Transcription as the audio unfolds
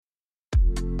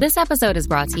This episode is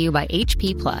brought to you by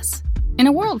HP Plus. In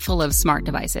a world full of smart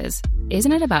devices,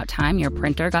 isn't it about time your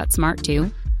printer got smart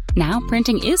too? Now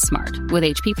printing is smart with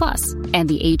HP Plus, and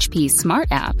the HP Smart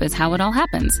app is how it all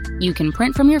happens. You can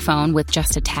print from your phone with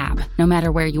just a tap, no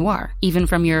matter where you are, even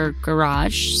from your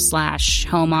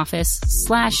garage/home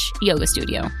office/yoga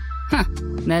studio. Huh,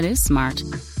 that is smart.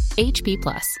 HP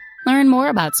Plus. Learn more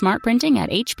about smart printing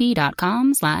at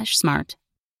hp.com/smart.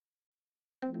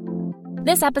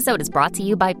 This episode is brought to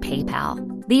you by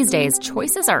PayPal. These days,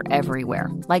 choices are everywhere.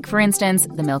 Like, for instance,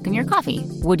 the milk in your coffee.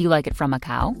 Would you like it from a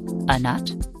cow? A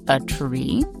nut? A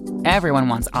tree? Everyone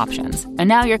wants options. And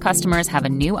now your customers have a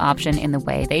new option in the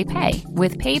way they pay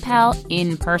with PayPal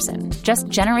in person. Just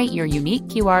generate your unique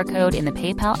QR code in the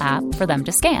PayPal app for them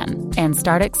to scan and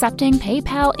start accepting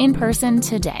PayPal in person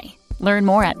today. Learn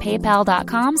more at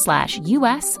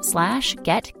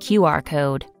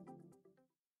paypal.com/us/getQRcode.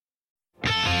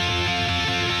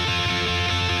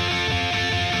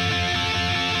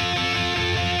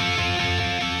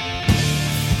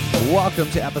 Welcome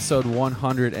to episode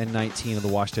 119 of the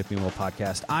Washed Up Emo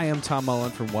podcast. I am Tom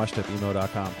Mullen from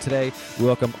washedupemo.com. Today, we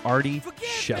welcome Artie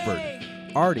Shepherd.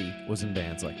 Artie was in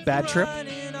bands like Bad Trip,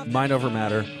 Mind Over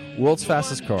Matter, World's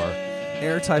Fastest Car,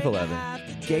 Air Type 11,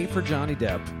 Gay for Johnny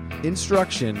Depp,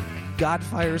 Instruction,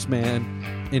 Godfire's Man,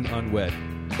 and Unwed.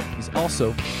 He's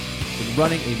also been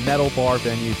running a metal bar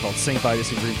venue called St.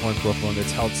 Vitus in Greenpoint, Brooklyn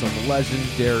that's held some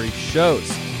legendary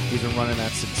shows. He's been running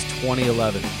that since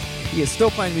 2011. He is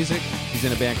still playing music. He's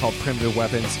in a band called Primitive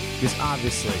Weapons because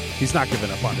obviously he's not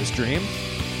giving up on his dream.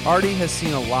 Artie has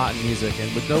seen a lot in music, and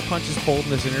with no punches pulled in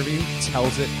this interview,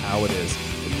 tells it how it is.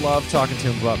 I love talking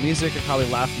to him about music. I probably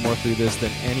laughed more through this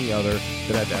than any other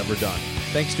that I've ever done.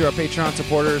 Thanks to our Patreon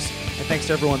supporters, and thanks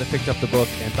to everyone that picked up the book,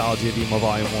 Anthology of Emo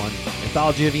Volume 1,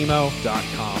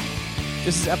 anthologyofemo.com.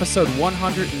 This is episode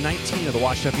 119 of the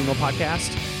Washed Up Emo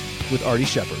podcast with Artie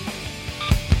Shepherd.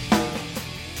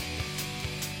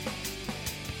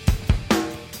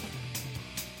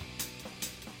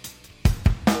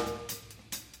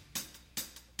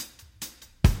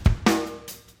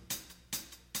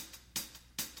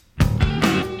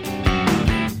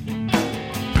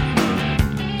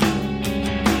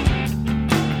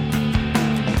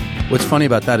 What's funny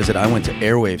about that is that I went to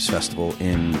Airwaves Festival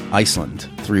in Iceland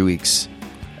 3 weeks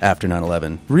after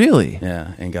 9/11. Really? Yeah,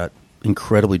 and got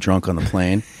incredibly drunk on the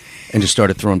plane and just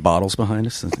started throwing bottles behind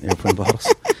us, airplane bottles.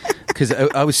 Because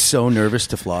I was so nervous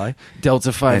to fly.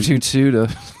 Delta 522 to...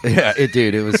 Yeah,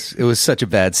 it was such a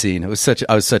bad scene. I was such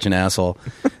an asshole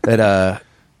that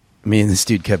me and this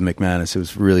dude Kevin McManus, it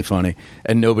was really funny,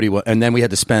 and and then we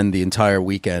had to spend the entire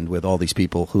weekend with all these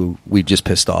people who we just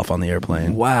pissed off on the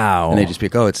airplane. Wow! And they just be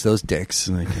like, "Oh, it's those dicks."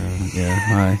 I'm like, yeah,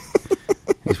 hi.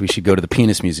 We should go to the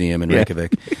Penis Museum in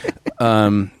Reykjavik.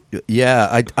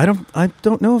 Yeah, I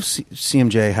don't know if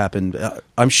CMJ happened.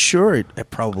 I'm sure it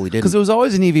probably did because it was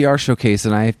always an EVR showcase,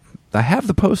 and I have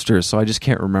the posters, so I just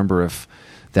can't remember if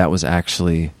that was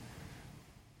actually.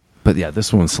 But yeah,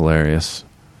 this one's hilarious.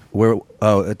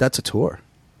 That's a tour.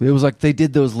 It was like they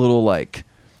did those little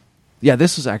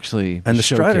this was actually and the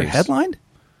showcase. Strider headlined.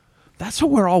 That's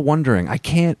what we're all wondering. I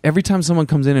can't. Every time someone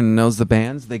comes in and knows the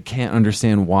bands, they can't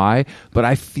understand why. But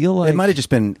I feel like it might have just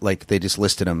been like they just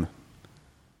listed them,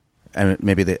 and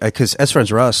maybe because S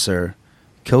Friends Russ or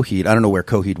Coheed. I don't know where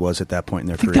Coheed was at that point in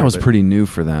their career. I think that was pretty new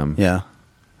for them. Yeah.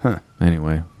 Huh.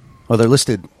 Anyway, well, they're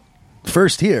listed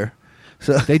first here,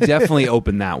 so they definitely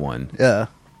opened that one. Yeah.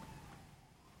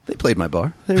 They played my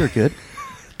bar. They were good.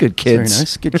 Good kids. Very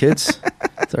nice. Good kids.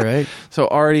 It's all right. So,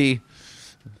 Artie,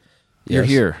 you're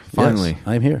here, finally. Yes,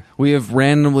 I'm here. We have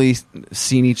randomly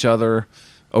seen each other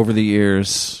over the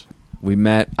years. We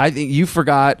met. I think you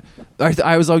forgot.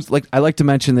 I was always I like to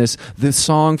mention this. The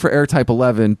song for Air Type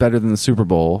 11, Better Than the Super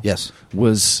Bowl, yes,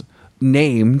 was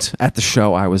named at the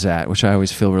show I was at, which I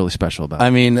always feel really special about. I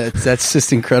mean, that's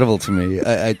just incredible to me.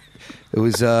 It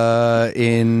was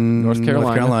in North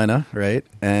Carolina, right?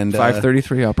 And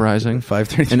 533 Uprising.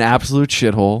 533. An absolute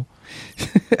shithole.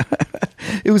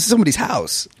 It was somebody's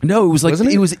house. No, it was like Wasn't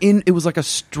it? It was like a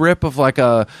strip of like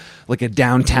a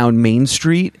downtown Main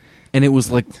Street, and it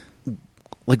was like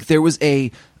there was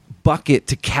a bucket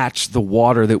to catch the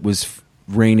water that was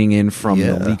raining in from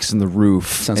the leaks in the roof.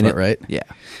 Sounds about right. Yeah.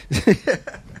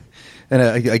 And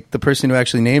the person who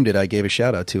actually named it, I gave a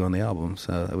shout out to on the album.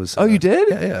 So it was. Oh, you did?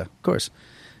 Yeah, of course.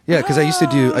 Yeah, because I used to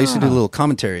do little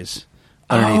commentaries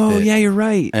underneath it. Oh, yeah, you're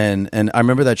right. And I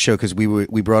remember that show because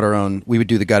we brought our own. We would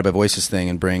do the Guided by Voices thing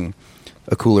and bring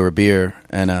a cooler of beer,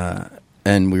 and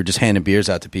we were just handing beers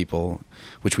out to people,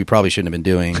 which we probably shouldn't have been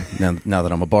doing now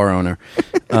that I'm a bar owner.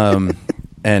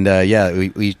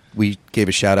 We gave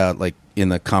a shout out in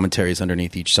the commentaries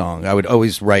underneath each song. I would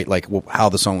always write like how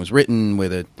the song was written, where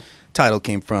the title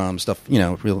came from, stuff,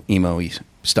 real emo-y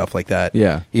stuff like that.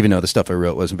 Yeah. Even though the stuff I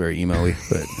wrote wasn't very emo-y,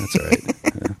 but that's all right.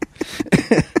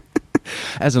 Yeah.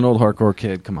 As an old hardcore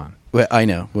kid, come on. Well, I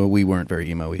know. Well, we weren't very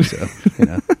emo-y, so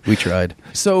we tried.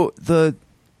 So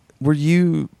were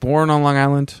you born on Long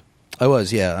Island? I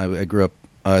was, yeah. I grew up.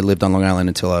 I lived on Long Island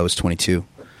until I was 22,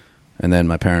 and then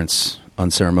my parents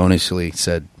unceremoniously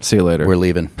said, "See you later. We're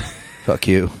leaving. Fuck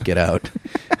you. Get out."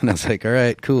 And I was like, "All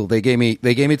right, cool." They gave me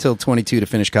till 22 to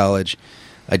finish college.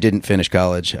 I didn't finish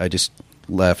college. I just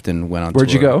left and went on. Where'd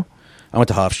tour. you go? I went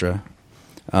to Hofstra.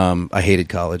 I hated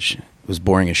college. It was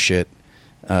boring as shit.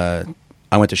 I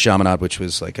went to Chaminade, which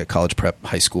was like a college prep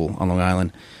high school on Long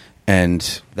Island, and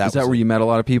Is that where you met a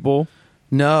lot of people?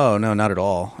 No, not at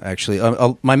all. Actually,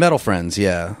 my metal friends,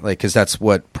 yeah, like because that's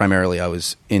what primarily I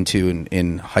was into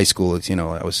in high school. It's,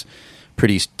 I was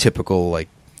pretty typical, like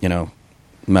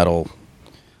metal,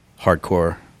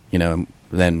 hardcore.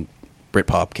 Then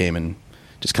Britpop came and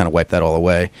just kind of wiped that all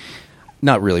away.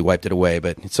 Not really wiped it away,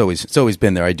 but it's always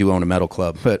been there. I do own a metal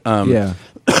club, but Yeah.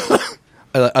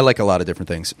 I like a lot of different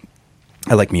things.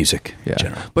 I like music in Yeah.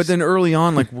 general. But then early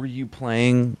on, like, were you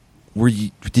playing?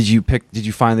 Did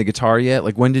you find the guitar yet?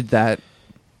 Like, when did that,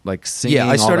 like, singing? Yeah,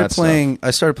 I started all that playing. stuff?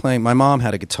 I started playing. My mom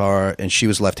had a guitar, and she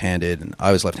was left-handed, and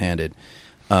I was left-handed.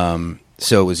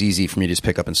 So it was easy for me to just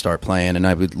pick up and start playing, and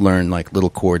I would learn like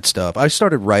little chord stuff. I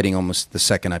started writing almost the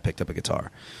second I picked up a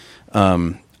guitar.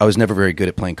 I was never very good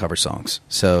at playing cover songs,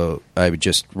 so I would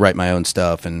just write my own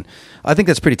stuff, and I think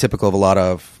that's pretty typical of a lot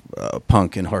of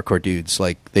punk and hardcore dudes.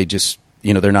 Like they just,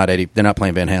 they're not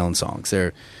playing Van Halen songs.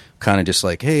 They're kind of just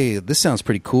like, hey, this sounds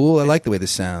pretty cool. I like the way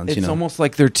this sounds. It's almost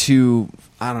like they're too.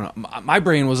 I don't know. My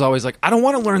brain was always like, I don't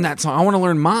want to learn that song. I want to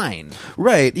learn mine.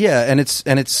 Right? Yeah, and it's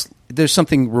there's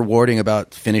something rewarding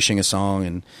about finishing a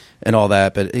song and all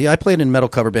that. But yeah, I played in metal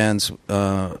cover bands.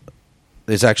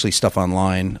 There's actually stuff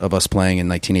online of us playing in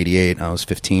 1988. I was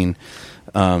 15.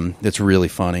 That's really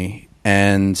funny.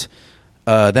 And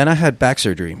then I had back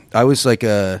surgery. I was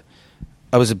a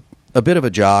bit of a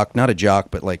jock, not a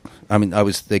jock, but like, I mean,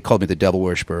 they called me the devil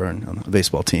worshiper on the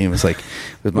baseball team. It was like,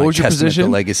 with my What was your testament to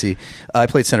position? legacy. I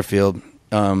played center field,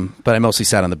 but I mostly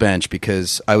sat on the bench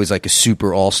because I was like a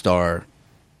super all-star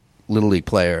Little League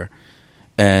player.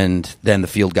 And then the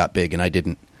field got big and I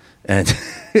didn't. And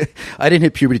I didn't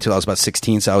hit puberty till I was about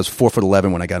 16, so I was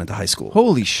 4'11" when I got into high school.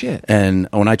 Holy shit! And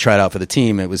when I tried out for the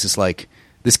team, it was just like,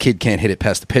 this kid can't hit it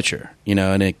past the pitcher,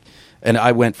 and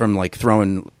I went from like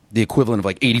throwing the equivalent of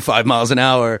like 85 miles an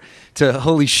hour to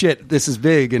holy shit, this is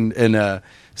big, and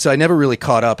so I never really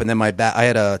caught up. And then I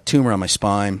had a tumor on my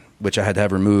spine, which I had to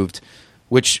have removed.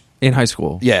 Which in high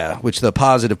school, yeah. Which the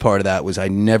positive part of that was I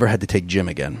never had to take gym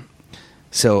again.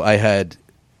 So I had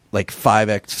like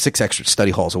 6 extra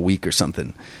study halls a week or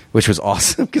something, which was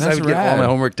awesome because I That's would get all rad. my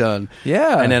homework done.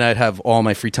 Yeah. And then I'd have all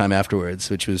my free time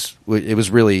afterwards, it was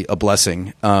really a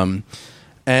blessing. And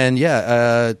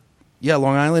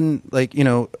Long Island, like,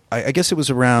 I guess it was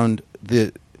around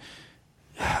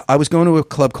I was going to a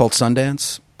club called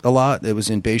Sundance a lot. It was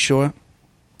in Bayshore,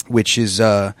 which was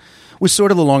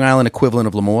sort of the Long Island equivalent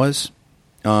of L'Amour's.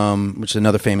 Which is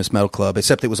another famous metal club,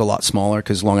 except it was a lot smaller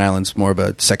because Long Island's more of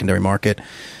a secondary market.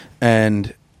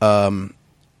 And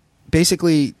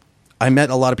basically, I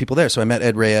met a lot of people there. So I met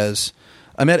Ed Reyes.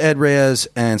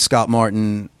 And Scott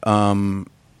Martin.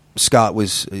 Scott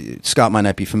might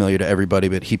not be familiar to everybody,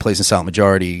 but he plays in Silent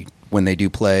Majority when they do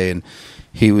play. And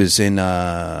he was in he's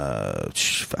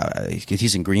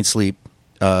in Greensleep.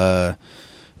 But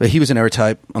he was in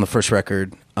Airtype on the first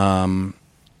record. And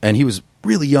he was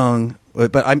really young.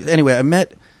 But I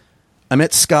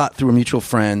met Scott through a mutual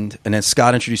friend, and then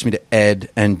Scott introduced me to Ed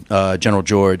and General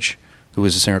George, who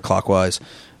was a singer of Clockwise.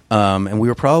 And we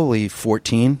were probably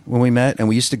 14 when we met, and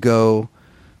we used to go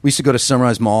to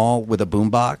Sunrise Mall with a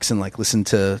boombox and like listen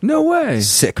to no way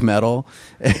sick metal,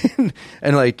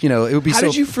 and like it would be. How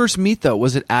did you first meet though?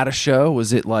 Was it at a show?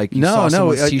 Was it like you saw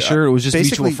someone's T-shirt? It was just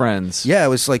mutual friends. Yeah, it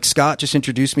was like Scott just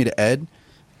introduced me to Ed,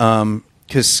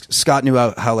 because Scott knew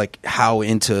how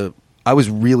into. I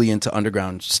was really into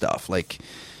underground stuff like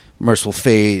Merciful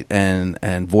Fate and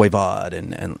Voivod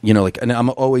and and I've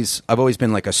always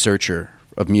been like a searcher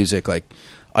of music. Like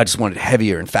I just wanted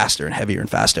heavier and faster and heavier and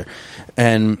faster.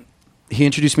 And he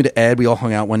introduced me to Ed. We all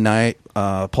hung out one night.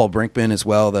 Paul Brinkman as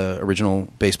well, the original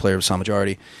bass player of Silent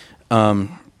Majority. And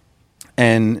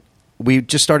we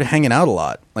just started hanging out a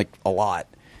lot.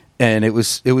 And it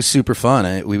was super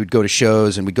fun. We would go to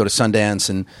shows and we'd go to Sundance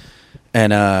and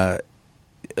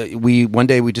one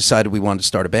day we decided we wanted to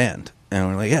start a band, and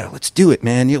we're like, yeah, let's do it,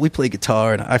 man. We play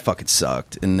guitar, and I fucking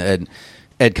sucked, and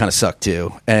Ed kind of sucked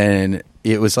too, and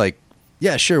it was like,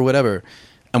 yeah, sure, whatever.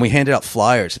 And we handed out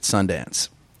flyers at Sundance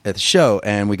at the show,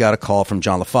 and we got a call from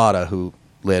John LaFata, who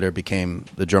later became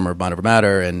the drummer of Mind Over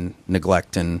Matter and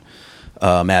Neglect and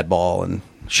Madball and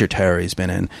Sheer Terror he's been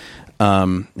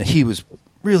in. He was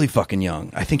really fucking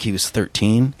young. I think he was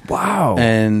 13. Wow.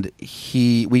 And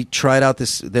we tried out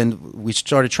this, then we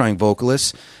started trying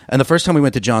vocalists. And the first time we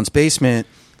went to John's basement,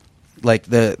 like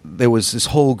there was this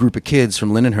whole group of kids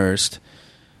from Lindenhurst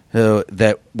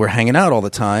that were hanging out all the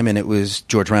time, and it was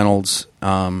George Reynolds,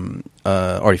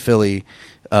 Artie Philly,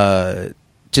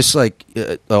 just like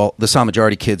the Sound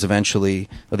Majority kids. Eventually,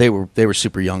 they were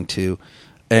super young too,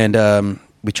 and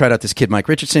we tried out this kid Mike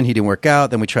Richardson. He didn't work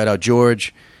out. Then we tried out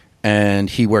George, and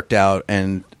he worked out,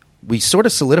 and we sort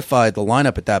of solidified the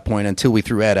lineup at that point until we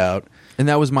threw Ed out. And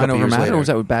that was Mind Over Matter, later. or was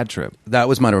that with Bad Trip? That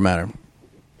was Mind Over Matter.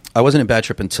 I wasn't in Bad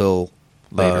Trip until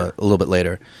a little bit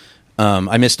later.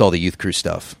 I missed all the Youth Crew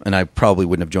stuff, and I probably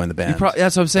wouldn't have joined the band.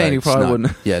 That's what I'm saying. You probably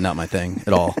wouldn't. Yeah, not my thing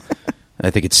at all.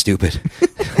 I think it's stupid.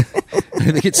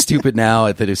 I think it's stupid now.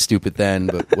 I thought it was stupid then,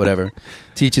 but whatever.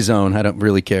 To each his own. I don't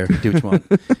really care. Do what you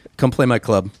want. Come play my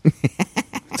club.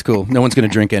 It's cool. No one's going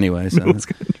to drink anyway. So.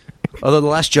 Although the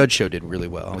last Judge show did really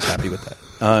well. I was happy with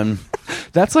that.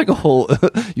 That's like a whole...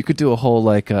 you could do a whole,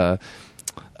 like,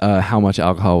 how much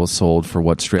alcohol was sold for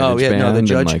what straight edge band. No, the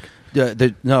Judge... Like,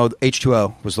 no,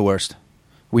 H2O was the worst.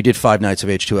 We did 5 nights of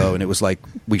H2O, and it was like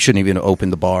we shouldn't even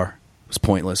open the bar. It was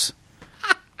pointless.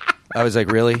 I was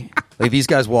like, really? Like, these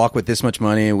guys walk with this much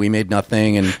money, and we made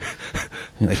nothing, and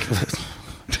like,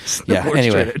 yeah.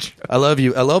 Anyway, I love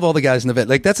you. I love all the guys in the band.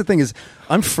 Like, that's the thing is,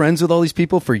 I'm friends with all these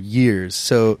people for years,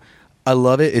 so I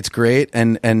love it. It's great,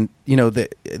 and you know, they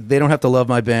don't have to love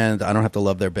my band. I don't have to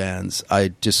love their bands.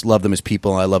 I just love them as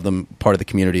people. I love them part of the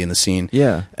community and the scene.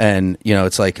 Yeah, and you know,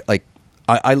 it's like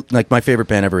I like my favorite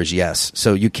band ever is Yes.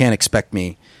 So you can't expect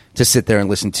me to sit there and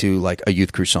listen to like a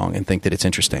Youth Crew song and think that it's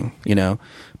interesting, you know.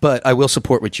 But I will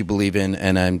support what you believe in,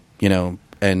 and I'm, you know,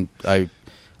 and I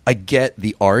get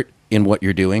the art in what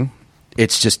you're doing.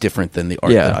 It's just different than the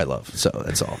art that I love. So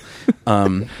that's all.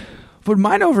 But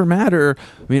Mind Over Matter,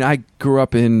 I mean, I grew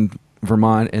up in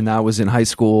Vermont, and I was in high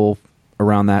school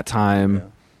around that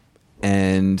time,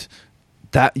 and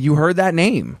that you heard that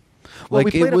name. Well,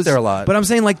 like, we played up there a lot. But I'm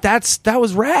saying, like, that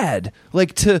was rad.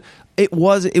 Like, it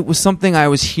was something I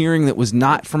was hearing that was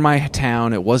not from my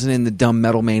town. It wasn't in the Dumb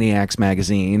Metal Maniacs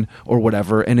magazine or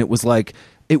whatever, and it was like,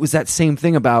 it was that same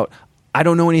thing about, I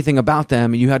don't know anything about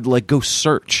them, and you had to like go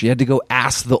search. You had to go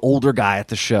ask the older guy at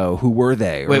the show, who were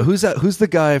they? Wait, who's that? Who's the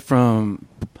guy from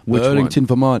Burlington,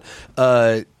 Vermont?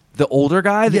 The older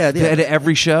guy that at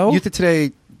every show? Youth of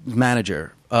Today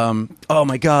manager. Oh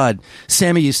my God,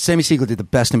 Sammy Siegler did the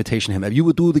best imitation of him. You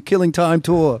would do the Killing Time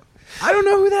tour. I don't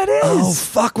know who that is. Oh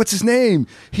fuck, what's his name?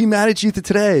 He managed Youth of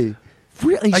Today.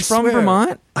 Really? He's from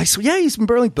Vermont? I swear, yeah, he's from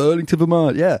Burlington,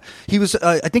 Vermont. Yeah, he was.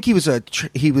 I think he was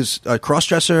a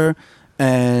cross-dresser.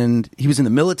 And he was in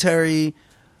the military.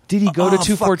 Did he go to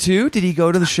 242? Did he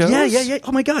go to the shows? Yeah.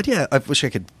 Oh my God, yeah. I wish I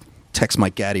could text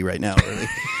Mike Gaddy right now.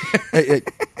 Really.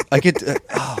 I could.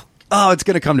 It's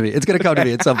gonna come to me. It's gonna come to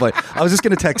me at some point. I was just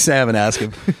gonna text Sam and ask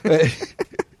him.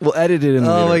 We'll edit it in.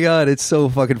 Oh my God, it's so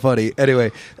fucking funny.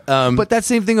 Anyway, but that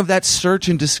same thing of that search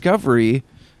and discovery.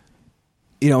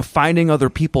 You know, finding other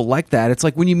people like that. It's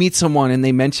like when you meet someone and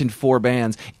they mentioned 4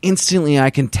 bands, instantly I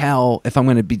can tell if I'm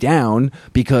going to be down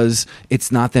because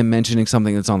it's not them mentioning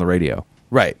something that's on the radio.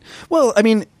 Right. Well, I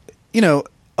mean, you know,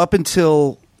 up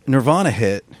until Nirvana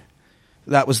hit,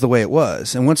 that was the way it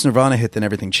was. And once Nirvana hit, then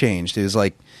everything changed. It was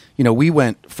like, you know, we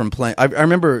went from playing... I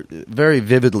remember very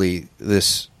vividly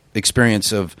this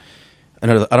experience of... I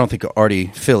don't think Artie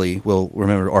Philly will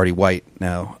remember Artie White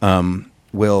now.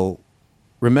 Will...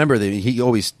 remember that he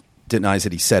always denies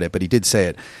that he said it, but he did say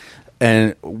it.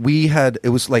 And it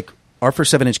was like our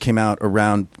first 7-inch came out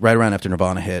right around after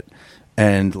Nirvana hit,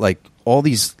 and like all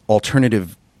these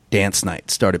alternative dance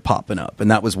nights started popping up, and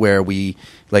that was where we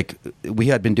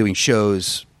had been doing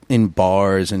shows in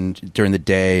bars and during the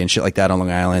day and shit like that on Long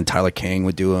Island. Tyler King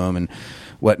would do them and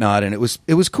whatnot, and it was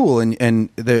cool and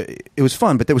it was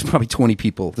fun. But there was probably 20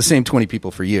 people, the same 20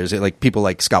 people for years. Like people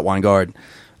like Scott Weingard.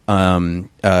 Norm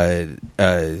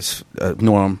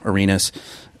Arenas,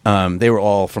 they were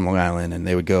all from Long Island, and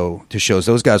they would go to shows.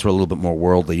 Those guys were a little bit more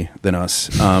worldly than us,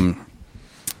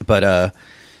 but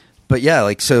yeah,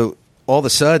 like so. All of a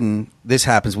sudden, this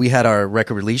happens. We had our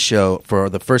record release show for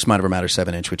the first Mind Over Matter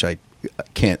 7-inch, which I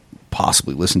can't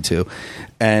possibly listen to,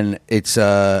 and it's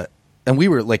and we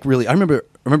were like really. I remember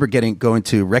remember going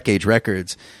to Wreck Age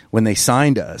Records when they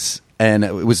signed us. And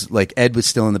it was like Ed was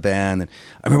still in the band. And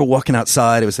I remember walking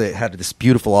outside. They had this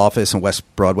beautiful office on West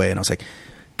Broadway. And I was like,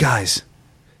 guys,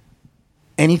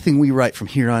 anything we write from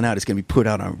here on out is going to be put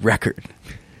out on record.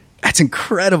 That's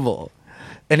incredible.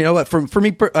 And you know what? For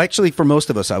me, actually, for most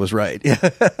of us, I was right.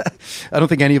 I don't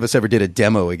think any of us ever did a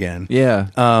demo again. Yeah.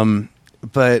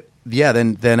 But yeah,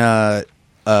 then that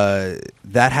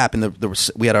happened.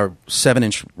 We had our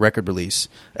 7-inch record release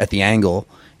at the Angle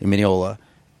in Mineola.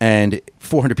 And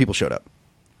 400 people showed up.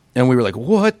 And we were like,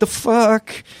 what the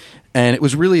fuck? And it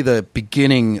was really the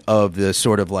beginning of the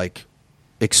sort of like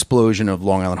explosion of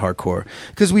Long Island hardcore.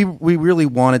 Because we really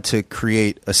wanted to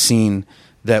create a scene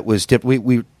that was different.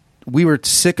 We were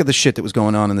sick of the shit that was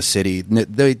going on in the city.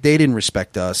 They didn't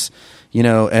respect us, you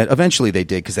know, and eventually they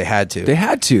did because they had to. They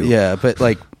had to. Yeah,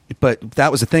 but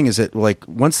that was the thing is that like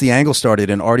once the Angle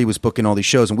started and Artie was booking all these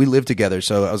shows and we lived together,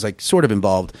 so I was like sort of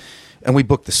involved. And we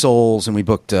booked the Souls, and we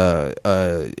booked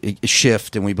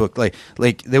Shift, and we booked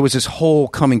like there was this whole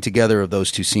coming together of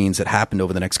those two scenes that happened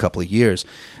over the next couple of years,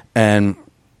 and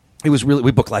it was really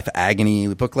we booked Life of Agony,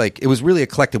 we booked it was really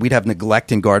eclectic. We'd have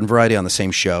Neglect and Garden Variety on the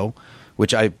same show,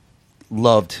 which I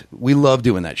loved. We loved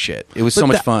doing that shit. It was so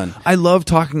much fun. I love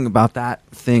talking about that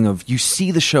thing of you see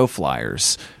the show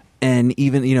flyers. And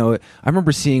even, you know, I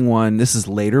remember seeing one, this is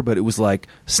later, but it was like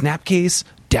Snapcase,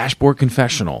 Dashboard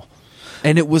Confessional.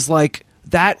 And it was like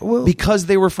that because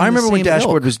they were from I remember the when same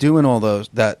Dashboard ilk. was doing all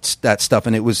that stuff,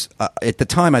 and it was at the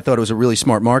time I thought it was a really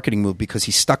smart marketing move because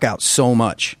he stuck out so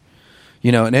much,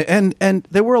 you know, and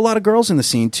there were a lot of girls in the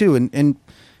scene too, and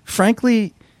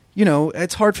frankly, you know,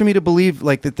 it's hard for me to believe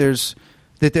like that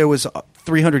there was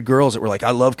 300 girls that were like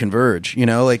I love Converge, you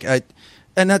know,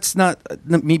 and that's not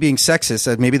me being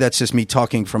sexist. Maybe that's just me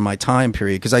talking from my time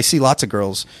period because I see lots of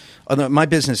girls. My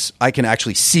business, I can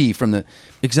actually see from the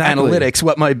analytics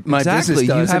what my business does.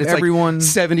 You have and it's everyone like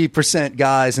 70%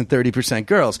 guys and 30%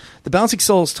 girls. The Bouncing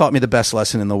Souls taught me the best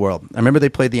lesson in the world. I remember they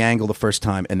played the Angle the first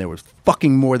time, and there were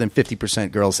fucking more than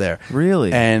 50% girls there.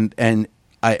 Really? And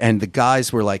the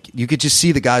guys were like, you could just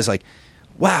see the guys like,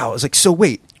 wow. I was like, so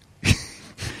wait.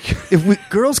 If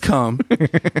girls come,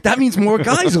 that means more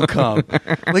guys will come.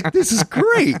 Like, this is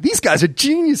great. These guys are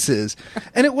geniuses.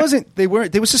 And it was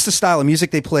just the style of music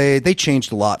they played. They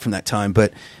changed a lot from that time,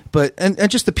 but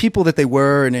just the people that they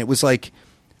were. And it was like,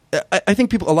 I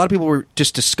think a lot of people were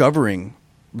just discovering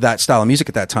that style of music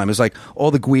at that time. It was like all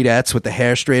the Guidettes with the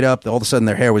hair straight up. All of a sudden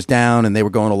their hair was down and they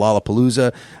were going to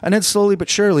Lollapalooza. And then slowly but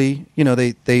surely, you know,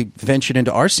 they ventured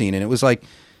into our scene. And it was like,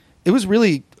 it was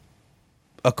really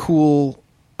a cool,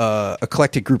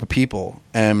 eclectic group of people,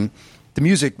 and the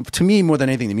music, to me, more than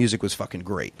anything, the music was fucking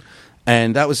great.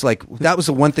 And that was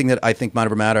the one thing that I think Mind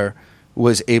Over Matter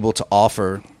was able to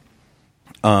offer,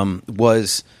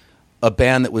 was a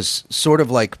band that was sort of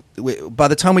like, by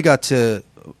the time we got to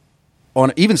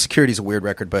even Security is a weird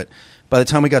record, but by the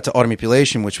time we got to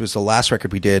Automanipulation, which was the last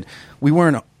record we did, we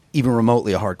weren't even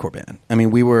remotely a hardcore band. I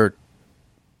mean,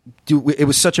 it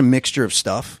was such a mixture of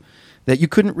stuff that you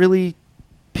couldn't really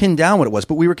pin down what it was,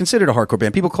 but we were considered a hardcore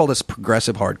band. People called us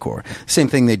progressive hardcore. Same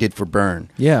thing they did for Burn.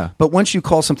 Yeah. But once you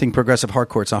call something progressive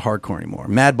hardcore, it's not hardcore anymore.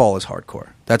 Madball is hardcore.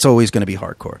 That's always going to be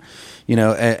hardcore. You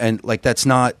know, and like that's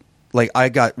not like I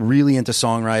got really into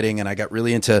songwriting and I got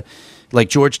really into like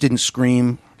George Didn't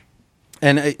Scream,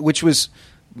 and which was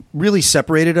really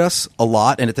separated us a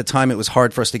lot. And at the time, it was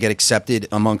hard for us to get accepted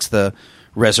amongst the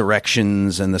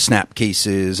Resurrections and the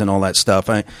Snapcases and all that stuff.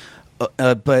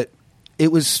 But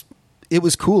it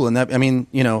was cool, and that, I mean,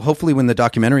 you know, hopefully when the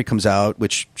documentary comes out,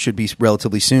 which should be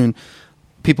relatively soon,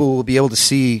 people will be able to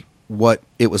see what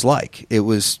it was like. It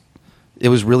was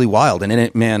really wild, and in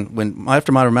it, man, when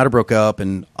after Mind Over Matter broke up,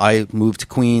 and I moved to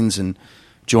Queens and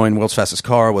joined World's Fastest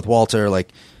Car with Walter,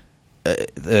 like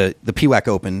the PWAC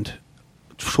opened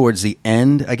towards the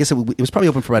end. I guess it was probably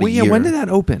open for about a year. When did that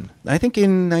open? I think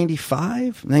in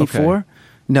 95, 94. Okay.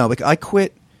 No, like I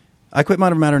quit Mind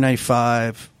Over Matter in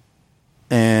 95,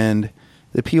 and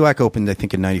the PWAC opened, I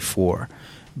think, in 94.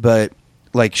 But,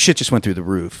 like, shit just went through the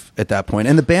roof at that point.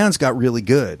 And the bands got really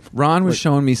good. Ron was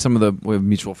showing me some of the... We have a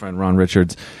mutual friend, Ron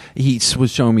Richards. He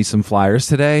was showing me some flyers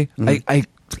today. Mm-hmm.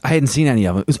 I hadn't seen any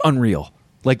of them. It was unreal.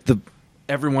 Like,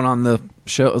 everyone on the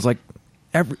show was like...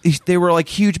 they were, like,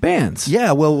 huge bands.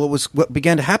 Yeah, well, what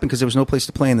began to happen, because there was no place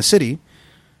to play in the city,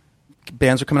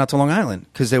 bands were coming out to Long Island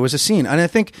because there was a scene. And I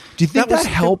think... Do you think that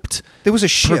helped there was a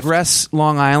shift. Progress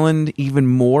Long Island even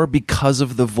more because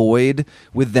of the void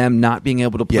with them not being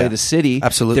able to play the city?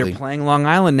 Absolutely. They're playing Long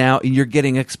Island now, and you're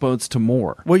getting exposed to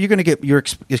more. Well, you're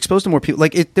exposed to more people.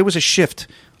 Like, there was a shift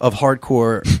of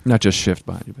hardcore... Not just shift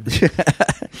behind you.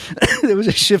 But there was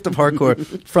a shift of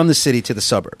hardcore from the city to the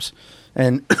suburbs,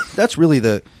 and that's really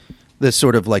the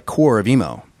sort of like core of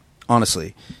emo.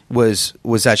 Honestly, was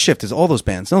that shift? Is all those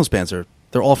bands?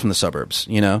 They're all from the suburbs,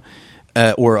 you know,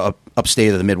 or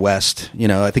upstate of the Midwest. You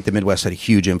know, I think the Midwest had a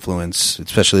huge influence,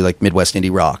 especially like Midwest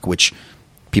indie rock, which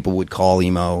people would call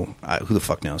emo. Who the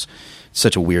fuck knows? It's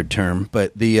such a weird term,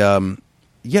 but it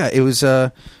was.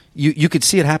 You could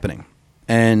see it happening,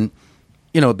 and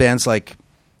you know, bands like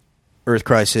Earth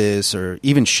Crisis or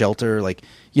even Shelter, like,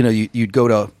 you know, you'd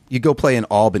go play in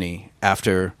Albany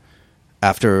after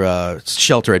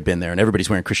Shelter had been there, and everybody's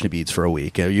wearing Krishna beads for a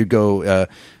week. You'd go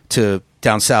to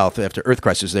down south after Earth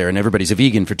Crisis was there, and everybody's a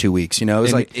vegan for 2 weeks. You know, it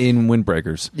was like in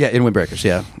Windbreakers. Yeah, in Windbreakers.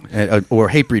 Yeah, or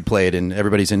Hatebreed played, and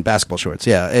everybody's in basketball shorts.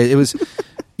 Yeah, it was,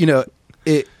 you know,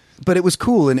 but it was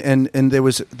cool, and there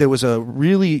was a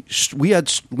really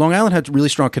Long Island had really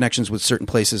strong connections with certain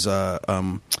places.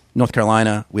 North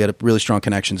Carolina, we had really strong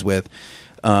connections with,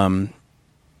 and.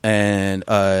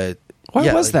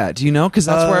 Why was that? Do you know? Because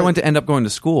that's where I went to end up going to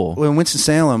school. Well, in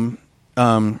Winston-Salem,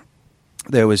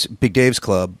 there was Big Dave's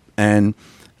Club, and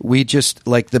we just,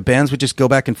 like, the bands would just go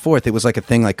back and forth. It was like a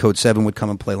thing, like Code 7 would come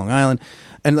and play Long Island.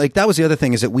 And, like, that was the other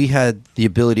thing, is that we had the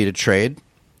ability to trade.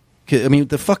 I mean,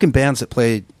 the fucking bands that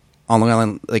played on Long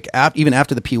Island, like, even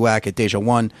after the PWAC at Deja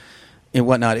One and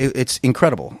whatnot, it's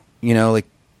incredible. You know, like,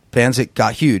 bands that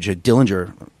got huge. At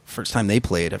Dillinger, first time they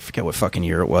played, I forget what fucking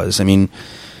year it was. I mean,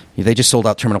 they just sold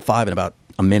out Terminal 5 in about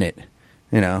a minute.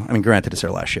 You know, I mean, granted, it's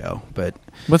their last show, but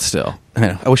still,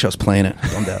 I wish I was playing it.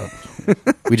 Bummed out.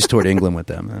 We just toured England with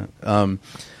them.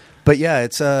 But yeah,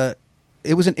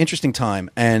 it was an interesting time,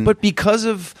 but because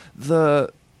of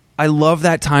I love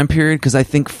that time period, because I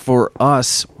think for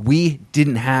us, we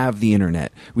didn't have the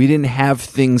internet. We didn't have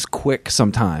things quick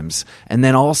sometimes, and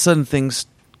then all of a sudden things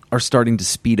are starting to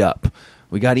speed up.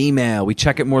 We got email. We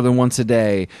check it more than once a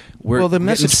day. The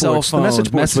message boards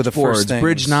were the first things.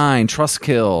 Bridge 9,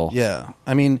 Trustkill. Yeah,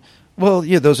 I mean,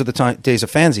 those are the days of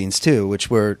fanzines too, which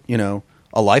were, you know,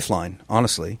 a lifeline,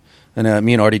 honestly. And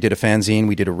me and Artie did a fanzine.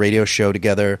 We did a radio show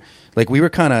together. Like, we were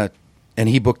kind of, and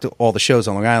he booked all the shows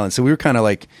on Long Island, so we were kind of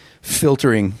like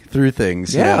filtering through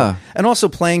things. Yeah, you know? And also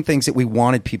playing things that we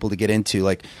wanted people to get into.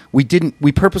 Like, we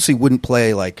purposely wouldn't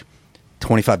play like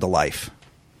 25 to Life.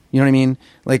 You know what I mean?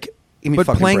 Like. But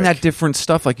playing that different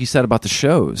stuff, like you said about the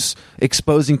shows,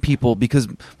 exposing people, because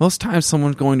most times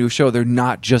someone's going to a show, they're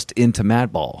not just into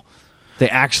Madball. They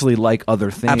actually like other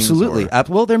things. Absolutely.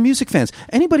 Well, they're music fans.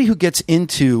 Anybody who gets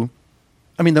into...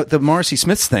 I mean, the Morrissey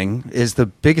Smiths thing is the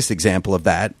biggest example of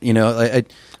that. You know,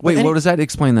 Wait, what does that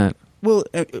explain that? Well,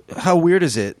 how weird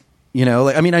is it? You know,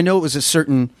 like, I mean, I know it was a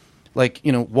certain... Like,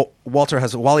 you know, Wally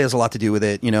has a lot to do with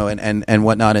it, you know, and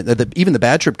whatnot. Even the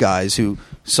Bad Trip guys who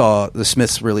saw the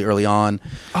Smiths really early on.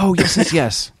 Oh,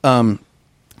 yes.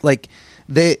 Like,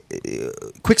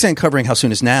 Quicksand covering How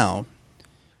Soon Is Now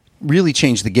really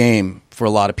changed the game for a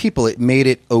lot of people. It made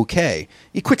it okay.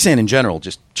 Quicksand in general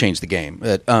just changed the game.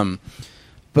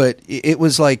 But it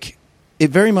was like, it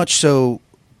very much so,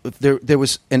 there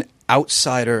was an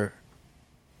outsider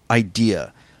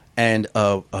idea and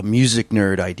a music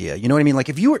nerd idea. You know what I mean? Like,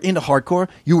 if you were into hardcore,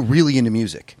 you were really into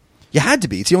music. You had to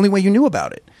be. It's the only way you knew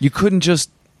about it. You couldn't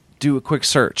just do a quick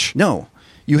search. No.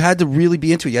 You had to really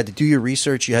be into it. You had to do your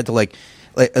research. You had to like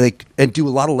and do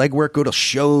a lot of legwork, go to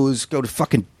shows, go to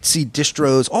fucking see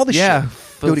distros, all the shit.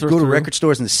 Go to record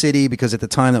stores in the city, because at the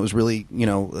time that was really, you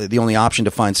know, the only option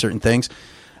to find certain things.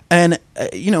 And,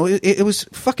 you know, it was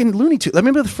fucking Looney Tunes. I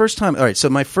remember the first time. All right, so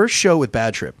my first show with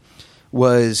Bad Trip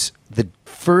was the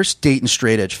first Dayton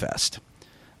Straight Edge Fest.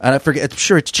 And I forget, I'm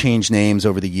sure it's changed names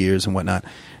over the years and whatnot.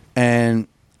 And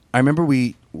I remember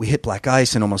we hit black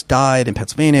ice and almost died in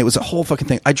Pennsylvania. It was a whole fucking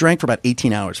thing. I drank for about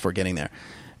 18 hours before getting there,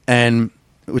 and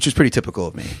which was pretty typical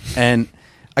of me. And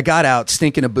I got out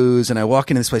stinking of booze, and I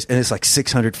walk into this place, and it's like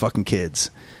 600 fucking kids.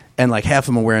 And like half of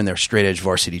them are wearing their Straight Edge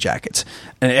varsity jackets.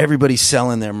 And everybody's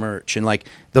selling their merch. And like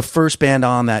the first band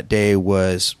on that day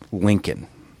was Lincoln.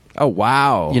 Oh,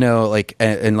 wow. You know, like,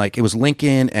 and like it was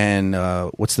Lincoln and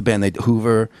what's the band?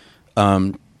 Hoover.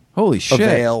 Holy shit.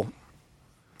 Avail.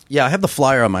 Yeah, I have the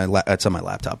flyer on it's on my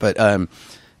laptop. But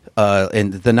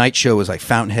and the night show was like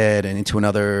Fountainhead and Into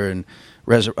Another and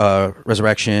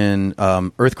Resurrection.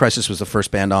 Earth Crisis was the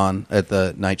first band on at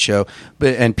the night show.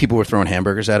 And people were throwing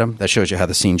hamburgers at them. That shows you how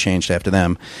the scene changed after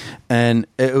them. And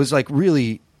it was like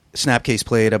really, Snapcase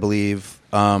played, I believe.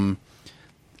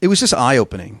 It was just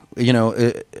eye-opening. You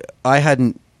know, I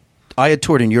had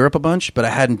toured in Europe a bunch, but I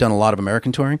hadn't done a lot of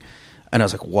American touring. And I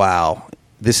was like, wow,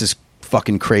 this is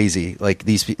fucking crazy. Like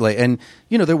these people, like, and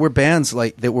you know, there were bands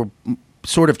like that were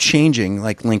sort of changing,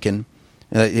 like Lincoln,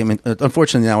 I mean,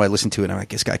 unfortunately, now I listen to it and I'm like,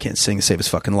 this guy can't sing to save his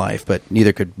fucking life, but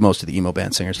neither could most of the emo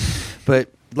band singers. But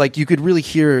like, you could really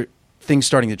hear things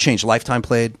starting to change. Lifetime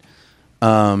played.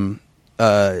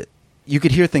 You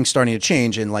could hear things starting to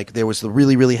change, and like there was the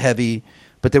really, really heavy,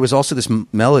 but there was also this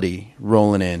melody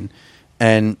rolling in.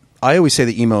 And I always say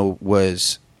that emo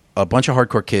was a bunch of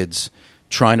hardcore kids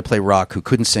trying to play rock who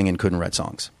couldn't sing and couldn't write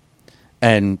songs.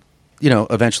 And, you know,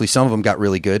 eventually some of them got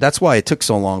really good. That's why it took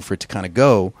so long for it to kind of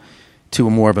go to a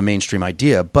more of a mainstream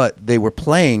idea. But they were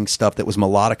playing stuff that was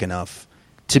melodic enough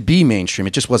to be mainstream.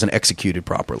 It just wasn't executed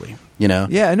properly, you know?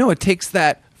 Yeah, I know. It takes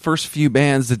that first few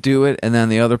bands to do it, and then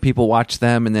the other people watch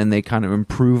them, and then they kind of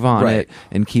improve on it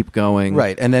and keep going.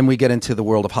 Right. And then we get into the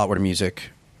world of hot water music,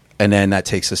 and then that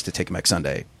takes us to Take 'Em Back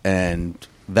Sunday. And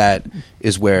that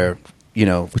is where, you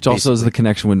know... Which also is the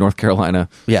connection with North Carolina.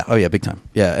 Yeah. Oh, yeah, big time.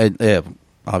 Yeah,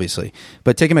 obviously.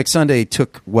 But Take 'Em Back Sunday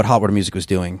took what hot water music was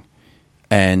doing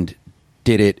and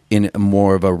did it in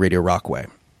more of a radio rock way.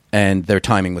 And their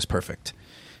timing was perfect.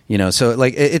 You know, so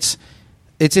like it's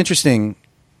interesting.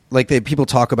 Like people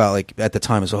talk about like at the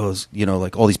time as you know,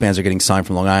 like all these bands are getting signed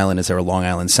from Long Island. Is there a Long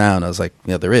Island sound? I was like,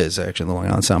 yeah, there is actually the Long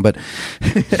Island sound, but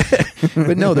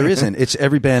but no, there isn't. It's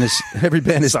every band is Sorry,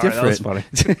 different. That was funny.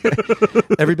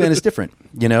 Every band is different,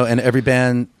 you know, and every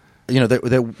band, you know,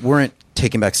 there weren't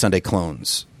Taking Back Sunday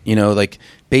clones. You know, like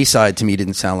Bayside to me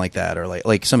didn't sound like that, or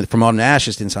like some From Autumn to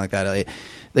Ashes didn't sound like that.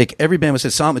 Like every band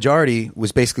was Silent Majority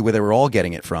was basically where they were all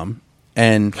getting it from.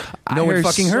 And no one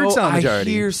fucking heard Silent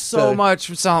Majority. I hear so much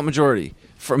from Silent Majority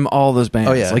from all those bands.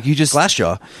 Oh yeah, like you just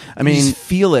Glassjaw. I you mean, just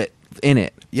feel it in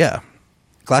it. Yeah,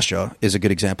 Glassjaw is a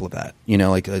good example of that. You know,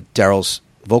 like Daryl's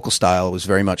vocal style was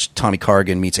very much Tommy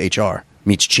Carrigan meets HR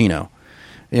meets Chino.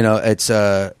 You know, it's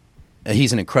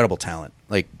he's an incredible talent,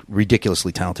 like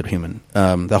ridiculously talented human.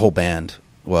 The whole band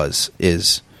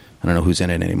is. I don't know who's in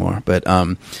it anymore, but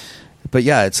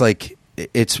yeah, it's like.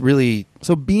 It's really...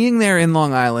 So being there in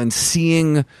Long Island,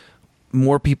 seeing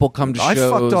more people come to shows... I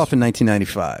fucked off in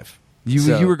 1995.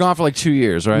 You were gone for like 2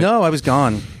 years, right? No, I was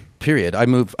gone, period. I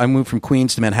moved from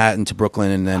Queens to Manhattan to Brooklyn,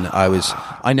 and then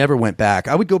I never went back.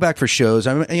 I would go back for shows.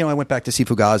 I went back to see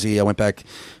Fugazi. I went back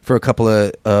for a couple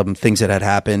of things that had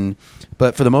happened.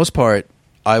 But for the most part,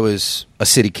 I was a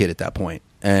city kid at that point.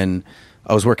 And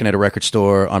I was working at a record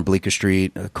store on Bleecker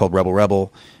Street called Rebel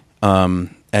Rebel.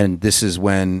 And this is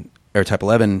when... Airtype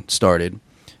 11 started,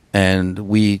 and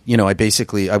we, you know, I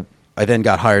then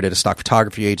got hired at a stock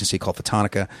photography agency called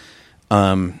Photonica,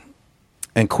 and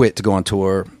quit to go on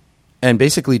tour, and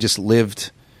basically just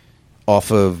lived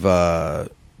off of I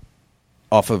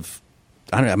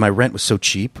don't know, my rent was so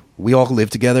cheap. We all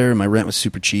lived together, and my rent was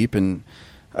super cheap, and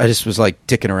I just was like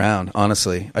dicking around.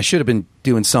 Honestly, I should have been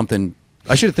doing something.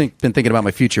 I should have been thinking about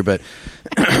my future, but.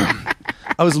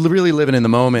 I was really living in the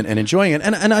moment and enjoying it.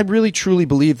 And I really, truly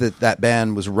believe that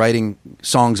band was writing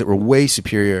songs that were way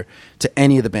superior to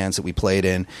any of the bands that we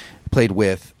played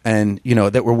with, and, you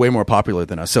know, that were way more popular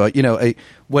than us. So, you know,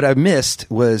 what I missed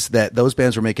was that those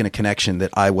bands were making a connection that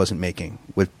I wasn't making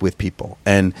with people.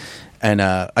 And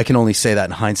I can only say that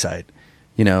in hindsight,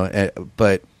 you know,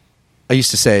 but I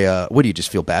used to say, what, do you just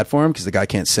feel bad for him because the guy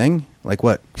can't sing? Like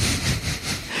what?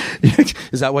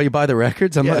 Is that why you buy the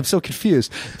records? I'm so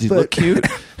confused. Do you look cute?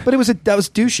 But that was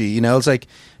douchey, you know. It's like,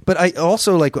 but I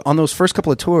also like on those first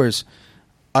couple of tours,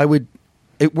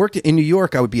 it worked in New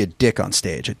York. I would be a dick on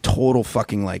stage, a total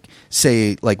fucking like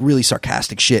say like really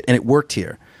sarcastic shit, and it worked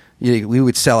here. We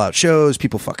would sell out shows.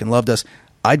 People fucking loved us.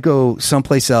 I'd go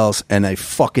someplace else, and they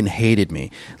fucking hated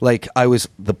me. Like I was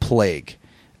the plague.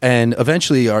 And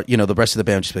eventually, the rest of the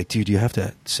band would just be like, dude, you have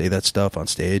to say that stuff on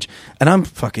stage. And I'm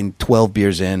fucking 12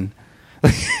 beers in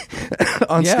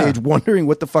on stage, wondering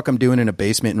what the fuck I'm doing in a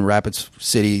basement in Rapids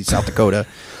City, South Dakota.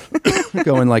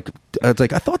 Going like, I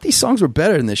thought these songs were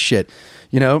better than this shit.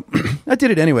 You know, I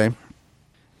did it anyway.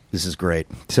 This is great.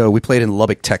 So we played in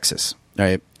Lubbock, Texas. All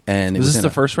right. And was this the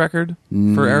first record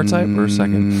for Airtype or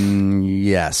second?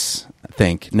 Yes, I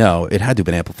think. No, it had to have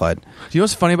been amplified. Do you know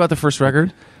what's funny about the first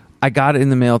record? I got it in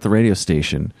the mail at the radio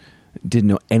station. Didn't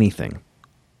know anything.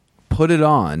 Put it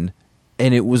on,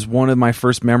 and it was one of my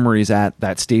first memories at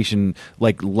that station,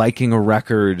 like liking a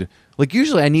record. Like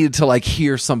usually I needed to like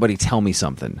hear somebody tell me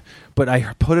something. But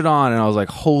I put it on, and I was like,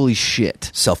 holy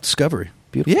shit. Self-discovery.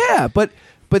 Beautiful. Yeah, but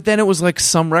then it was like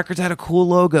some records had a cool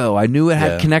logo. I knew it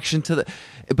had connection to the...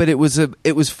 But it was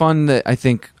fun that I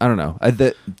think, I don't know,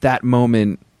 that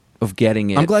moment of getting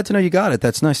it. I'm glad to know you got it.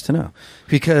 That's nice to know.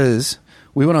 Because...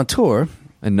 we went on tour.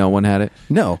 And no one had it?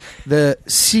 No. The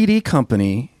CD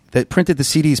company that printed the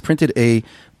CDs printed a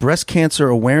breast cancer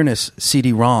awareness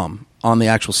CD-ROM on the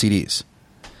actual CDs.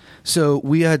 So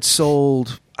we had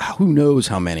sold who knows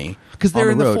how many, because they're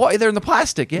on in the road. they're in the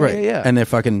plastic. Yeah, Right. yeah.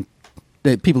 And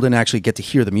people didn't actually get to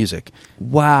hear the music.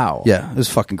 Wow. Yeah, it was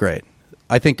fucking great.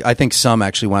 I think some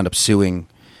actually wound up suing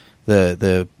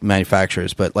the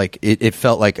manufacturers, but like it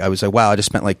felt like I was like, wow, I just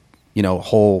spent like, you know, a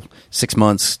whole 6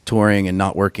 months touring and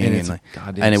not working, And and, it's a like,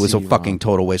 goddamn and it was a CD-ROM. fucking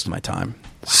total waste of my time.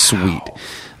 Sweet.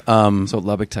 So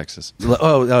Lubbock, Texas. Yeah,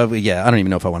 I don't even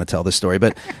know if I want to tell this story,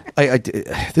 but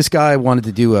this guy wanted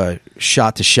to do a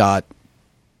shot-to-shot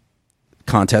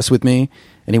contest with me,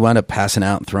 and he wound up passing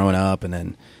out and throwing up, and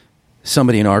then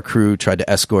somebody in our crew tried to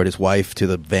escort his wife to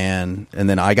the van, and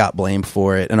then I got blamed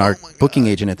for it, and our booking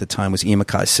agent at the time was Ian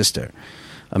MacKay's sister,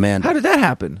 Amanda. How did that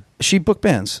happen? She booked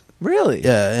bands. Really?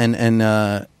 Yeah,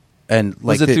 and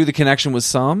like Was it through the connection with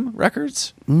some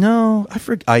records? No,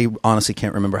 I honestly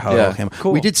can't remember how it all came.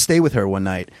 Cool. We did stay with her one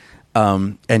night,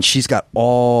 and she's got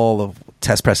all of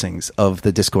test pressings of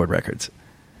the Discord records.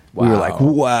 Wow. We were like,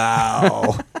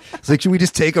 wow. It's like, should we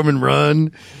just take them and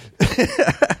run?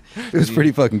 It was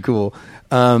pretty fucking cool.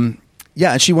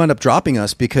 Yeah, and she wound up dropping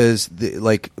us because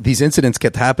these incidents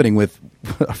kept happening with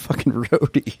a fucking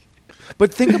roadie.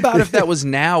 But think about if that was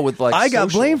now with like I got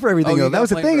social. blamed for everything. Oh, Though you that got was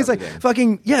the blamed thing. for It's like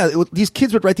everything. fucking these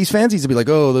kids would write these fanzines and be like,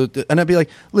 oh, and I'd be like,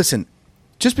 listen,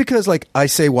 just because like I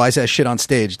say wise ass shit on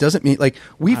stage doesn't mean like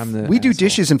we I'm the do asshole.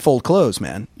 dishes and fold clothes,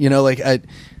 man. You know, like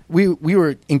we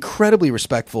were incredibly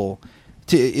respectful.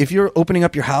 If you're opening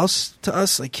up your house to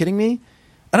us, like kidding me,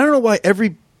 and I don't know why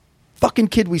every fucking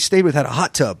kid we stayed with had a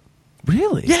hot tub.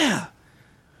 Really? Yeah.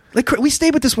 Like we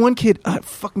stayed with this one kid. I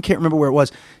fucking can't remember where it was.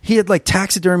 He had like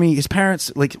taxidermy. His parents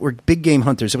like were big game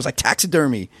hunters. It was like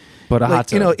taxidermy, But a like, hot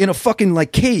tub. in a fucking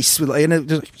like case with like in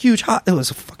a huge hot. It was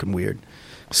fucking weird.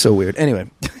 So weird. Anyway,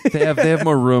 they have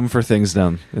more room for things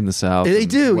done in the South. They and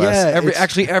do, West. yeah.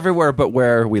 Actually, everywhere but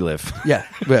where we live. yeah,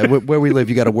 where we live,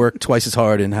 you got to work twice as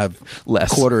hard and have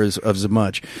Less. quarters of as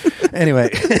much. Anyway,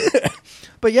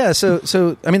 but yeah,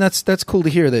 so I mean that's cool to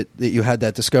hear that you had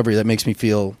that discovery. That makes me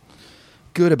feel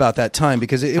good about that time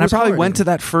because it And I was probably hard. went to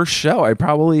that first show. I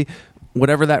probably,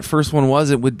 whatever that first one was,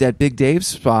 it with that Big Dave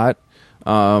spot.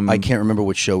 I can't remember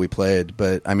which show we played,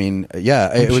 but I mean,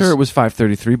 yeah, I'm sure it was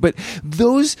 533. But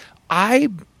those, I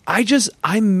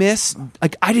miss,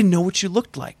 like, I didn't know what you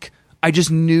looked like. I just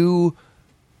knew,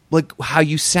 like, how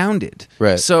you sounded.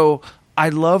 Right. So I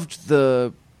loved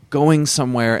the going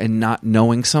somewhere and not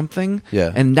knowing something.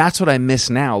 Yeah. And that's what I miss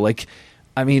now. Like,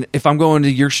 I mean, if I'm going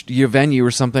to your venue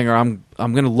or something, or I'm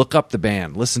going to look up the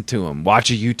band, listen to them, watch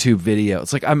a YouTube video.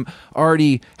 It's like I'm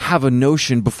already have a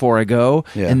notion before I go,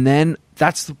 Yeah. and then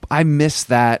I miss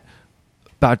that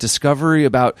about discovery.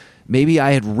 About maybe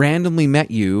I had randomly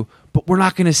met you, but we're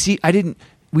not going to see.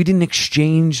 We didn't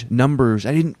exchange numbers.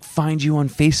 I didn't find you on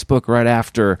Facebook right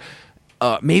after.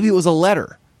 Maybe it was a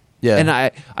letter. Yeah. And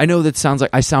I know that sounds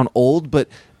like I sound old, but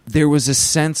there was a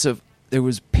sense of there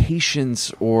was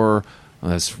patience or. Well,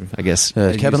 that's, I guess,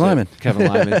 Kevin Lyman. Kevin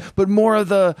Lyman. But more of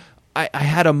the, I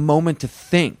had a moment to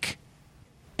think,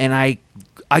 and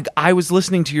I was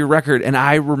listening to your record, and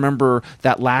I remember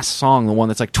that last song, the one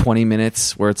that's like 20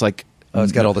 minutes, where it's like, Oh,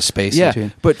 it's got all the space. yeah.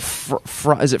 between. But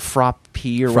is it Frop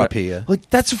P or what? P, yeah. Like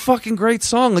that's a fucking great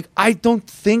song. Like I don't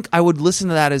think I would listen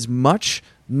to that as much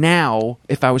now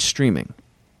if I was streaming.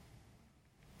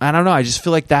 I don't know. I just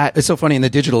feel like that. It's so funny in the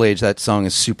digital age. That song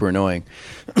is super annoying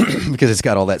because it's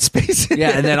got all that space.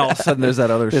 Yeah, and then all of a sudden there's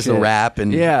that other There's shit. the rap,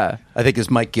 and Yeah. I think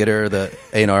there's Mike Gitter, the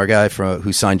A&R guy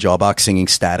who signed Jawbox, singing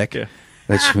 "Static." Yeah.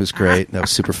 That was great. That was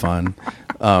super fun.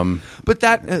 But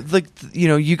that,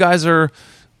 you guys are,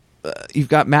 you've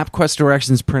got MapQuest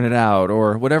directions printed out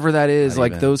or whatever that is, Not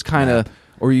like even those kind of, map.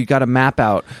 or you got a map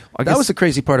out. I That guess, was the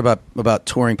crazy part about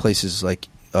touring places like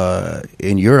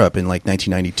in Europe in like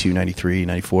 1992, 93,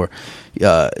 94.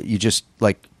 You just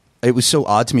like, it was so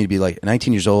odd to me to be like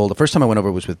 19 years old. The first time I went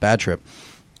over was with Bad Trip,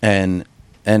 and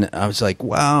I was like,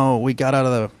 wow, we got out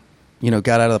of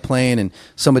the plane, and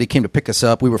somebody came to pick us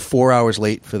up. We were 4 hours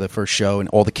late for the first show, and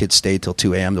all the kids stayed till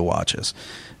 2 a.m. to watch us.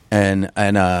 And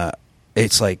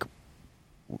it's like,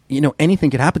 anything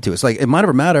could happen to us. Like, it Mind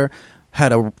Over Matter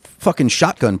had a fucking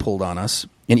shotgun pulled on us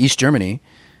in East Germany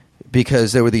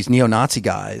because there were these neo-Nazi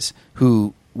guys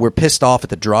who were pissed off at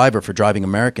the driver for driving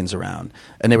Americans around.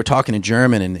 And they were talking in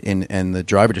German, and the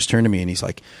driver just turned to me, and he's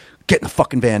like, get in the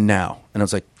fucking van now. And I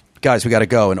was like, guys, we got to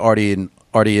go. And Artie and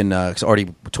because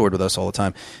Artie toured with us all the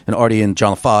time, and Artie and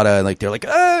John LaFada, and like they're like,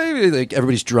 hey, like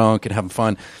everybody's drunk and having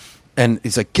fun, and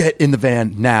he's like, get in the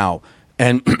van now.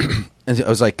 And and I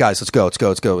was like, guys, let's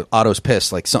go. Otto's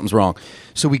pissed, like something's wrong.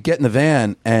 So we get in the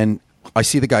van, and I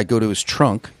see the guy go to his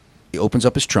trunk. He opens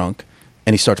up his trunk,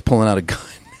 and he starts pulling out a gun.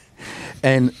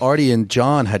 And Artie and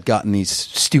John had gotten these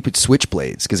stupid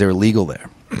switchblades because they were legal there.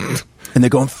 And they're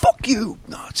going, fuck you,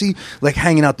 Nazi, like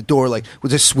hanging out the door, like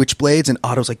with their switchblades, and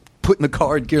Otto's like putting the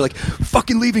car in gear, like,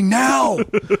 fucking leaving now.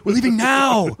 We're leaving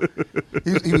now.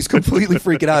 He was completely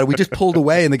freaking out. We just pulled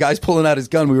away, and the guy's pulling out his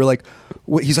gun. We were like,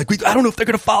 he's like, I don't know if they're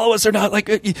going to follow us or not. Like,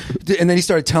 and then he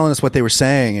started telling us what they were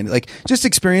saying. And like, just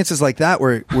experiences like that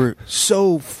were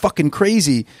so fucking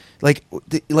crazy. Like,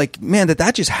 man,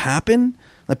 that just happened.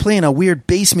 Like playing a weird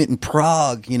basement in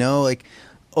Prague, you know, like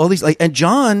all these, like, and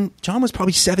John was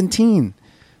probably 17,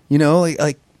 you know,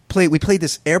 we played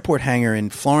this airport hangar in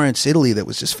Florence, Italy, that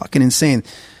was just fucking insane.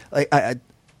 Like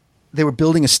they were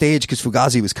building a stage because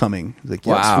Fugazi was coming. Like,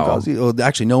 yes, wow. Fugazi. Oh,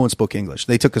 actually, no one spoke English.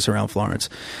 They took us around Florence,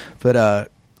 but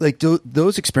like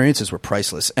those experiences were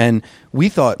priceless. And we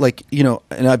thought, like, you know,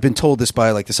 and I've been told this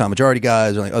by like the Sound Majority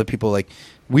guys or like other people, like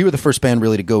we were the first band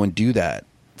really to go and do that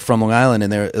from Long Island,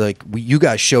 and they're like, you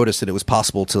guys showed us that it was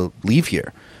possible to leave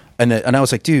here, and I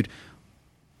was like, dude,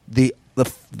 the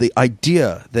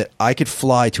idea that I could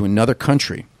fly to another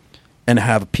country and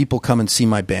have people come and see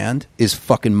my band is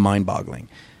fucking mind-boggling.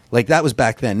 Like that was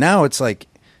back then. Now it's like,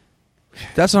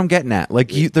 that's what I'm getting at. Like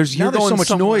there's so much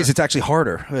somewhere. noise. It's actually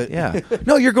harder. Yeah.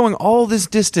 No, you're going all this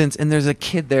distance, and there's a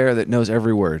kid there that knows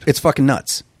every word. It's fucking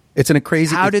nuts. It's in a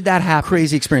crazy. How did that happen?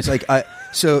 Crazy experience. Like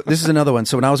so this is another one.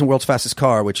 So when I was in World's Fastest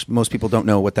Car, which most people don't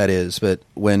know what that is, but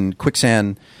when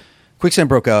Quicksand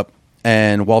broke up,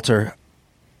 and Walter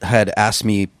had asked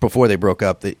me before they broke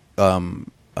up that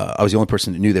I was the only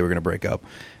person that knew they were going to break up.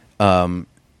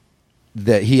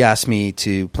 That he asked me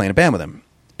to play in a band with him,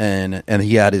 and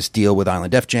he had his deal with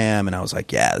Island Def Jam, and I was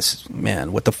like, yeah,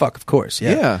 man, what the fuck? Of course,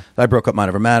 yeah. I broke up Mind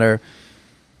Over Matter.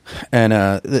 And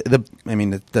I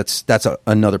mean that's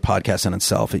another podcast in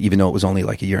itself, even though it was only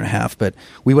like a year and a half. But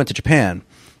we went to Japan,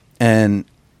 and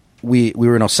we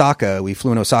were in Osaka. We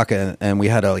flew in Osaka, and we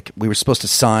had we were supposed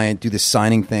to do this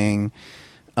signing thing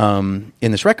in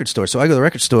this record store. So I go to the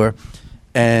record store,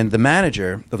 and the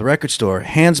manager of the record store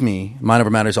hands me Mind Over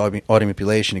Matter's Audio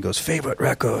Manipulation. He goes, "Favorite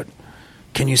record,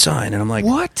 can you sign?" And I'm like,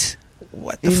 What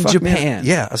the in fuck, Japan? Man?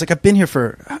 Yeah, I was like, I've been here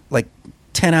for like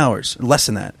 10 hours, less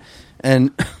than that.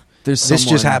 And this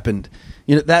just happened.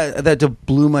 You know, that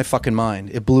blew my fucking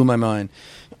mind. It blew my mind.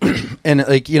 And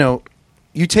like, you know,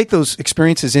 you take those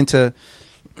experiences into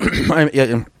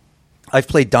I've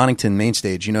played Donington main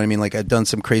stage, you know what I mean? Like I've done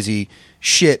some crazy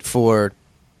shit for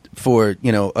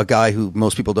you know, a guy who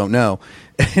most people don't know.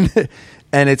 And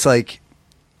it's like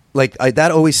that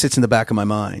always sits in the back of my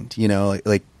mind, you know,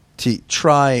 like to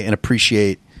try and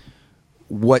appreciate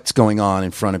what's going on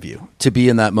in front of you, to be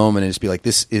in that moment and just be like,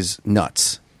 this is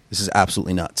nuts. This is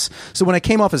absolutely nuts. So when I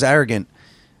came off as arrogant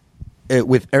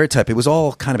with Airtype, it was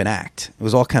all kind of an act. It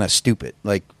was all kind of stupid.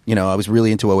 Like, you know, I was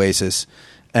really into Oasis,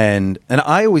 and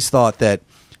I always thought that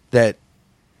I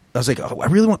was like, oh, I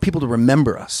really want people to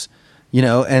remember us, you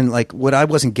know, and like what I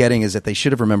wasn't getting is that they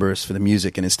should have remembered us for the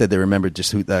music, and instead they remembered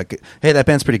just hey, that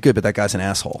band's pretty good, but that guy's an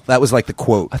asshole. That was like the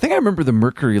quote. I think I remember the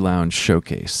Mercury Lounge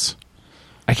showcase.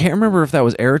 I can't remember if that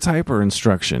was Airtype or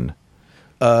Instruction.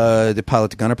 Did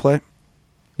Pilot to Gunner play?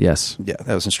 Yes. Yeah,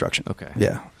 that was Instruction. Okay.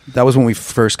 Yeah, that was when we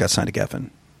first got signed to Geffen.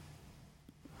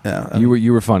 Yeah,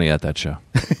 you were funny at that show.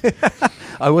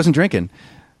 I wasn't drinking.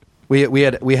 We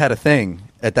had a thing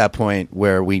at that point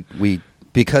where we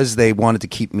because they wanted to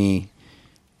keep me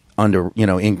under, you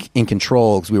know, in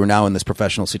control, because we were now in this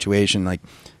professional situation. Like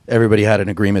everybody had an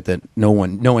agreement that no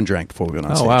one drank before we went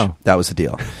on stage. Wow. That was the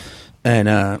deal. And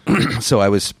so I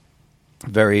was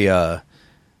very I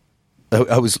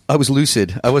was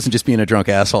lucid. I wasn't just being a drunk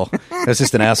asshole. I was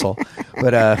just an asshole.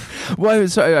 But well,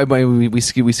 sorry,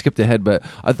 we skipped ahead, but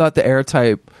I thought the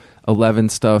Airtype 11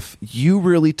 stuff, you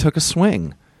really took a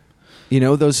swing. You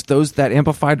know, those that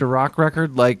Amplified to Rock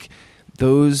record, like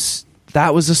those,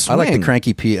 that was a swing. I like the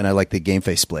Cranky Pete and I like the Game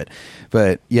Face split.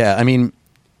 But yeah, I mean,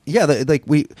 yeah,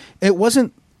 it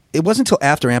wasn't until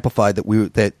after Amplified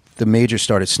that the majors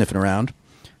started sniffing around,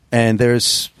 and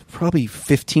there's probably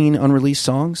 15 unreleased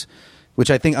songs,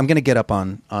 which I think I'm going to get up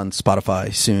on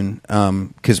Spotify soon,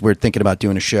 because we're thinking about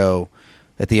doing a show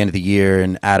at the end of the year,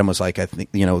 and Adam was like, I think,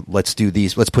 you know, let's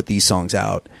put these songs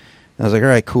out. And I was like, all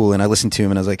right, cool. And I listened to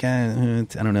him, and I was like, I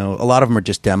don't know. A lot of them are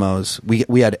just demos.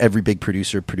 We had every big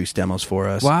producer produce demos for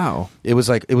us. Wow. It was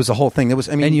a whole thing.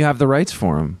 And you have the rights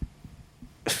for them.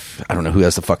 I don't know who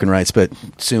has the fucking rights, but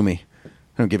sue me.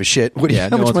 I don't give a shit.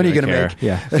 How much money are you going to make?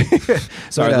 Yeah.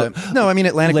 Sorry. No, I mean,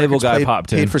 Atlantic label Records guy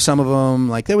popped in. paid for some of them.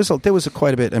 Like there was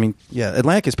quite a bit. I mean, yeah,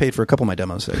 Atlantic has paid for a couple of my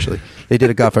demos, actually. They did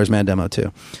a Godfather's Man demo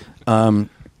too, and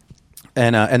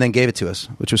then gave it to us,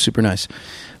 which was super nice.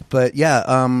 But yeah,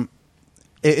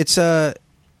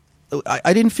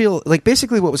 I didn't feel like,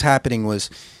 basically what was happening was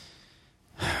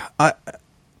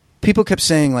people kept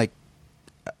saying, like,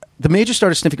 the majors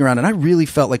started sniffing around, and I really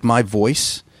felt like my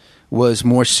voice was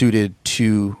more suited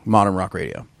to modern rock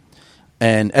radio,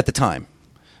 and at the time,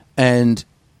 and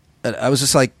I was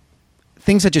just like,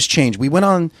 things had just changed. We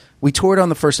toured on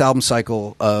the first album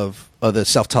cycle of the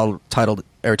self-titled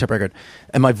Airtype record,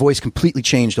 and my voice completely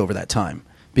changed over that time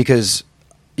because,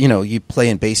 you know, you play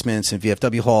in basements and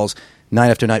VFW halls night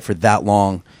after night for that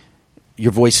long.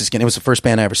 Your voice is getting. It was the first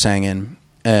band I ever sang in,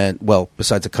 and well,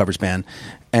 besides a covers band,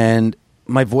 and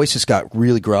my voice just got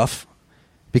really gruff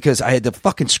because I had to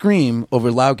fucking scream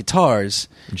over loud guitars,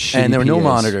 and there were no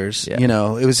monitors. Yeah. You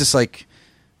know, it was just like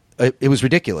it was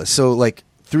ridiculous. So like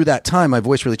through that time, my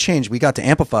voice really changed. We got to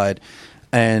Amplified,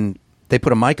 and they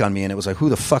put a mic on me, and it was like, who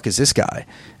the fuck is this guy?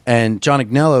 And John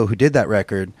Agnello, who did that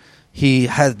record, he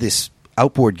had this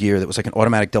outboard gear that was like an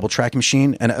automatic double tracking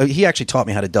machine, and he actually taught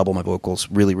me how to double my vocals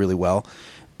really, really well.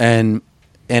 And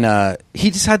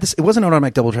he just had this. It wasn't an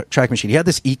automatic double track machine. He had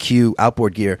this EQ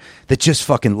outboard gear that just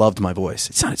fucking loved my voice.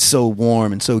 It sounded so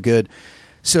warm and so good.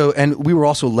 So, and we were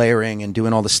also layering and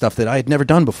doing all the stuff that I had never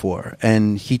done before.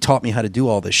 And he taught me how to do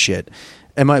all this shit.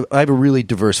 And I have a really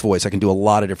diverse voice. I can do a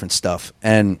lot of different stuff.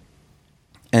 And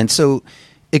so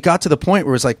it got to the point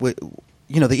where it's like,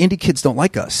 you know, the indie kids don't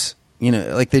like us. You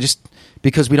know, like they just,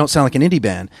 because we don't sound like an indie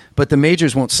band. But the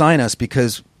majors won't sign us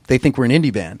because they think we're an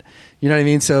indie band. You know what I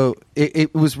mean? So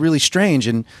it was really strange.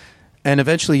 And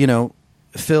eventually, you know,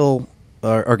 Phil,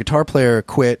 our guitar player,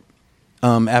 quit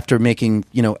after making,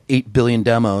 you know, 8 billion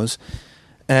demos.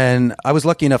 And I was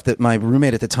lucky enough that my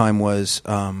roommate at the time was,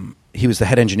 he was the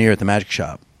head engineer at the Magic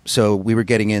Shop. So we were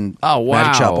getting in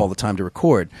Magic Shop all the time to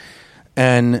record.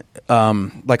 And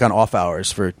like on off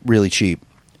hours for really cheap.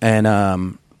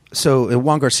 And so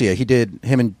Juan Garcia,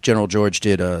 him and General George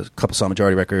did a couple Sound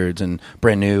Majority records and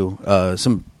Brand New,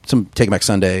 some Take It Back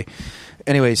Sunday.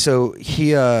 Anyway, so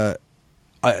Phil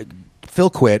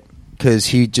quit because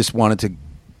he just wanted to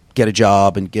get a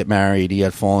job and get married. He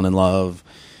had fallen in love.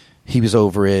 He was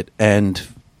over it. And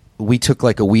we took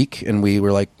like a week and we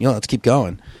were like, you know, let's keep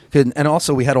going. And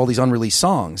also we had all these unreleased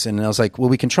songs. And I was like, well,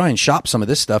 we can try and shop some of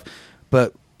this stuff.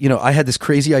 But, you know, I had this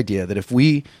crazy idea that if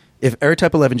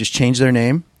Airtype 11 just changed their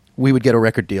name, we would get a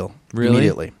record deal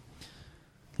immediately.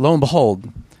 Lo and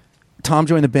behold, Tom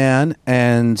joined the band,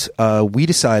 and we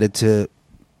decided to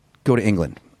go to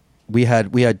England. We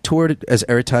had toured as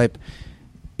Airtype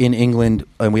in England,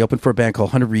 and we opened for a band called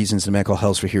 100 Reasons and a band called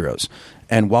Hells for Heroes.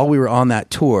 And while we were on that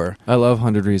tour, I love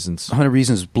 100 Reasons. 100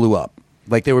 Reasons blew up.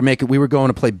 Like we were going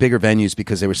to play bigger venues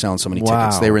because they were selling so many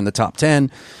tickets. They were in the top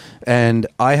 10. And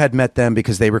I had met them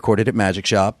because they recorded at Magic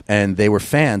Shop, and they were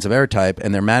fans of Airtype,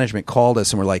 and their management called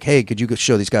us and were like, hey, could you go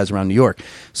show these guys around New York?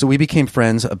 So we became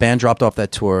friends. A band dropped off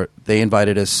that tour. They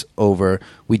invited us over.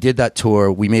 We did that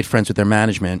tour. We made friends with their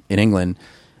management in England.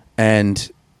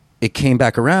 And it came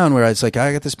back around where I was like,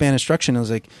 I got this band Instruction. I was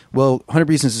like, well, 100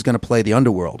 Reasons is going to play The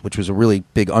Underworld, which was a really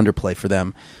big underplay for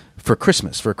them for a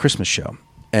Christmas show.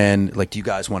 And like, do you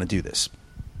guys want to do this?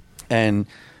 And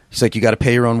he's like, you got to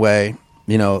pay your own way.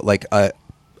 You know, like I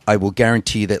will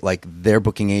guarantee that like their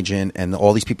booking agent and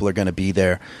all these people are going to be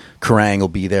there. Kerrang will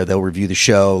be there. They'll review the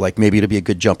show. Like maybe it'll be a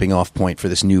good jumping off point for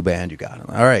this new band you got.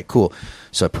 Like, all right, cool.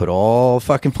 So I put all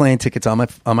fucking plane tickets on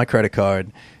my credit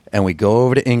card, and we go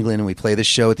over to England and we play this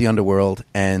show at the Underworld,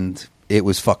 and it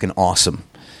was fucking awesome.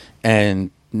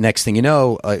 And next thing you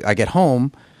know, I get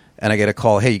home and I get a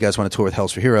call. Hey, you guys want to tour with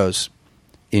Hells for Heroes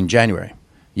in January?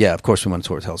 Yeah, of course we want to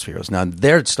tour with Hells for Heroes. Now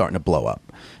they're starting to blow up.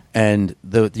 And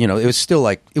it was still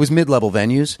like, it was mid-level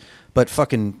venues, but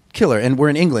fucking killer. And we're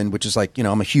in England, which is like, you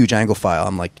know, I'm a huge Anglophile.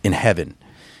 I'm like in heaven.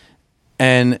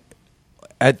 And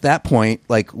at that point,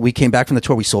 like we came back from the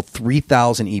tour, we sold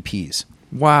 3,000 EPs.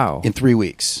 Wow. In 3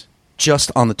 weeks,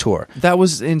 just on the tour. That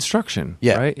was Instruction,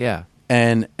 yeah. Right? Yeah.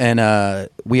 And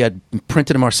we had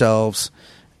printed them ourselves,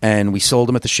 and we sold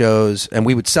them at the shows, and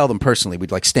we would sell them personally.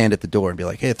 We'd like stand at the door and be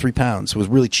like, hey, £3. It was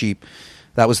really cheap.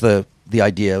 That was the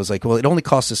idea. It was like, well, it only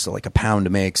cost us like £1 to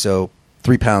make, so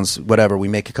 £3, whatever. We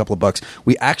make a couple of bucks.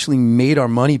 We actually made our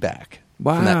money back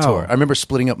from that tour. I remember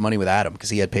splitting up money with Adam because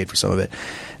he had paid for some of it,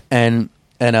 and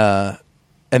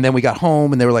then we got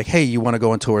home and they were like, hey, you want to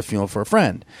go on tour with Funeral for a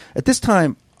Friend? At this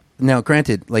time, now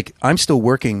granted, like I'm still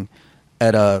working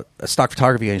at a stock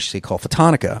photography agency called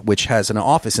Photonica, which has an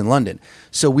office in London.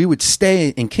 So we would stay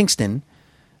in Kingston,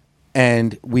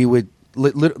 and we would.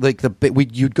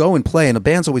 You'd go and play, and the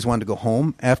bands always wanted to go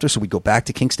home after, so we'd go back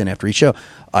to Kingston after each show.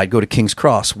 I'd go to King's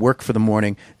Cross, work for the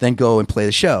morning, then go and play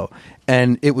the show,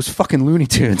 and it was fucking Looney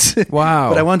Tunes. Wow!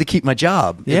 But I wanted to keep my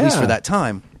job at least for that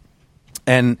time.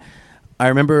 And I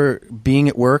remember being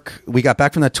at work. We got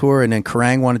back from that tour, and then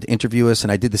Kerrang wanted to interview us,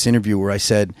 and I did this interview where I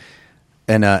said,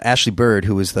 And Ashley Bird,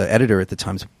 who was the editor at the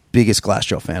time, was the biggest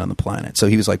Glassjaw fan on the planet. So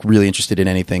he was like really interested in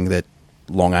anything that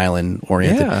Long Island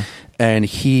oriented. Yeah. And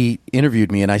he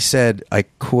interviewed me, and I said,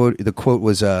 the quote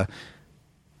was,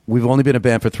 "We've only been a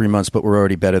band for 3 months, but we're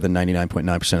already better than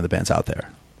 99.9% of the bands out there."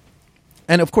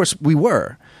 And of course we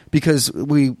were, because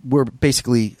we were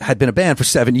basically had been a band for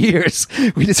 7 years.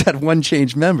 We just had one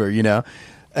changed member, you know?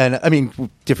 And I mean,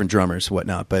 different drummers,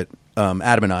 whatnot, but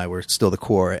Adam and I were still the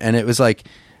core. And it was like,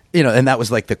 you know, and that was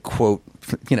like the quote,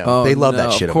 you know, they love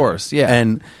that shit. Of course, yeah.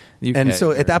 And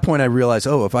so at that point I realized,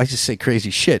 if I just say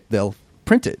crazy shit, they'll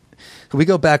print it. So we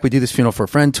go back, we do this Funeral for a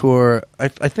Friend tour. I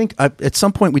think at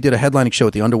some point we did a headlining show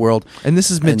at the Underworld. And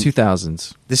this is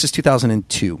mid-2000s. This is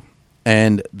 2002.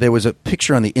 And there was a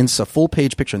picture on the inside,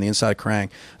 full-page picture on the inside of Kerrang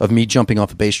of me jumping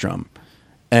off a bass drum.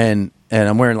 And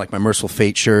I'm wearing like my Merciful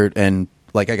Fate shirt, and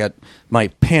like I got my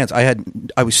pants.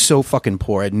 I was so fucking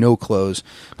poor. I had no clothes.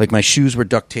 Like my shoes were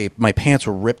duct taped. My pants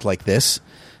were ripped like this.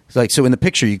 It's like, so in the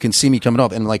picture you can see me coming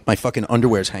off, and like my fucking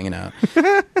underwear's hanging out.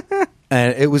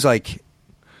 And it was like,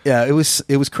 yeah, it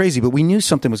was crazy. But we knew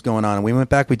something was going on, and we went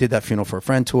back. We did that Funeral for a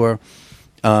Friend tour.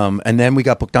 And then we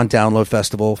got booked on Download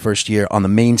Festival first year on the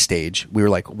main stage. We were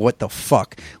like, what the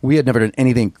fuck? We had never done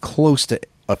anything close to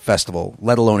a festival,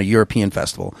 let alone a European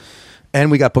festival.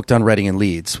 And we got booked on Reading and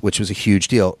Leeds, which was a huge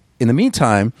deal. In the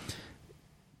meantime,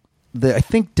 I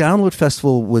think Download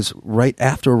Festival was right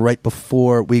after or right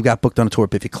before we got booked on a tour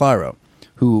with Biffy Clyro,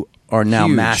 who are now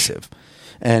Huge. massive.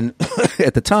 And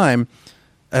at the time,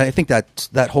 I think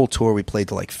that whole tour we played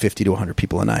to like 50 to 100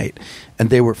 people a night, and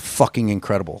they were fucking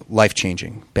incredible,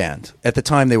 life-changing band. At the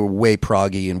time, they were way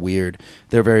proggy and weird.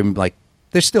 They're very like,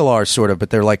 they still are sort of, but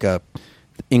they're like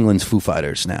England's Foo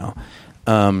Fighters now.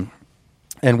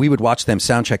 And we would watch them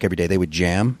soundcheck every day. They would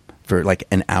jam for like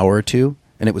an hour or two,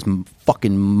 and it was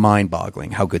fucking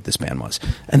mind-boggling how good this band was.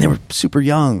 And they were super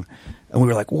young, and we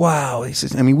were like, wow.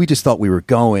 We just thought we were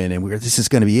going, and this is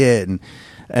going to be it. And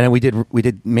then we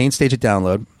did main stage at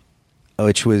Download,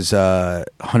 which was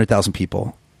 100,000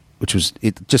 people, which was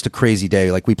just a crazy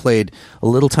day. Like we played a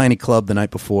little tiny club the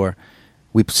night before.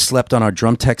 We slept on our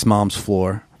drum tech's mom's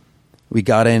floor. We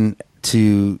got in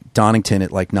to Donington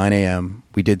at like 9 a.m.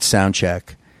 We did sound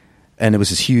check, and it was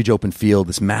this huge open field,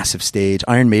 this massive stage.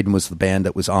 Iron Maiden was the band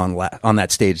that was on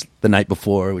that stage the night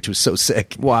before, which was so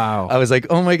sick. Wow. I was like,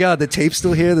 oh my God, the tape's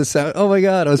still here. The sound. Oh my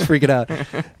God, I was freaking out.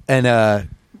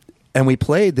 And we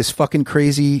played this fucking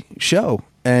crazy show,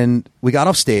 and we got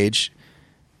off stage,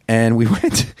 and we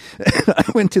went. I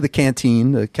went to the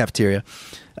canteen, the cafeteria.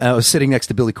 I was sitting next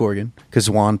to Billy Corgan because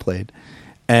Juan played,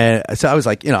 and so I was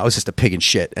like, I was just a pig in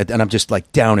shit, and I'm just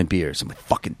like down in beers. I'm like,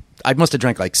 fucking. I must have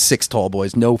drank like 6 tall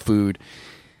boys, no food,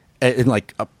 in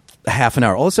like a half an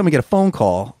hour. All of a sudden, we get a phone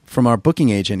call from our booking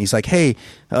agent. He's like, hey,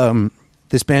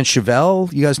 this band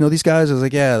Chevelle, you guys know these guys? I was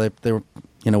like, yeah, they were,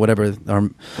 whatever.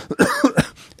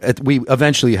 We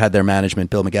eventually had their management,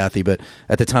 Bill McGathy, but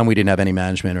at the time we didn't have any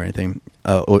management or anything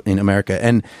in America.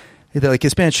 And they're like,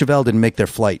 this band Chevelle didn't make their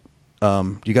flight.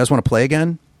 Do you guys want to play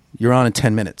again? You're on in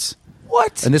 10 minutes.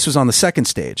 What? And this was on the second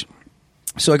stage.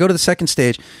 So I go to the second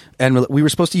stage, and we were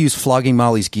supposed to use Flogging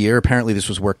Molly's gear. Apparently this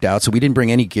was worked out, so we didn't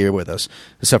bring any gear with us,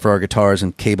 except for our guitars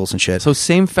and cables and shit. So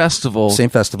same festival,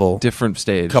 different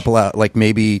stage. Couple out, like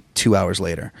maybe 2 hours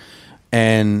later.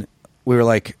 And we were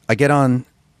like, I get on...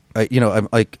 I'm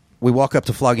like, we walk up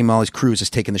to Flogging Molly's crew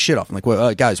just taking the shit off. I'm like,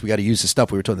 well, guys, we got to use this stuff.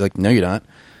 We were told, like, no, you're not.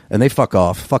 And they fuck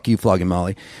off. Fuck you, Flogging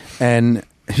Molly. And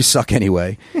you suck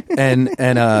anyway. And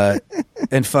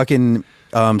fucking,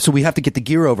 so we have to get the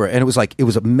gear over. And it was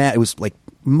like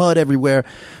mud everywhere.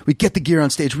 We get the gear on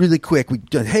stage really quick.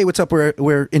 Hey, what's up?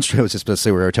 We're instruction. I was just supposed to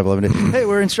say we're Temple 11. Hey,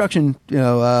 we're instruction.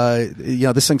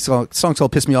 This song's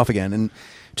called Piss Me Off Again. And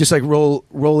just like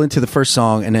roll into the first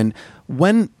song. And then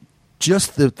when,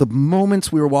 just the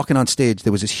moments we were walking on stage,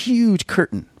 there was this huge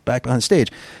curtain back behind the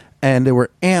stage, and there were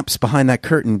amps behind that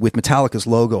curtain with Metallica's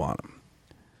logo on them.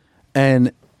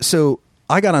 And so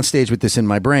I got on stage with this in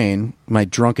my brain, my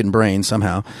drunken brain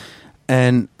somehow,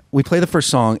 and we play the first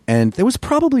song, and there was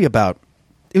probably it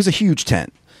was a huge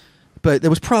tent, but there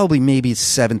was probably maybe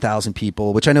 7,000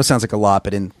 people, which I know sounds like a lot,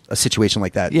 but in a situation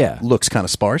like that, looks kind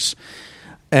of sparse.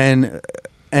 And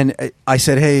I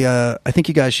said, hey, I think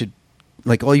you guys should,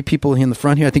 like all you people in the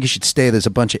front here, I think you should stay. There's a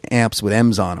bunch of amps with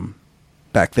M's on them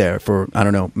back there for, I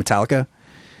don't know, Metallica.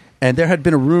 And there had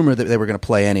been a rumor that they were going to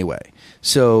play anyway.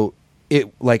 So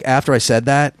after I said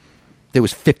that, there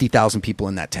was 50,000 people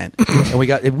in that tent. And we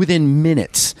got within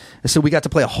minutes. So we got to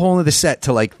play a whole other set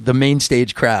to like the main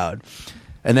stage crowd.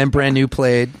 And then Brand New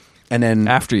played. And then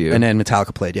after you. And then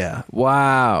Metallica played, yeah.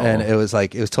 Wow. And it was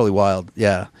totally wild,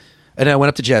 yeah. And then I went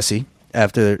up to Jesse.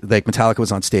 after like Metallica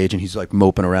was on stage and he's like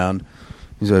moping around.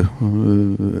 He's like,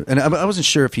 and I wasn't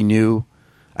sure if he knew.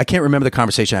 I can't remember the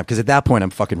conversation because at that point I'm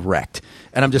fucking wrecked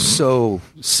and I'm just so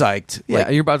psyched. Yeah,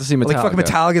 you're about to see Metallica. Like fucking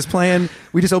Metallica's playing.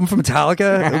 We just opened for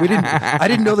Metallica. I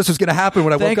didn't know this was going to happen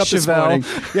when I woke up this morning.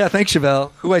 Yeah, thanks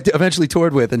Chevelle, who I eventually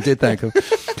toured with and did thank him.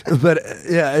 But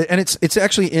yeah, and it's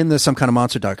actually in the Some Kind of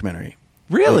Monster documentary.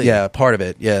 Really? Yeah, part of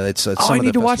it. Yeah, it's. I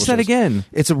need to watch that again.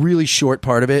 It's a really short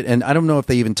part of it, and I don't know if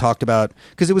they even talked about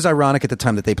because it was ironic at the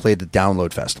time that they played the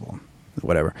Download Festival,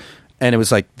 whatever. And it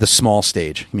was like the small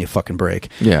stage. Give me a fucking break.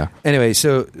 Yeah. Anyway,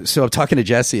 so I'm talking to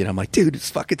Jesse, and I'm like, dude, it's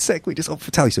fucking sick. We just opened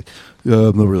for Metallica. He's like, yeah,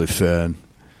 I'm not really a fan.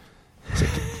 Like,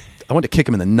 I want to kick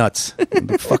him in the nuts.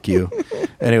 Like, fuck you.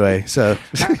 Anyway, so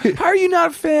how are you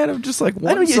not a fan of just like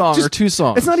one song or two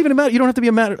songs? It's not even a matter. You don't have to be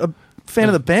a fan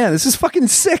of the band. This is fucking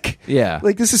sick. Yeah.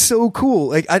 Like this is so cool.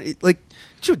 Like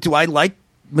do I like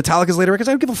Metallica's later records?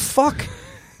 I don't give a fuck.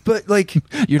 But like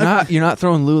you're not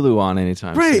throwing Lulu on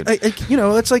anytime, right?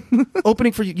 It's like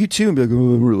opening for U2 and be like,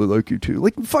 oh, I really like U2.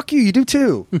 Like, fuck you do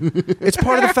too. It's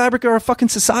part of the fabric of our fucking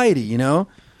society, you know.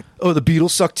 Oh, the Beatles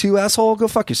suck too, asshole. Go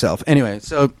fuck yourself. Anyway,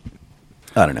 so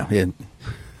I don't know. Yeah,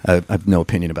 I have no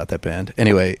opinion about that band.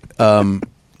 Anyway,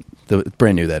 the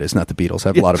brand new that is not the Beatles. I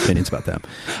have a lot of opinions about them.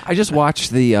 I just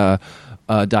watched the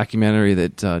documentary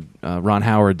that Ron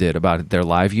Howard did about their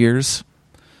live years.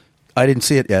 I didn't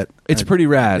see it yet. It's pretty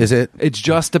rad. Is it? It's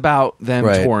just about them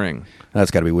touring.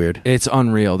 That's got to be weird. It's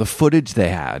unreal. The footage they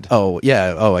had. Oh,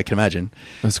 yeah. Oh, I can imagine.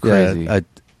 That's crazy. Yeah,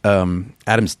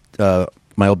 Adam's,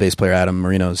 my old bass player, Adam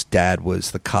Marino's dad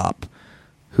was the cop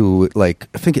who, like,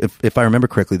 I think if I remember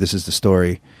correctly, this is the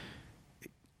story.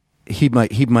 He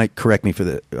might correct me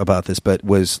about this, but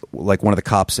was like one of the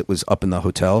cops that was up in the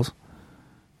hotels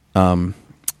when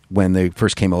they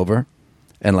first came over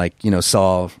and, like,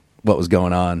 saw what was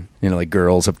going on, like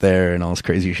girls up there and all this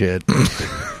crazy shit.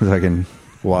 Fucking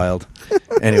wild.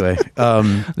 Anyway,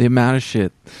 the amount of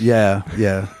shit. Yeah.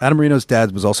 Adam Marino's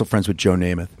dad was also friends with Joe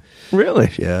Namath.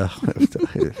 Really? Yeah.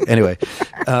 Anyway,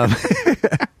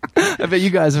 I bet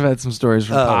you guys have had some stories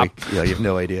from Pop. Yeah, you have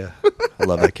no idea. I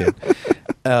love that kid.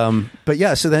 But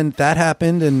yeah, so then that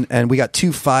happened, and we got 2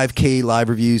 5K live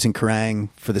reviews in Kerrang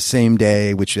for the same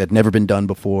day, which had never been done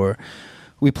before.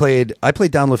 I played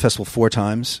Download Festival 4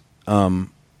 times. And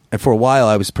for a while,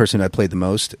 I was the person I played the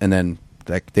most, and then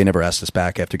they never asked us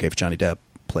back after Johnny Depp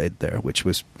played there, which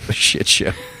was a shit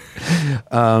show.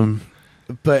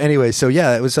 But anyway, so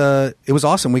yeah, it was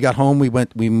awesome. We got home,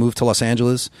 we moved to Los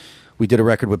Angeles. We did a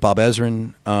record with Bob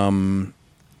Ezrin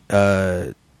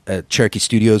at Cherokee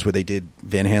Studios, where they did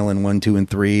Van Halen 1, 2, and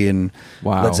 3, and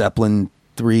Led Zeppelin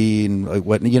 3, and like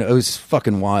what it was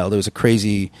fucking wild. It was a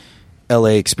crazy LA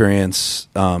experience.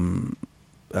 I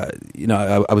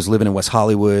was living in West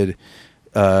Hollywood.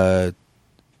 It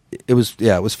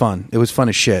was fun. It was fun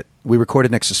as shit. We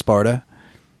recorded next to Sparta.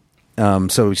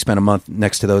 So we spent a month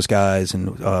next to those guys,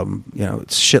 and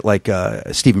it's shit like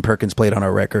Stephen Perkins played on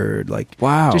our record, like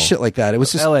just shit like that. It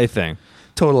was just LA thing,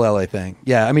 total LA thing.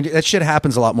 Yeah, I mean that shit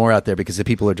happens a lot more out there because the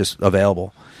people are just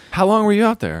available. How long were you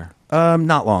out there?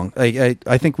 Not long.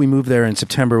 I think we moved there in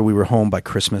September. We were home by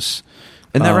Christmas,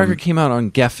 and that record came out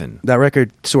on Geffen. That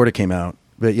record sort of came out,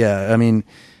 but yeah, I mean,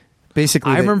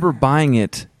 basically, I remember buying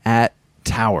it at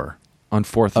Tower on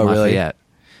 4th and Lafayette. Really?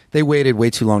 They waited way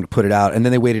too long to put it out, and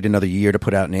then they waited another year to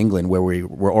put it out in England, where we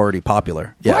were already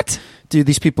popular. Yeah. What? Dude,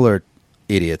 these people are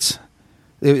idiots.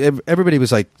 Everybody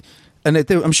was like, and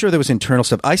I'm sure there was internal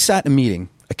stuff. I sat in a meeting,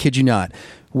 I kid you not,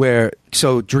 where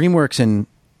DreamWorks and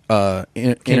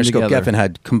Interscope Geffen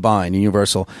had combined,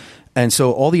 Universal, and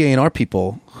so all the A&R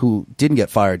people who didn't get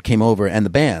fired came over, and the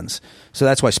bands. So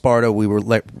that's why Sparta, we were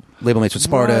label mates with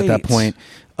Sparta at that point,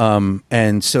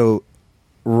 and so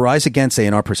Rise Against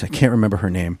A&R person, I can't remember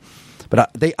her name, but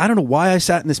I don't know why I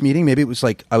sat in this meeting. Maybe it was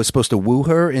like I was supposed to woo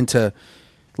her into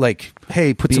like,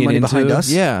 hey, put some money behind us.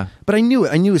 Yeah, but I knew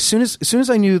it. I knew as soon as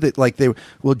I knew that, like,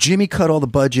 Jimmy cut all the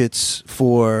budgets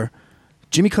for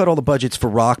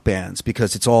rock bands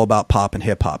because it's all about pop and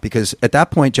hip hop. Because at that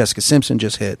point, Jessica Simpson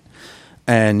just hit,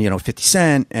 and 50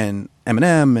 Cent and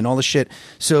Eminem and all this shit.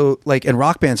 So like, and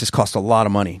rock bands just cost a lot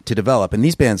of money to develop, and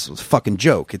these bands was a fucking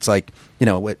joke. It's like,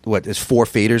 what is 4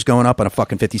 faders going up on a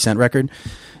fucking 50 Cent record?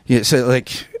 Yeah, so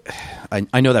like,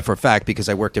 I know that for a fact because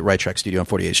I worked at Right Track Studio on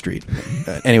 48th Street.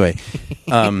 Anyway,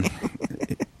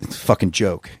 it's a fucking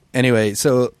joke. Anyway,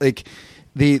 so like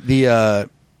I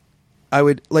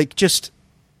would like just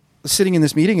sitting in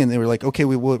this meeting, and they were like, okay,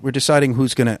 we're deciding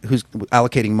who's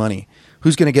allocating money,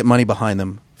 who's going to get money behind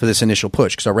them for this initial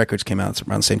push, because our records came out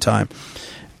around the same time.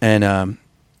 And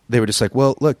they were just like,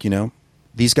 well, look,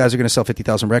 these guys are going to sell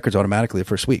 50,000 records automatically the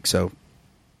first week, so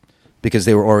because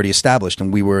they were already established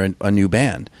and we were a new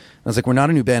band. I was like, we're not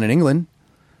a new band in England.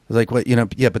 I was like, what?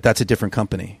 Yeah, but that's a different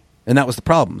company. And that was the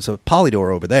problem. So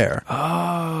Polydor over there.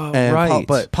 Oh, and right.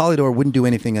 But Polydor wouldn't do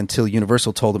anything until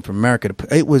Universal told them from America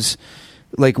to. It was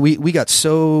like we got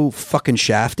so fucking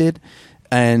shafted,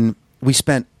 and we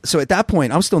spent. So at that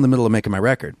point, I was still in the middle of making my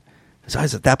record. So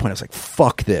at that point, I was like,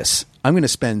 fuck this. I'm going to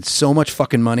spend so much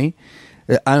fucking money.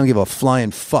 I don't give a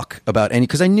flying fuck about any,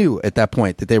 because I knew at that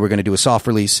point that they were going to do a soft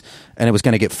release and it was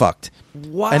going to get fucked.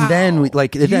 Wow. And then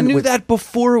you knew that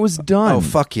before it was done. Oh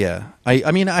fuck yeah.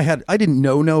 I mean I didn't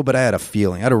know, but I had a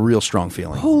feeling. I had a real strong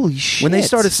feeling. Holy shit. When they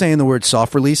started saying the word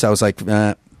soft release, I was like,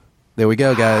 there we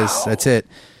go, guys. That's it.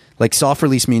 Like, soft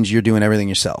release means you're doing everything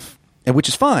yourself, and which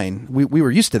is fine. We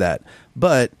were used to that,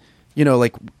 but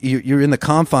like you're in the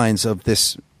confines of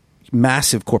this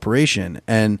massive corporation,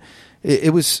 and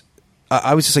it was.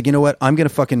 I was just like, you know what? I'm gonna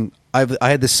fucking. I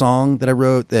had this song that I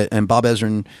wrote and Bob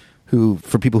Ezrin, who,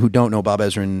 for people who don't know, Bob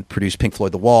Ezrin produced Pink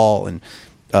Floyd The Wall and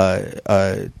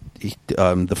the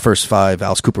first 5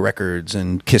 Alice Cooper records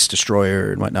and Kiss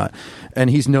Destroyer and whatnot, and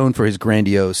he's known for his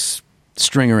grandiose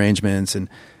string arrangements. And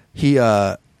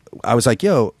I was like,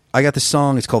 yo, I got this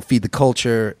song. It's called Feed the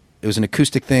Culture. It was an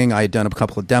acoustic thing. I had done a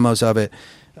couple of demos of it.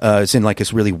 It's in like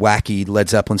this really wacky Led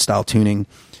Zeppelin style tuning.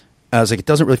 I was like, it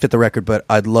doesn't really fit the record, but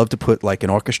I'd love to put like an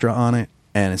orchestra on it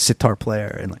and a sitar player.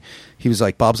 And like, he was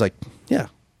like, Bob's like, yeah,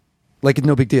 like it's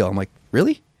no big deal. I'm like,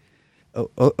 really? Oh,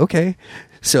 okay.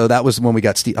 So that was when we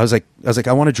got Steve. I was like,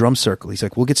 I want a drum circle. He's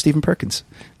like, we'll get Stephen Perkins.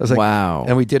 I was like, wow.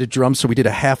 And we did a drum. So we did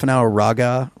a half an hour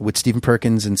raga with Stephen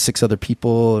Perkins and 6 other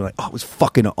people. And like, oh, it was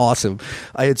fucking awesome.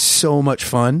 I had so much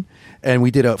fun. And we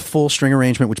did a full string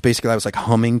arrangement, which basically I was like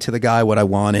humming to the guy what I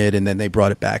wanted. And then they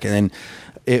brought it back. And then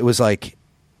it was like,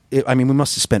 we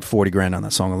must have spent $40,000 on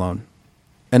that song alone.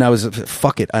 And I was,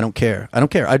 fuck it, I don't care.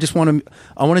 I just want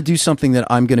to do something that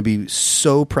I'm going to be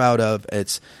so proud of.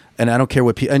 And I don't care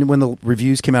what people. And when the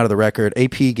reviews came out of the record,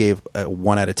 AP gave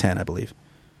 1 out of 10, I believe.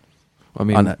 I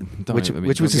mean, on that,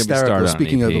 which was hysterical.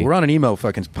 Speaking of, we're on an emo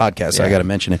fucking podcast, so I got to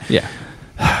mention it. Yeah,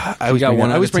 I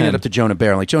was bringing it up to Jonah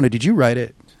Bear. I'm like, Jonah, did you write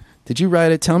it?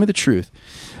 Tell me the truth.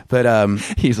 But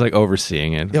he's like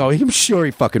overseeing it. I'm sure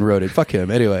he fucking wrote it. Fuck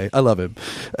him. Anyway, I love him.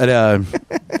 And,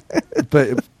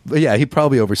 but yeah, he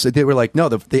probably oversaid. They were like, no,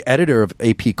 the editor of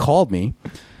AP called me,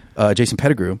 Jason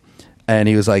Pettigrew, and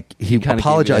he was like, he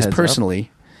apologized personally.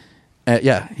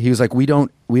 Yeah, he was like, we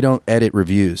don't edit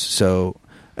reviews. So,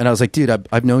 and I was like, dude,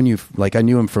 I've known you. Like, I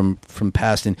knew him from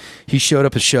past, and he showed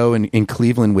up a show in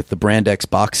Cleveland with the Brand X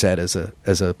box set as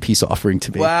a peace offering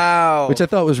to me. Wow, which I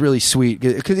thought was really sweet,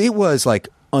 because it was like.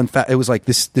 It was like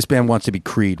this band wants to be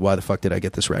Creed. Why the fuck did I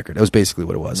get this record? That was basically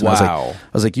what it was. And wow.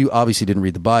 I was like, you obviously didn't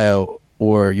read the bio,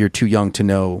 or you're too young to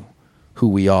know who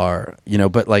we are,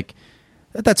 but like,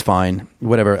 that's fine.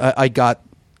 Whatever. I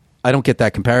don't get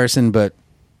that comparison, but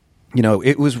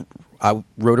I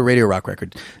wrote a radio rock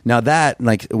record. Now that,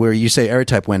 like, where you say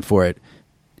Airtype went for it,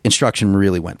 Instruction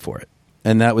really went for it.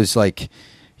 And that was like,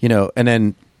 and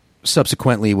then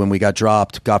subsequently when we got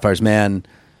dropped, Godfire's Man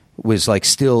was like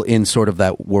still in sort of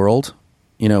that world.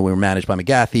 We were managed by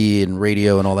McGathy and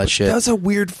radio and all that shit. That was a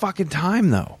weird fucking time,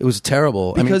 though. It was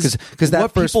terrible. Because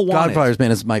that first Godfire's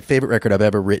Man is my favorite record I've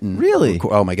ever written. Really?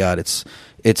 Oh my god,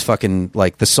 it's fucking,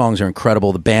 like, the songs are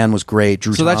incredible. The band was great.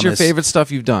 Drew so that's Thomas. Your favorite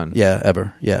stuff you've done? Yeah,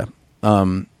 ever. Yeah.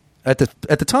 At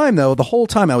the time though, the whole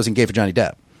time I was in Gay for Johnny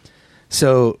Depp.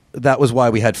 So that was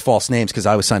why we had false names, because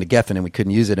I was signed to Geffen and we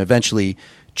couldn't use it. And eventually,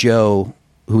 Joe,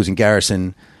 who was in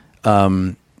Garrison,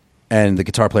 and the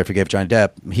guitar player for Gay for Johnny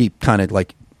Depp, he kind of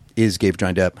like is Gay for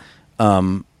Johnny Depp,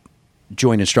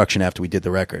 joined Instruction after we did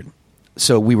the record.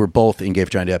 So we were both in Gay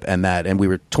for Johnny Depp and we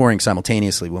were touring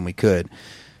simultaneously when we could,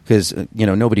 because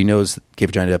nobody knows Gay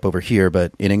for Johnny Depp over here,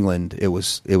 but in England it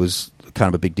was kind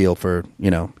of a big deal for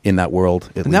in that world.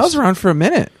 At least. That was around for a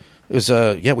minute. It was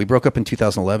we broke up in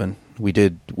 2011. We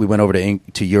went over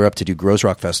to Europe to do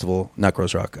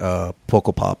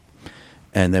Pokol Pop,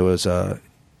 and there was a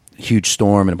huge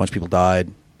storm and a bunch of people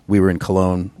died. We were in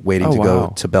Cologne waiting to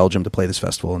go to Belgium to play this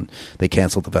festival, and they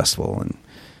canceled the festival, and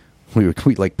we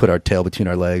like put our tail between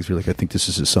our legs. We were like, I think this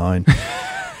is a sign.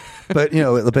 But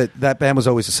but that band was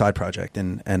always a side project,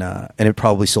 and it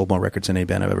probably sold more records than any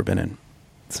band I've ever been in.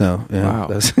 So wow.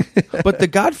 But the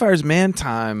Godfire's Man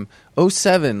time,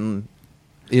 2007,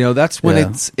 that's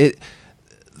when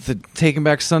the Taking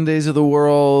Back Sundays of the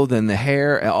world and the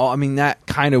Hair, that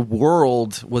kind of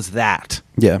world was that.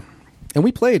 Yeah. And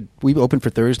we opened for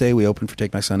Thursday, we opened for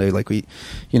Take Back Sunday, like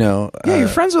you're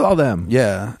friends with all them.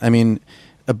 Yeah.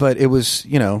 But it was,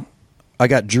 I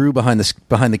got Drew behind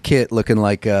the kit looking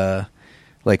like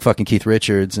like fucking Keith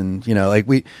Richards, and you know, like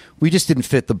we just didn't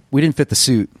fit the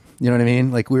suit. You know what I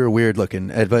mean? Like we were weird looking,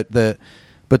 but the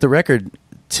record,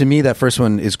 to me, that first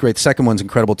one is great. The second one's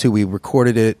incredible too. We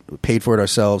recorded it, paid for it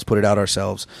ourselves, put it out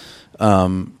ourselves.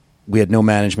 We had no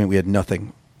management, we had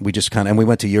nothing. We just and we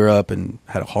went to Europe and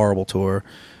had a horrible tour.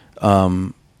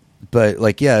 But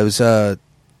like, yeah, it was that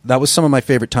was some of my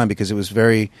favorite time, because it was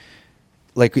very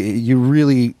like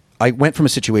I went from a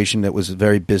situation that was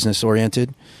very business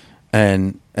oriented,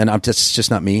 and I'm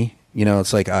just not me. You know,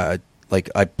 it's like I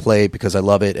play because I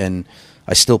love it, and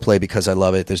I still play because I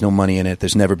love it. There's no money in it.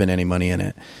 There's never been any money in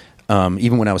it.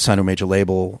 Even when I was signed to a major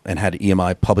label and had an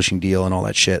EMI publishing deal and all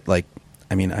that shit, like,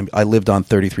 I mean, I lived on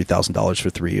 $33,000 for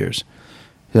 3 years.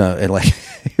 And like,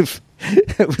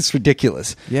 it was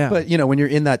ridiculous. Yeah. But, you know, when you're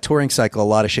in that touring cycle, a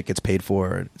lot of shit gets paid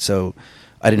for. So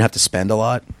I didn't have to spend a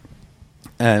lot.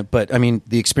 But, I mean,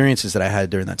 the experiences that I had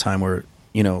during that time were,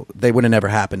 you know, they would have never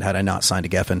happened had I not signed to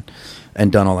Geffen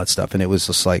and done all that stuff. And it was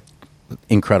just, like,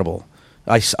 incredible.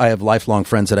 I have lifelong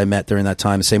friends that I met during that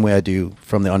time, the same way I do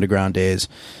from the underground days.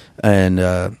 And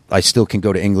I still can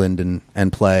go to England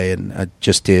and play, and I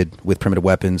just did with Primitive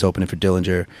Weapons, opening for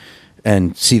Dillinger,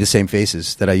 and see the same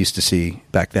faces that I used to see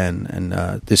back then. And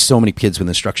there's so many kids with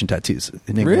instruction tattoos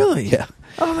in England. Really? Yeah.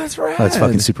 Oh, that's right. That's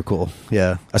fucking super cool.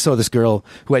 Yeah. I saw this girl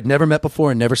who I'd never met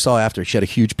before and never saw after. She had a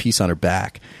huge piece on her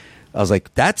back. I was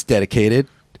like, that's dedicated.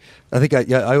 I think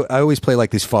I always play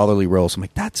like these fatherly roles. I'm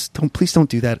like, please don't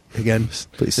do that again.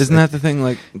 Please. Isn't that the thing?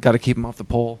 Like, got to keep him off the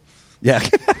pole. Yeah,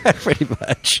 pretty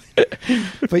much.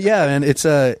 But yeah, man,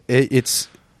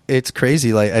 it's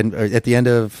crazy. Like, and at the end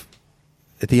of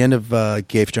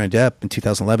Gay for Johnny Depp in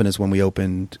 2011 is when we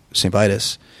opened St.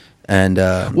 Vitus. And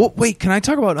well, wait, can I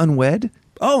talk about Unwed?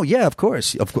 Oh yeah, of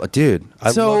course, dude.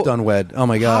 I loved Unwed. Oh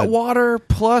my god, Hot Water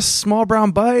plus Small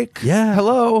Brown Bike. Yeah,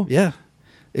 hello. Yeah,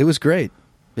 it was great.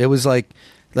 It was like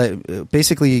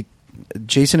basically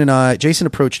Jason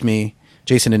approached me.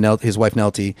 Jason and his wife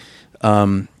Nelty.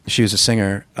 She was a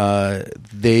singer.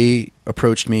 They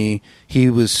approached me. He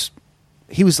was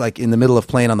like in the middle of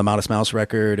playing on the Modest Mouse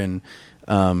record and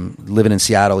living in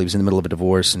Seattle. He was in the middle of a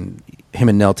divorce, and him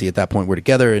and Nelty at that point were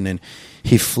together. And then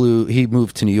he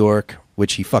moved to New York,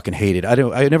 which he fucking hated. I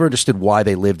never understood why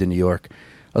they lived in New York.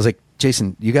 I was like,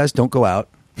 Jason, you guys don't go out.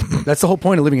 That's the whole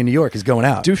point of living in New York, is going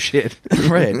out. Do shit.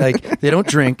 Right. Like, they don't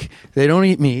drink. They don't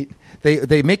eat meat.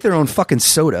 They make their own fucking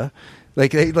soda.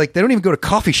 Like they don't even go to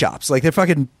coffee shops. Like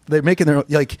they're making their own,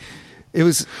 like, it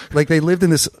was like they lived in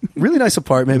this really nice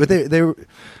apartment, but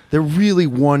they're really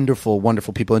wonderful,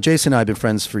 wonderful people. And Jason and I have been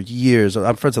friends for years.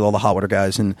 I'm friends with all the Hot Water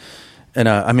guys, and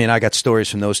I mean, I got stories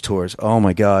from those tours. Oh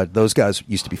my god, those guys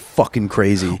used to be fucking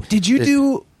crazy. Did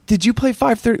you play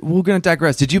 530? We're going to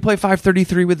digress. Did you play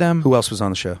 533 with them? Who else was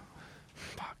on the show?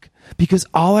 Fuck. Because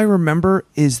all I remember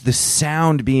is the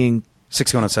sound being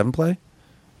 617 play.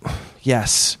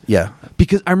 Yes. Yeah.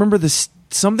 Because I remember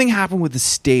something happened with the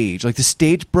stage. Like, the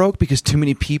stage broke because too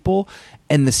many people,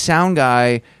 and the sound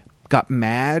guy got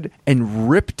mad and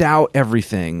ripped out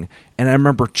everything. And I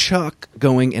remember Chuck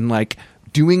going and like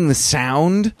doing the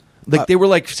sound. Like, they were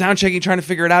like sound checking, trying to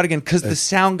figure it out again, because the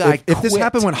sound guy quit. If this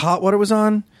happened when Hot Water was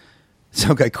on,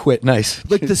 sound guy quit. Nice.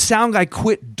 Like, the sound guy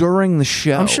quit during the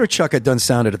show. I'm sure Chuck had done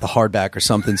sounded at the Hardback or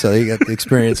something, so he got the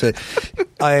experience. If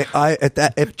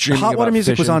Hot Water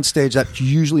music was on stage, that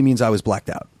usually means I was blacked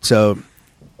out. So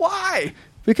why?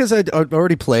 Because I'd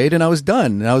already played and I was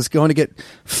done, and I was going to get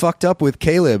fucked up with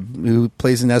Caleb, who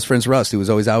plays in As Friends Rust, who was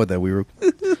always out with that.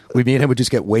 Me and him would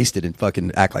just get wasted and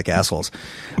fucking act like assholes.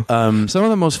 Some of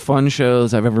the most fun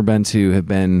shows I've ever been to have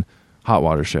been Hot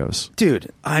Water shows.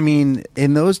 Dude, I mean,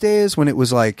 in those days when it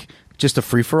was like just a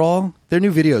free-for-all, their new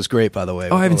video is great, by the way.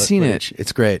 Oh, I haven't seen it.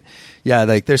 It's great. Yeah,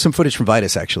 like there's some footage from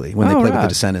Vitus, actually, when they played with the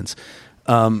Descendants.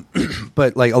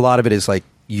 But like a lot of it is like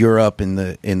Europe in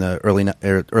the early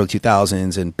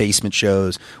 2000s, and basement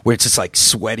shows where it's just like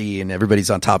sweaty and everybody's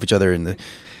on top of each other.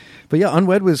 But yeah,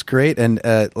 Unwed was great. And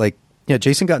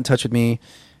Jason got in touch with me,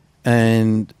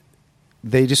 and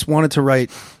they just wanted to write.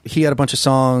 He had a bunch of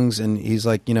songs, and he's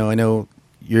like, I know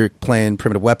you're playing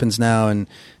Primitive Weapons now, and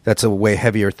that's a way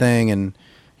heavier thing. And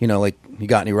like, you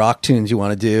got any rock tunes you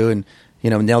want to do? And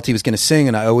Nelty was going to sing,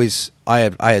 and I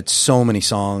had so many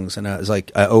songs, and I was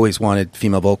like, I always wanted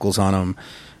female vocals on them,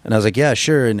 and I was like, yeah,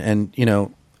 sure. And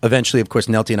eventually, of course,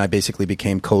 Nelty and I basically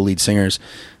became co-lead singers.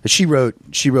 But she wrote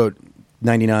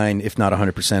 99, if not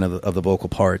 100% of the vocal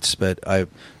parts, but I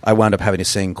wound up having to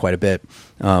sing quite a bit,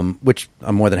 which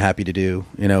I'm more than happy to do.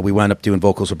 We wound up doing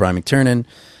vocals with Brian McTernan,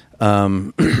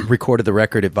 recorded the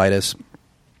record at Vitus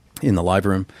in the live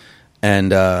room,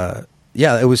 and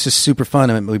yeah, it was just super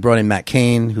fun. I mean, we brought in Matt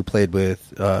Cain, who played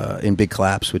with in Big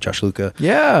Claps with Josh Luca.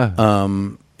 Yeah.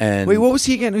 And wait, what was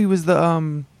he again? He was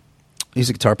the he's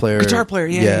a guitar player. Guitar player,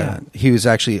 yeah. He was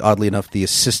actually, oddly enough, the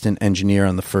assistant engineer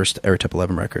on the first Airtep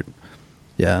 11 record.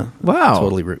 Yeah. Wow.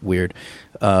 Totally weird.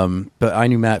 But I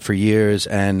knew Matt for years,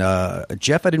 and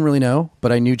Jeff I didn't really know,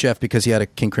 but I knew Jeff because he had a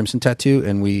King Crimson tattoo,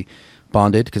 and we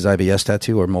bonded because I have a Yes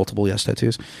tattoo or multiple Yes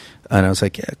tattoos. And I was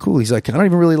like, yeah, cool. He's like, I don't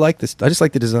even really like this. I just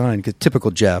like the design. Because typical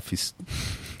Jeff,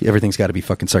 everything's got to be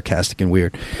fucking sarcastic and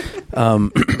weird.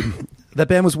 That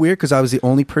band was weird because I was the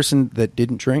only person that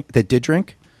did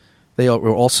drink. They were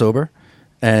all sober,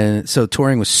 and so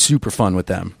touring was super fun with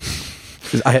them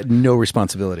because I had no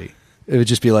responsibility. It would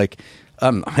just be like,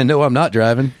 I know I'm not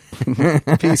driving.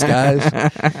 Peace, guys.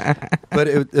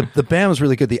 But the band was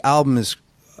really good. The album is,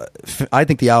 I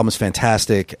think the album is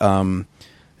fantastic. It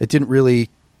didn't really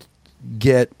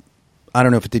get, I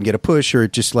don't know if it didn't get a push or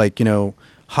just like,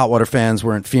 Hot Water fans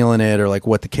weren't feeling it or like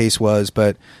what the case was,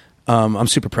 but I'm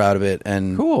super proud of it.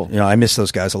 And cool. I miss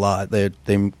those guys a lot.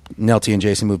 Nelty and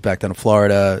Jason moved back down to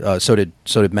Florida. So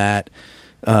did Matt.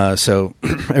 So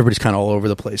everybody's kind of all over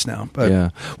the place now. But yeah,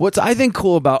 what's I think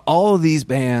cool about all of these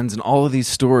bands and all of these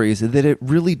stories is that it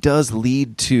really does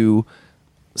lead to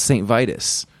St.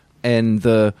 Vitus and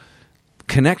the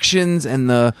connections and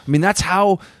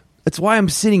that's why I'm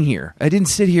sitting here. I didn't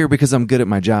sit here because I'm good at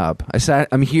my job.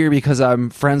 I'm here because I'm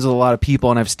friends with a lot of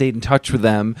people and I've stayed in touch with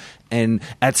them, and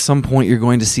at some point you're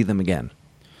going to see them again.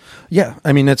 Yeah,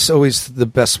 I mean, that's always the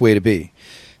best way to be.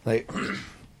 Like,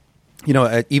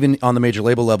 even on the major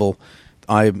label level,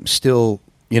 I'm still,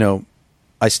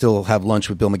 I still have lunch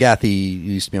with Bill McGathy. He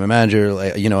used to be my manager.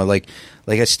 Like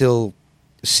I still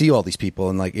see all these people,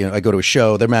 and I go to a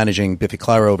show. They're managing Biffy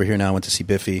Clyro over here now. I went to see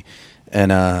Biffy,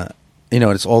 and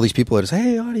it's all these people that say,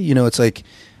 "Hey, Artie," it's like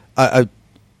I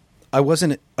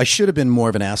should have been more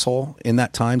of an asshole in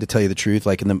that time, to tell you the truth.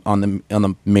 Like on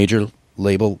the major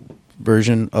label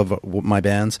version of my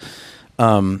bands.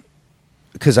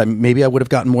 Because maybe I would have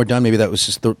gotten more done. Maybe that was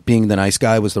just being the nice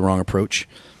guy was the wrong approach.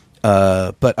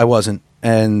 But I wasn't,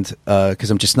 and because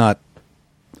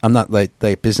I'm not like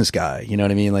a business guy. You know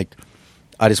what I mean? Like,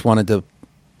 I just wanted to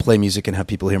play music and have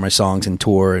people hear my songs and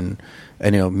tour, and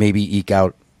maybe eke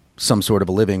out some sort of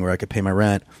a living where I could pay my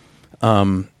rent.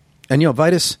 And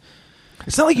Vitus,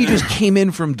 it's not like you just came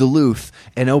in from Duluth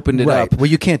and opened it up. Well,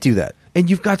 you can't do that. And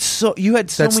you had so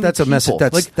many that's a message.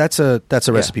 That's a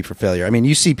recipe for failure. I mean,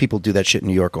 you see people do that shit in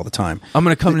New York all the time. I'm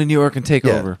going to come to New York and take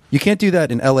over. You can't do that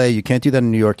in LA. You can't do that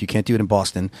in New York. You can't do it in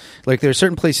Boston. Like, there are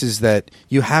certain places that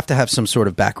you have to have some sort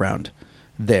of background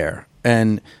there,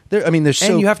 and there's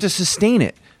and you have to sustain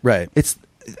it. Right. It's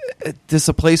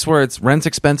a place where rent's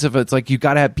expensive. It's like you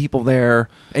got to have people there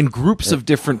and groups of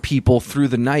different people through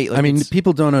the night. Like,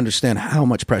 people don't understand how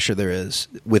much pressure there is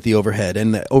with the overhead,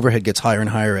 and the overhead gets higher and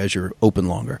higher as you're open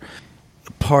longer.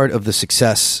 Part of the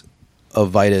success of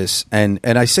Vitus, and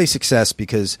I say success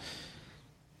because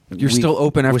you're still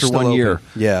open after 1 year.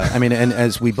 Yeah, and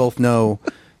as we both know,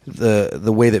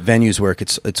 the way that venues work,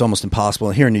 it's almost impossible.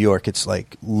 Here in New York, it's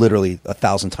like literally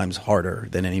 1,000 times harder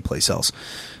than any place else.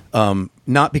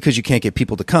 Not because you can't get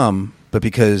people to come, but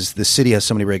because the city has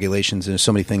so many regulations and there's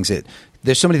so many things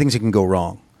that can go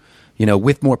wrong.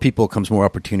 With more people comes more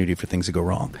opportunity for things to go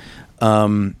wrong.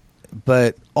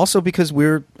 But also because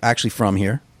we're actually from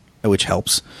here, which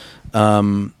helps.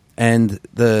 And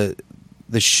the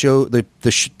show,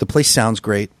 the place sounds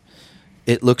great.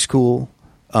 It looks cool.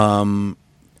 And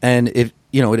it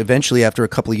eventually, after a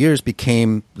couple of years,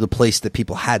 became the place that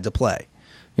people had to play.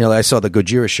 I saw the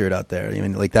Gojira shirt out there.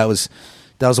 That was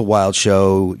a wild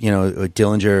show.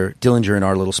 Dillinger in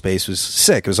our little space was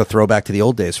sick. It was a throwback to the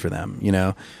old days for them.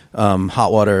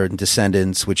 Hot Water and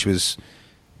Descendants, which was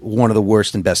one of the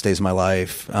worst and best days of my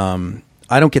life.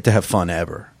 I don't get to have fun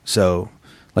ever, so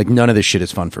none of this shit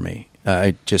is fun for me.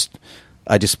 I just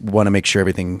want to make sure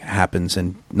everything happens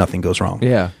and nothing goes wrong.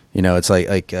 Yeah,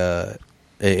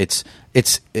 it's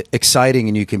it's exciting,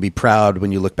 and you can be proud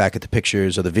when you look back at the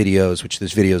pictures or the videos, which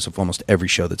there's videos of almost every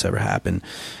show that's ever happened.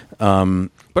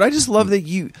 But I just love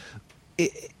that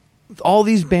all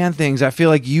these band things, I feel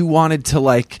like you wanted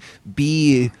to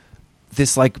be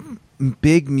this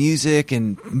big music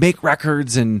and make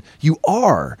records, and you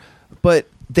are, but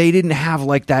they didn't have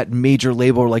that major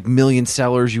label or million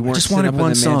sellers. You weren't. I just wanted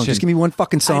one song. Just give me one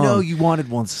fucking song. I know you wanted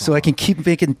one song, so I can keep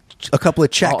making a couple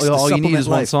of checks. All you need is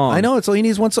one song. I know, it's all you need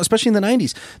is one song. Especially in the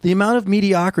 '90s, the amount of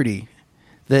mediocrity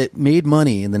that made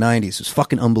money in the '90s was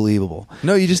fucking unbelievable.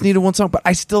 No, you just needed one song. But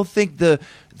I still think the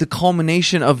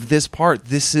culmination of this part.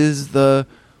 This is the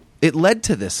it led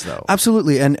to this, though.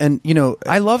 Absolutely. And you know,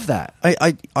 I love that.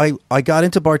 I got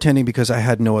into bartending because I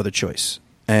had no other choice.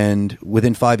 And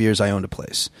within 5 years, I owned a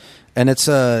place. And it's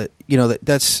you know,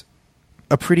 that's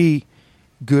a pretty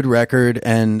good record.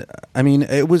 And I mean,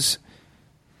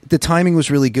 the timing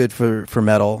was really good for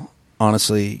metal.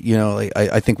 Honestly, you know,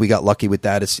 I think we got lucky with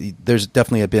that. There's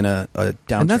definitely been a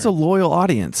downturn. And that's a loyal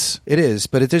audience. It is,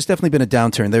 but there's definitely been a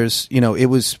downturn. There's, you know, it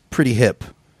was pretty hip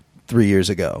 3 years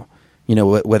ago, you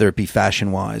know, whether it be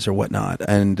fashion wise or whatnot.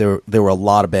 And there were a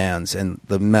lot of bands, and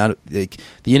the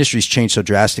industry's changed so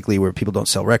drastically where people don't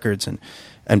sell records, and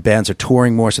bands are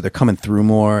touring more, so they're coming through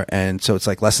more, and so it's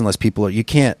like less and less people you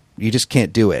just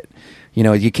can't do it. You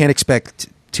know, you can't expect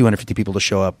 250 people to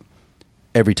show up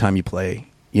every time you play.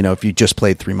 You know, if you just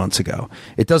played 3 months ago,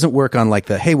 it doesn't work on like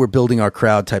the, hey, we're building our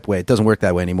crowd type way. It doesn't work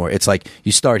that way anymore. It's like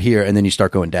you start here and then you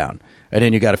start going down, and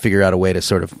then you got to figure out a way to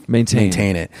sort of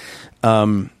maintain it.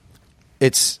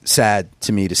 It's sad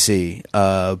to me to see,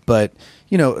 but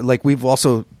you know, like we've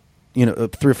also, you know,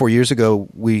 3 or 4 years ago,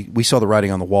 we saw the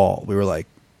writing on the wall. We were like,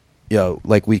 yo,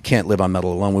 like we can't live on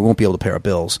metal alone. We won't be able to pay our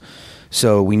bills,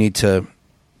 so we need to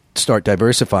start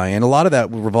diversifying. And a lot of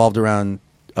that revolved around.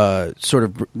 Sort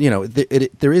of, you know,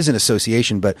 there is an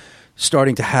association, but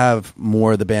starting to have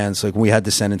more of the bands, like when we had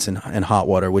Descendants and Hot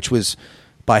Water, which was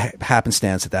by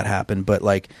happenstance that happened. But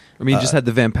like, I mean, you just had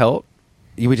the Van Pelt.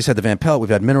 We just had the Van Pelt. We've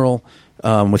had Mineral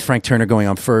with Frank Turner going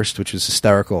on first, which was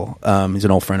hysterical. He's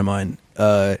an old friend of mine.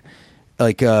 Frank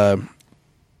and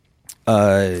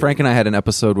I had an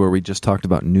episode where we just talked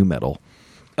about nu metal.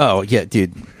 Oh yeah,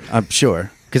 dude, I'm sure.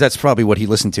 Because that's probably what he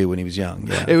listened to when he was young.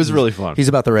 Yeah. It was really fun. He's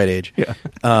about the right age. Yeah.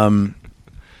 And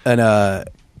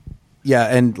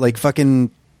like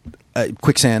fucking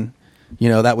Quicksand, you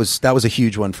know, that was a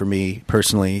huge one for me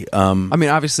personally. I mean,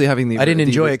 obviously having I didn't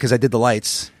enjoy it because I did the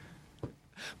lights.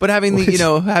 But having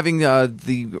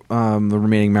the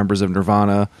remaining members of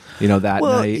Nirvana, you know, that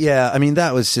night. Yeah, I mean,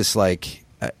 that was just like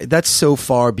that's so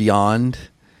far beyond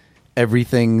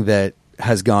everything that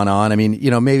has gone on. I mean,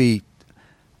 you know, maybe.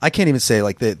 I can't even say,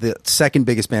 like, the second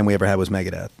biggest band we ever had was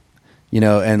Megadeth, you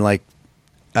know, and like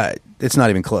it's not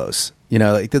even close, you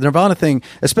know, like the Nirvana thing,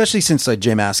 especially since like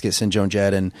Jay Mascis and Joan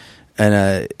Jett and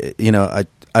you know,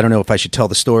 I don't know if I should tell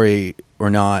the story or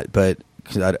not, but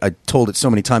cause I told it so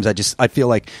many times. I feel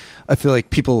like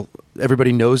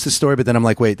everybody knows the story, but then I'm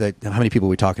like, wait, how many people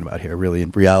are we talking about here really in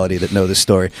reality that know this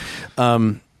story?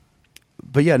 But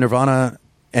yeah, Nirvana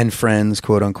and Friends,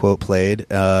 quote unquote, played,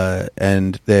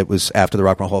 and it was after the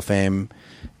Rock and Roll Hall of Fame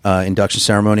induction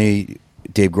ceremony.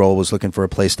 Dave Grohl was looking for a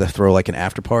place to throw like an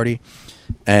after party,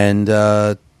 and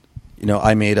you know,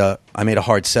 I made a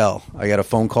hard sell. I got a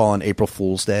phone call on April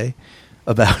Fool's Day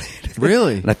about it.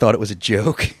 Really? And I thought it was a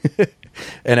joke,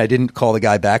 and I didn't call the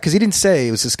guy back because he didn't say.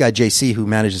 It was this guy JC who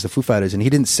manages the Foo Fighters, and he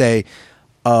didn't say.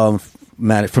 From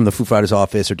the Foo Fighters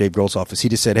office or Dave Grohl's office, he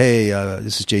just said, "Hey,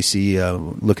 this is JC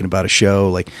looking about a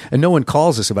show." Like, and no one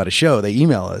calls us about a show; they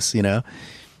email us, you know.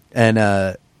 And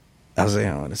I was like,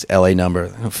 "Oh, this LA number.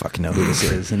 I don't fucking know who this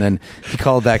is." And then he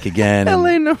called back again.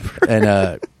 LA number.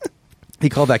 And he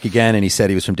called back again, and he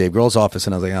said he was from Dave Grohl's office.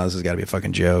 And I was like, "Oh, this has got to be a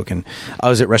fucking joke." And I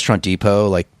was at Restaurant Depot,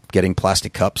 like getting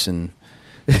plastic cups and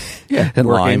and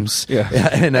limes,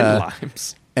 and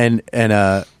limes,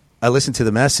 and I listened to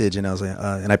the message, and I was like,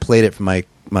 and I played it for my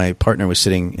partner was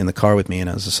sitting in the car with me, and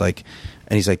I was just like,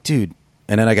 and he's like, dude,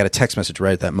 and then I got a text message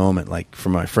right at that moment, like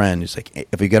from my friend, who's like,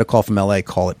 if you get a call from LA,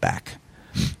 call it back,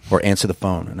 or answer the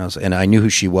phone. And I knew who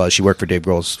she was. She worked for Dave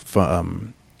Grohl's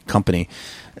company,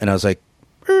 and I was like,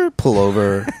 pull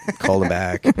over, call him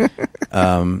back.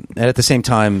 And at the same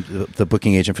time, the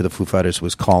booking agent for the Foo Fighters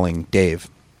was calling Dave.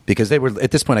 Because they were,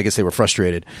 at this point, I guess they were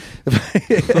frustrated.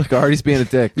 Look, Artie's being a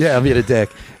dick. Yeah, I'm being a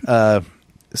dick. So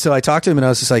I talked to him, and I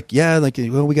was just like, yeah, like,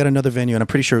 well, we got another venue, and I'm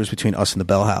pretty sure it was between us and the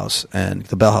Bell House, and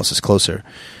the Bell House is closer.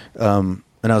 And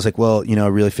I was like, well, you know, I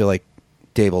really feel like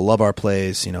Dave will love our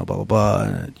place, you know, blah, blah, blah.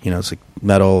 And, you know, it's like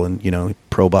metal and, you know,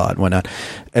 Probot and whatnot.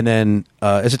 And then,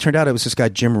 as it turned out, it was this guy,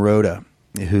 Jim Rhoda,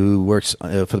 who works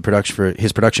for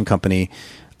his production company.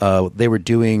 They were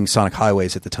doing Sonic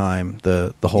Highways at the time,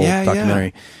 the whole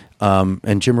documentary. Yeah.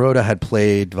 And Jim Rhoda had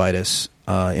played Vitus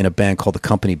in a band called the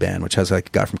Company Band, which has like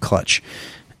a guy from Clutch.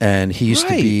 And he used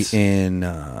to be in...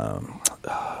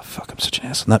 I'm such an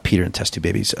asshole. Not Peter and Test Tube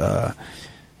Babies.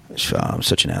 I'm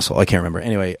such an asshole. I can't remember.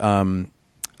 Anyway, Norman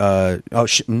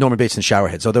Bates and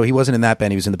Showerheads. Although he wasn't in that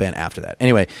band, he was in the band after that.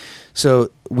 Anyway,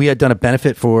 so we had done a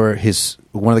benefit for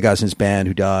one of the guys in his band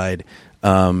who died.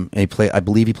 And I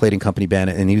believe he played in Company Band,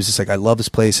 and he was just like, I love this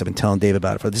place. I've been telling Dave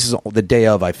about it. This is the day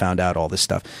of I found out all this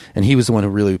stuff. And he was the one who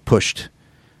really pushed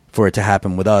for it to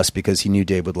happen with us because he knew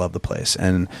Dave would love the place.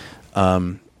 And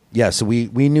so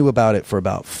we knew about it for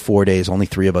about 4 days. Only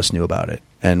 3 of us knew about it,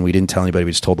 and we didn't tell anybody.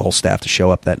 We just told the whole staff to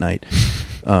show up that night.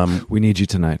 We need you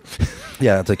tonight.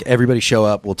 Yeah, it's like, everybody show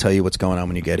up. We'll tell you what's going on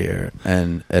when you get here,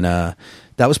 and that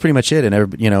was pretty much it.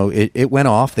 And it went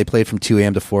off. They played from 2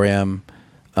 a.m. to 4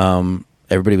 a.m.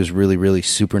 Everybody was really, really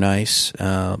super nice.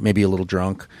 Maybe a little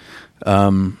drunk.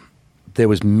 There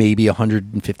was maybe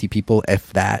 150 people,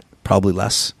 if that, probably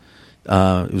less.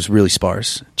 It was really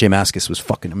sparse. Jay Mascis was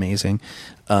fucking amazing.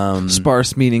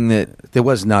 Sparse meaning that there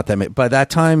was not that many. By that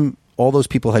time, all those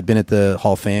people had been at the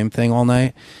Hall of Fame thing all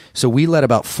night. So we let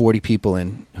about 40 people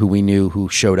in who we knew, who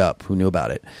showed up, who knew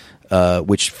about it,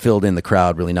 which filled in the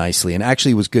crowd really nicely. And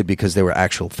actually it was good because they were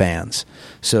actual fans.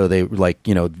 So they were like,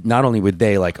 not only would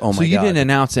they like, oh my God. So you didn't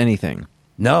announce anything?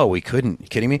 No, we couldn't. You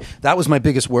kidding me? That was my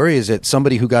biggest worry, is that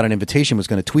somebody who got an invitation was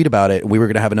going to tweet about it, and we were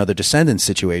going to have another Descendants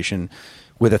situation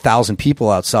with 1,000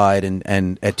 people outside,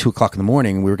 and at 2:00 in the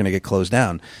morning, we were going to get closed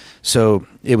down. So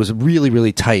it was a really,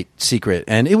 really tight secret,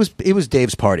 and it was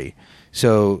Dave's party.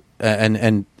 So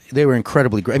and they were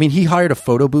incredibly great. I mean, he hired a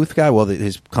photo booth guy. Well,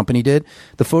 his company did.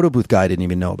 The photo booth guy didn't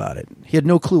even know about it. He had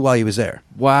no clue why he was there.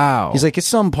 Wow. He's like, it's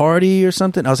some party or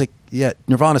something. I was like, yeah,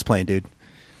 Nirvana's playing, dude.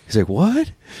 He's like,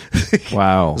 what?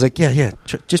 Wow. I was like, yeah,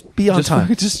 just be on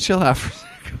time. Just chill out for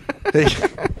a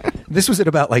second. This was at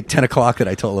about like 10 o'clock that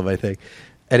I told him, I think.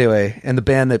 Anyway, and the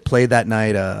band that played that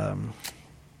night,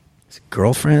 is it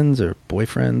Girlfriends or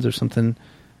Boyfriends or something?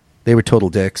 They were total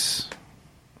dicks.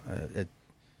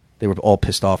 They were all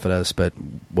pissed off at us, but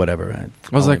whatever. I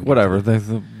was like, whatever.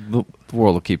 The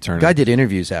world will keep turning. The guy did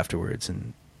interviews afterwards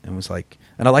and was like,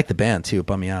 and I liked the band too, it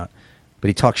bummed me out. But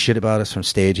he talked shit about us from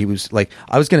stage. He was like,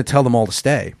 I was going to tell them all to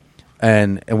stay.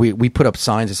 And we put up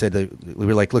signs that said that we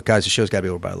were like, look, guys, the show's got to be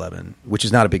over by 11, which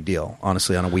is not a big deal,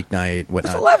 honestly, on a weeknight.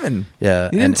 Whatnot. It's 11. Yeah.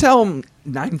 You didn't tell them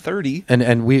 9:30.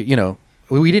 And we,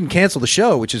 we didn't cancel the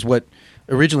show, which is what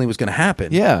originally was going to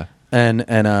happen. Yeah. And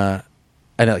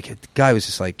like, the guy was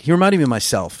just like, he reminded me of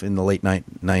myself in the late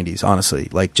 90s, honestly,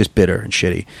 like just bitter and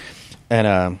shitty.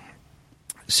 And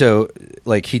so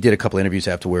like he did a couple interviews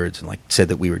afterwards and like said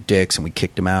that we were dicks and we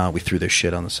kicked him out. We threw their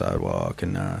shit on the sidewalk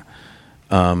and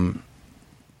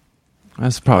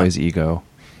that's probably his ego.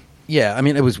 Yeah, I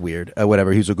mean, it was weird.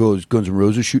 Whatever. He was like, oh, is Guns N'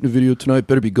 Roses shooting a video tonight?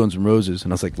 Better be Guns N' Roses.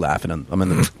 And I was like laughing. I'm in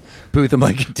the booth. I'm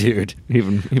like, dude.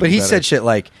 Even but he better. said shit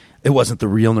like, it wasn't the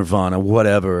real Nirvana,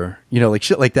 whatever. Like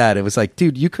shit like that. It was like,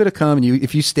 dude, you could have come and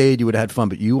if you stayed, you would have had fun,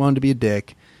 but you wanted to be a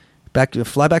dick.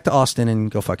 Fly back to Austin and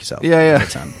go fuck yourself. Yeah.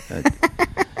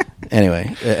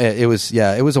 Anyway, it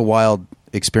was a wild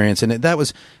experience. And that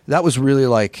was really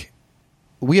like,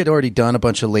 we had already done a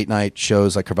bunch of late night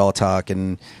shows like Carvella Talk,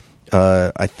 and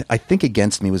I think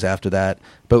Against Me was after that.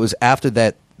 But it was after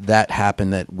that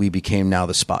happened that we became now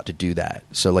the spot to do that.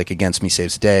 So like Against Me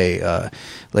Saves the Day.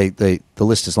 Like the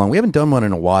list is long. We haven't done one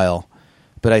in a while.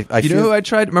 But I feel, know who I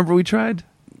tried? Remember we tried?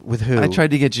 With who? I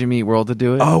tried to get Jimmy Eat World to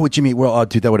do it. Oh, with Jimmy Eat World. Oh,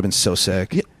 dude, that would have been so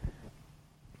sick. Yeah.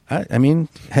 I mean,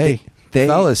 hey,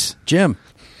 fellas, Jim,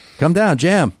 come down,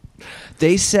 jam.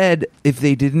 They said if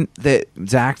they didn't, that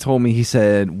Zach told me, he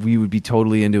said we would be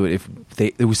totally into it if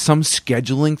there was some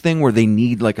scheduling thing where they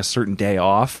need like a certain day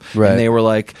off, right? And they were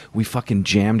like, we fucking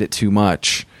jammed it too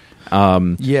much.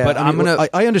 Yeah, but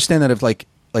I understand that if like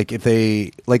if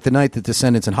they like the night that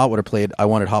Descendants and Hot Water played, I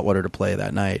wanted Hot Water to play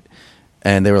that night,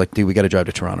 and they were like, dude, we got to drive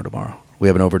to Toronto tomorrow. We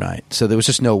have an overnight, so there was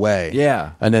just no way.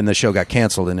 Yeah, and then the show got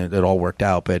canceled, and it all worked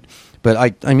out, but.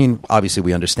 But I mean, obviously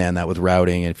we understand that with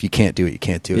routing, and if you can't do it, you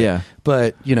can't do it. Yeah.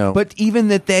 But, But even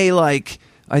that they, like,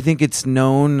 I think it's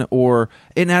known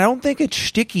and I don't think it's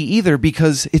shticky either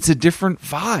because it's a different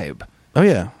vibe. Oh,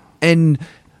 yeah. And,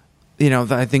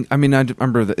 I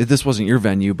remember that this wasn't your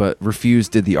venue, but Refuse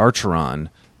did the Archeron.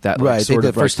 That, right.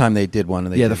 The first time they did one.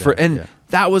 And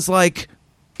that was like,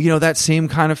 that same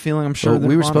kind of feeling, I'm sure. Well,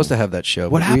 we were supposed to have that show.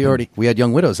 What happened? We had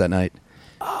Young Widows that night.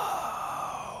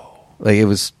 Oh. Like, it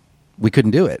was... We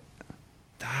couldn't do it.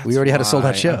 We already had a sold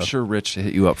out show. I'm sure Rich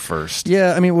hit you up first.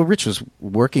 Yeah, I mean, Rich was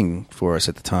working for us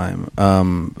at the time. I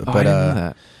didn't know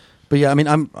that. But yeah, I mean,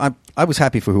 I was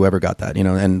happy for whoever got that,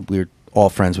 and we were all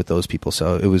friends with those people,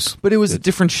 so it was. But it was a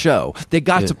different show. They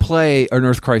got to play an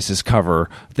Earth Crisis cover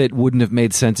that wouldn't have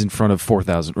made sense in front of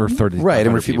 4,000 or 30,000. Right,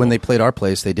 and when they played our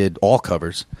place, they did all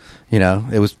covers.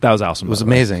 That was awesome. It was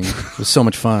amazing. It was so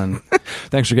much fun.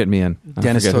 Thanks for getting me in.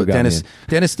 Dennis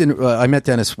didn't. I met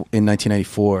Dennis in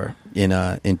 1994 in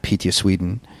Piteå,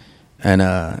 Sweden, and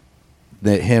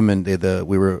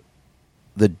the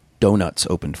Donuts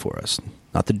opened for us.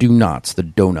 Not the Do-Nots, the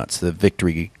Donuts, the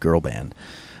Victory girl band.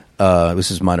 It was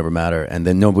his Mind Over Matter, and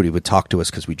then nobody would talk to us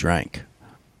because we drank,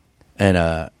 and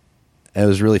it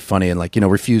was really funny. And like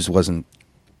Refuse wasn't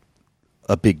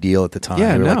a big deal at the time.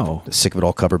 Yeah, we were no. like a sick of it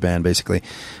all cover band basically,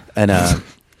 and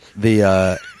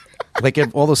like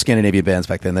all those Scandinavian bands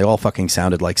back then, they all fucking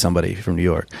sounded like somebody from New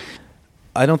York.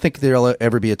 I don't think there'll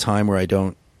ever be a time where I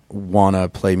don't want to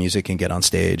play music and get on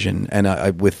stage.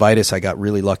 And with Vitus, I got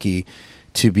really lucky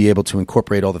to be able to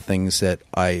incorporate all the things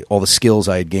all the skills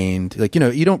I had gained. Like,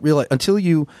 you don't realize until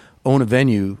you own a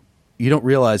venue, you don't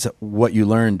realize what you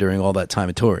learned during all that time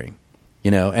of touring.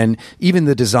 And even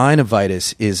the design of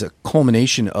Vitus is a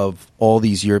culmination of all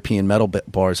these European metal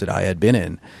bars that I had been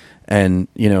in. And,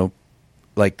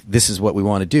 like, this is what we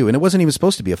want to do. And it wasn't even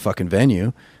supposed to be a fucking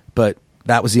venue, but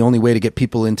that was the only way to get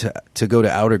people to go to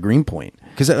outer Greenpoint.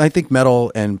 Because I think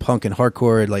metal and punk and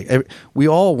hardcore, like, we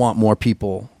all want more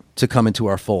people to come into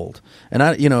our fold. And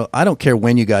I don't care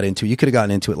when you got into it. You could have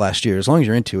gotten into it last year. As long as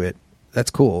you're into it,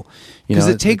 that's cool. Because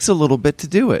it takes a little bit to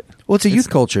do it. Well, it's a youth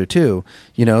culture too,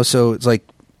 so it's like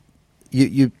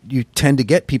you tend to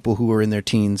get people who are in their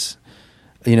teens,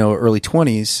 early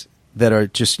 20s that are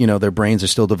just, their brains are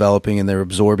still developing and they're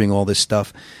absorbing all this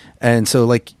stuff. And so,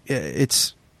 like,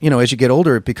 it's, as you get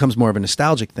older, it becomes more of a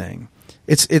nostalgic thing.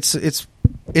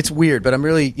 It's weird, but I'm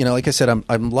really, like I said,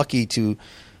 I'm lucky to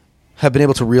have been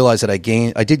able to realize that I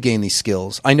did gain these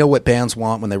skills. I know what bands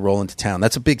want when they roll into town.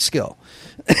 That's a big skill.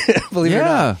 Believe it or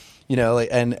not.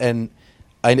 And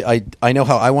I know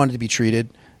how I wanted to be treated,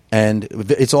 and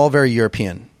it's all very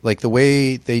European. Like, the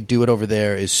way they do it over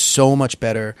there is so much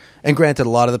better. And granted, a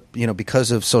lot of the,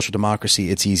 because of social democracy,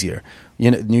 it's easier.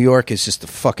 New York is just a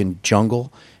fucking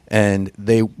jungle, and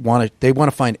they want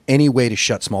to find any way to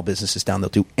shut small businesses down. They'll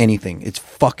do anything. It's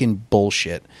fucking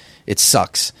bullshit. It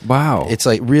sucks. Wow. It's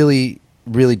like really,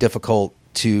 really difficult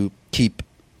to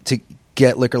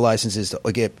get liquor licenses,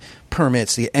 to get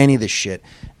permits, to get any of this shit.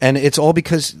 And it's all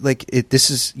because, like, this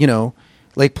is,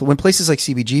 like, when places like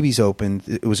CBGB's opened,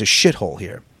 it was a shithole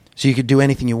here. So you could do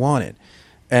anything you wanted.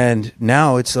 And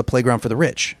now it's a playground for the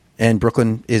rich. And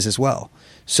Brooklyn is as well.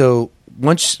 So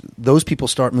once those people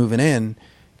start moving in,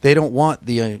 they don't want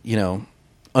the,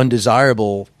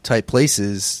 undesirable type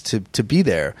places to be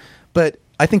there. But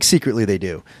I think secretly they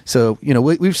do. So,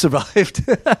 we've survived.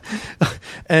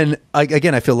 And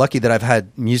I feel lucky that I've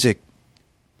had music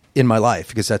in my life,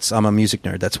 because I'm a music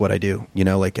nerd. That's what I do.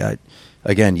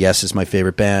 Again, Yes is my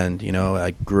favorite band.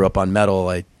 I grew up on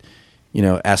metal.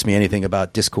 Ask me anything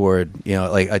about Discord. You're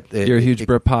a huge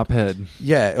Britpop head.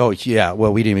 Yeah. Oh, yeah.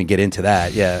 Well, we didn't even get into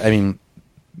that. Yeah. I mean,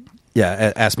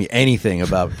 yeah. Ask me anything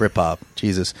about Britpop.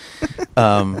 Jesus.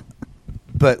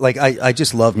 But, like, I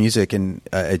just love music, and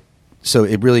so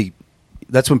it really.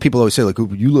 That's when people always say, like, "Oh,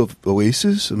 you love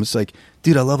Oasis?" I'm just like,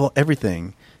 dude, I love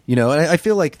everything. And I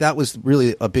feel like that was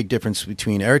really a big difference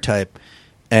between Airtype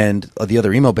and the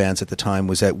other emo bands at the time,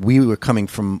 was that we were coming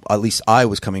from, at least I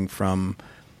was coming from,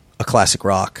 a classic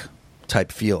rock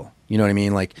type feel. You know what I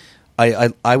mean? Like,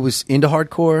 I was into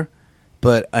hardcore,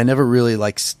 but I never really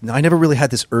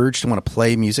had this urge to want to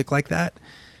play music like that.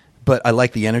 But I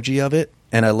like the energy of it,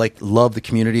 and I love the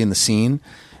community and the scene.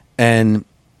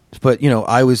 But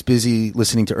I was busy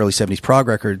listening to early 70s prog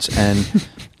records, and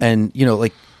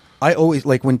like, I always,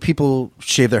 like, when people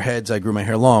shave their heads, I grew my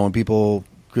hair long. When people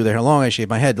grew their hair long, I shaved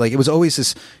my head. Like, it was always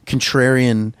this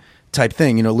contrarian type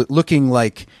thing, looking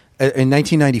like, in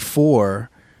 1994,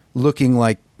 looking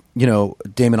like,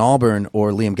 Damon Albarn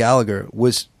or Liam Gallagher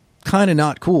was kind of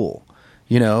not cool,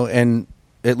 and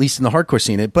at least in the hardcore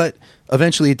scene, but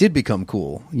eventually it did become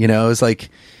cool. It was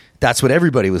like, that's what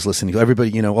everybody was listening to.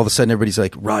 Everybody, all of a sudden everybody's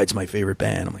like, Ride's my favorite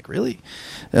band. I'm like, really?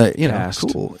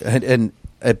 Cool.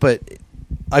 But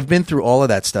I've been through all of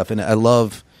that stuff, and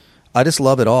I just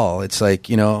love it all. It's like,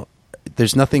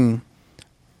 there's nothing,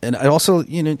 and I also,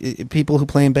 people who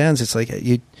play in bands, it's like,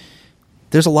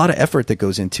 there's a lot of effort that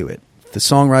goes into it. The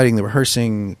songwriting, the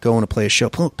rehearsing, going to play a show,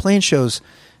 playing shows,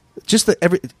 just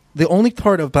the only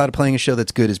part about playing a show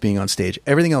that's good is being on stage.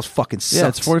 Everything else fucking sucks. Yeah,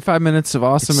 it's 45 minutes of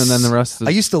awesome, and then the rest is...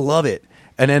 I used to love it.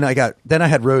 And then I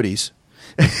had roadies.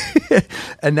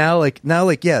 And now,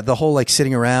 yeah, the whole, like,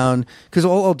 sitting around, because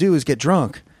all I'll do is get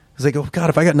drunk. It's like, oh God,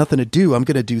 if I got nothing to do, I'm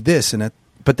going to do this.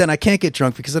 But then I can't get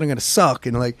drunk because then I'm going to suck.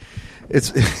 And, like,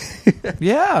 it's...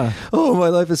 Yeah. Oh, my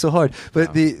life is so hard.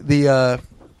 But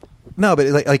no, but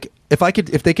like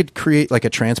if they could create, like, a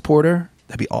transporter,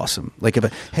 that'd be awesome. Like,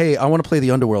 hey, I want to play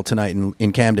the Underworld tonight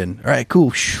in Camden. All right,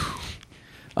 cool.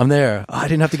 I'm there. I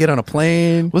didn't have to get on a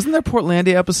plane. Wasn't there a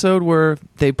Portlandia episode where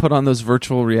they put on those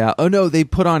virtual reality? Oh no, they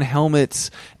put on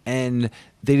helmets and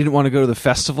they didn't want to go to the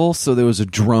festival, so there was a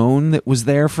drone that was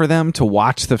there for them to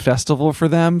watch the festival for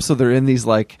them. So they're in these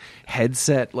like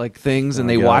headset like things, and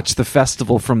they watch the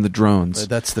festival from the drones.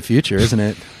 That's the future, isn't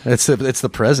it? It's the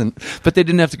present. But they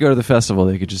didn't have to go to the festival;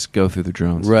 they could just go through the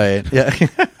drones. Right? Yeah.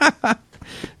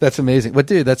 That's amazing. But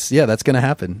dude, that's gonna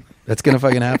happen. That's gonna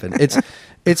fucking happen.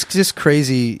 It's just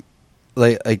crazy.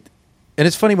 Like, and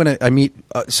it's funny when I meet.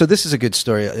 So this is a good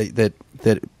story that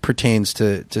pertains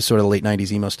to sort of late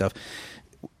 '90s emo stuff.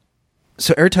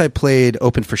 So Airtype played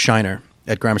open for Shiner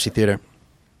at Gramercy Theater.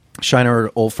 Shiner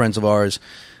are old friends of ours.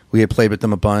 We had played with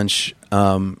them a bunch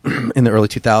in the early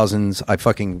 2000s. I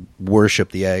fucking worship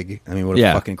The Egg. I mean, what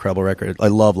a fucking incredible record. I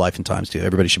love Life and Times too.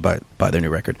 Everybody should buy their new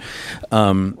record.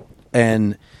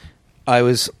 And I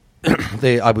was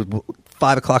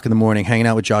 5 o'clock in the morning hanging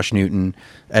out with Josh Newton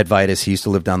at Vitus. He used to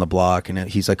live down the block, and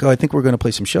he's like, "Oh, I think we're going to play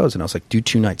some shows." And I was like, "Do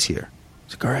 2 nights here." I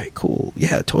was like, all right, cool.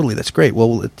 Yeah, totally. That's great.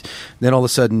 Well, then all of a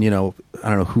sudden, I don't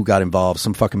know who got involved,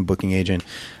 some fucking booking agent.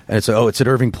 And it's like, oh, it's at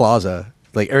Irving Plaza.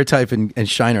 Like Airtype and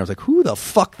Shiner. I was like, who the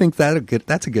fuck thinks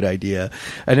that's a good idea?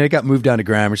 And then it got moved down to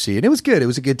Gramercy. And it was good. It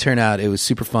was a good turnout. It was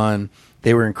super fun.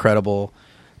 They were incredible.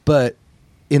 But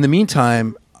in the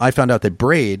meantime, I found out that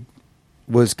Braid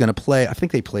was going to play, I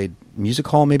think they played Music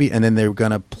Hall maybe, and then they were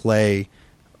going to play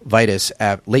Vitus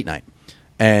at late night.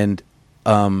 And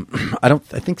I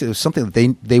think it was something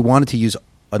that they wanted to use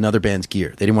another band's gear.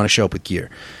 They didn't want to show up with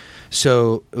gear.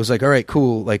 So it was like, all right,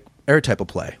 cool. Like Airtype will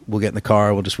play. We'll get in the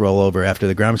car. We'll just roll over after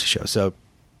the Gramercy show. So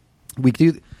we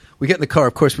get in the car.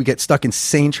 Of course, we get stuck in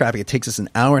insane traffic. It takes us an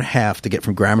hour and a half to get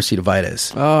from Gramercy to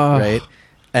Vitus. Oh. Right.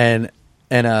 And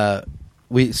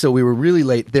we were really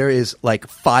late. There is like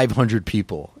 500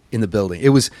 people in the building. It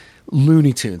was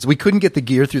Looney Tunes. We couldn't get the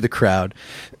gear through the crowd.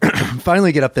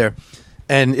 Finally get up there.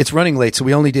 And it's running late, so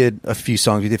we only did a few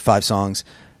songs. We did 5 songs.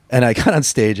 And I got on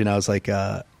stage, and I was like,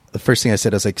 the first thing I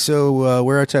said, I was like, so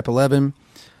we're Airtype 11.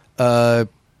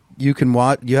 You can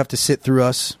watch. You have to sit through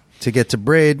us to get to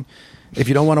Braid. If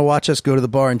you don't want to watch us, go to the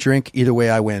bar and drink. Either way,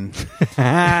 I win.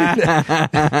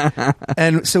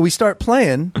 And so we start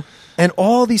playing, and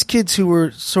all these kids who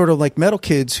were sort of like metal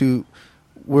kids who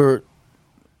were,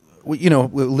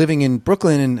 living in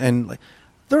Brooklyn, and like,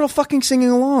 they're all fucking singing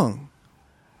along.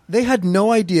 They had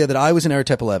no idea that I was in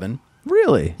Airtype 11.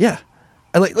 Really? Yeah.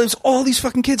 It was all these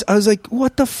fucking kids. I was like,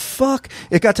 what the fuck?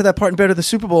 It got to that part in Better than the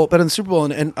Super Bowl,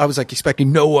 and I was like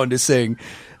expecting no one to sing.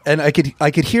 And I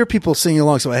could hear people singing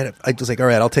along, so I was like, all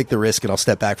right, I'll take the risk and I'll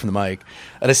step back from the mic.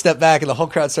 And I stepped back and the whole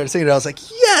crowd started singing, and I was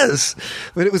like, yes!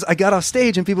 But I got off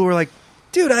stage and people were like,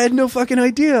 dude, I had no fucking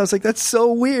idea. I was like, that's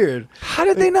so weird. How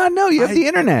did they not know? You have the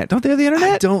internet. Don't they have the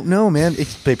internet? I don't know, man.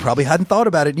 They probably hadn't thought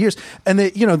about it in years. And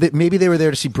maybe they were there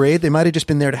to see Braid. They might have just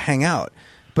been there to hang out.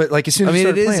 But like as soon as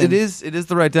it is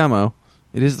the right demo.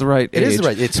 It is the right age. It is the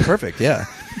right. It's perfect. Yeah.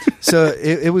 So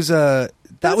it was that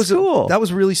was cool. That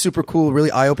was really super cool.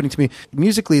 Really eye opening to me.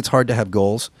 Musically, it's hard to have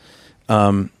goals.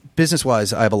 Business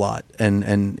wise, I have a lot, and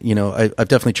I've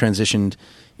definitely transitioned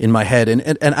in my head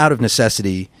and out of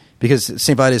necessity. Because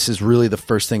St. Vitus is really the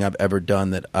first thing I've ever done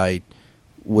that I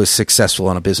was successful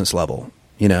on a business level,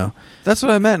 That's what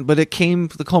I meant, but it came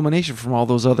the culmination from all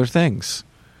those other things,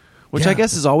 which I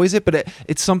guess is always it, but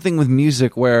it's something with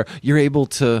music where you're able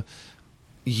to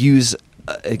use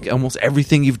almost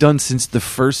everything you've done since the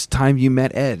first time you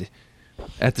met Ed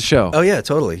at the show. Oh, yeah,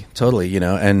 totally,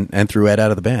 and threw Ed out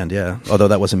of the band, yeah. Although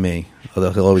that wasn't me,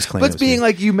 although he'll always claim but it's being me.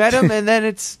 Like you met him and then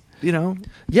it's,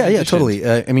 Yeah, totally.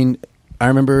 I mean... I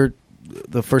remember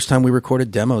the first time we recorded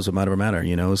demos of Matter of Matter.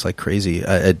 It was like crazy,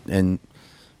 and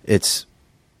it's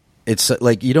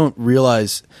like you don't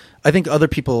realize. I think other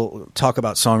people talk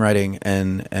about songwriting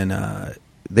and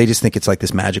they just think it's like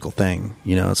this magical thing.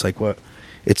 It's like what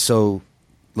it's so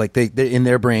like they in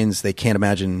their brains they can't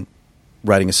imagine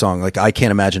writing a song. Like I can't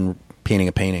imagine painting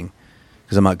a painting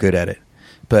because I'm not good at it.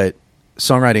 But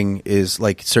songwriting is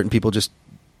like certain people just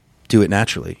do it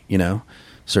naturally.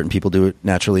 Certain people do it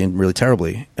naturally and really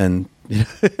terribly, and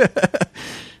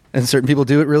and certain people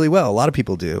do it really well. A lot of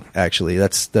people do, actually.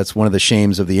 That's one of the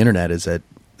shames of the internet is that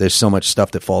there's so much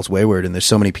stuff that falls wayward, and there's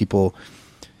so many people.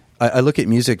 I look at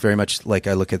music very much like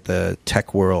I look at the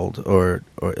tech world or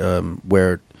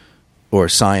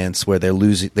science, where they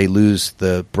lose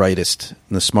the brightest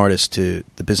and the smartest to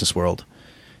the business world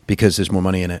because there's more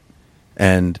money in it,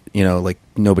 and like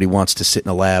nobody wants to sit in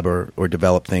a lab or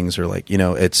develop things or like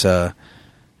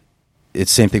it's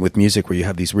same thing with music where you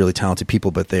have these really talented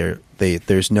people, but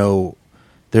there's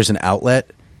an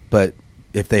outlet, but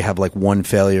if they have like one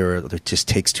failure or it just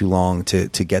takes too long to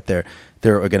get there,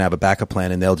 they're going to have a backup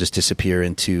plan and they'll just disappear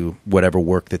into whatever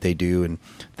work that they do, and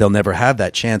they'll never have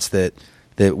that chance that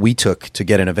we took to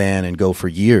get in a van and go for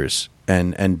years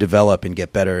and develop and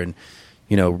get better and,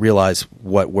 you know, realize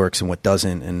what works and what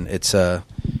doesn't. And it's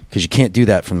because you can't do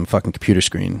that from the fucking computer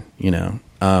screen, you know.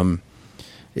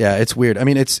 Yeah, it's weird. I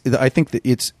mean, I think that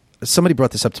it's, somebody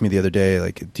brought this up to me the other day,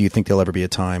 like, do you think there'll ever be a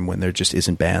time when there just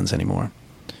isn't bands anymore?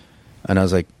 And I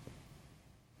was like,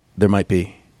 there might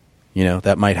be, you know,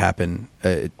 that might happen,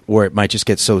 or it might just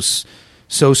get so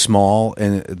small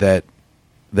and that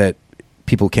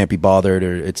people can't be bothered,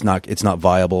 or it's not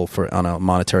viable on a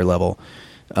monetary level.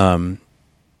 And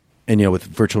you know, with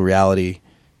virtual reality,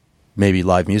 maybe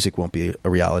live music won't be a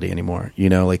reality anymore. You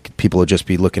know, like people will just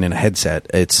be looking in a headset.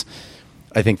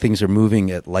 I think things are moving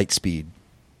at light speed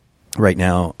right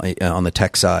now on the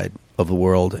tech side of the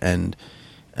world, and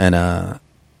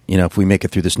you know, if we make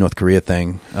it through this North Korea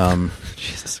thing,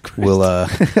 Jesus Christ. We'll.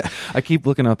 I keep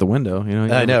looking out the window. You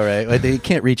know. I know, right? They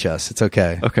can't reach us. It's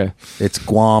okay. Okay. It's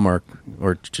Guam or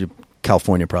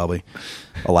California, probably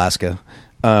Alaska.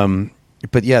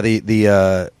 But yeah,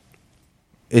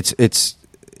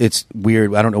 it's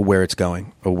weird. I don't know where it's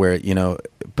going or where, you know,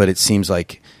 but it seems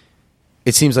like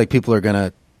people are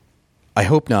gonna. I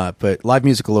hope not, but live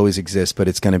music will always exist, but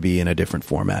it's going to be in a different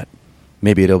format.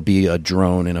 Maybe it'll be a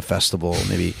drone in a festival.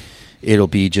 Maybe it'll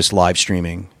be just live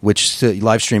streaming, which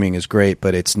live streaming is great,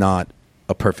 but it's not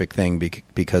a perfect thing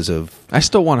because of... I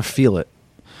still want to feel it.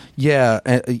 Yeah,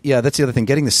 that's the other thing.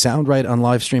 Getting the sound right on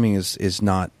live streaming is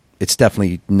not... It's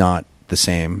definitely not the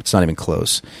same. It's not even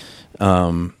close.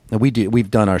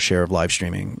 We've done our share of live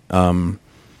streaming.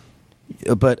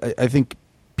 But I think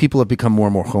people have become more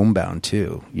and more homebound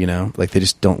too, you know? Like, they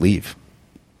just don't leave.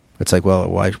 It's like, well,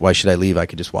 why should I leave? I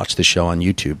could just watch the show on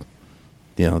YouTube,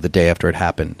 you know, the day after it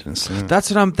happened. And so,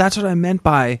 that's what I meant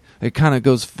by it. Kind of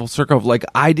goes full circle of like,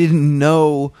 I didn't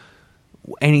know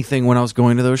anything when I was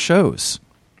going to those shows.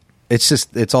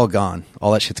 It's all gone.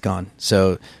 All that shit's gone.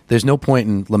 So there's no point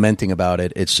in lamenting about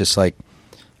it. It's just like,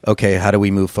 okay, how do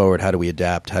we move forward? How do we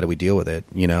adapt? How do we deal with it?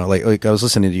 You know, like I was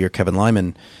listening to your Kevin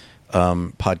Lyman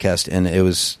podcast, and it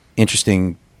was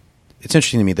interesting. It's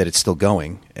interesting to me that it's still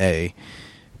going,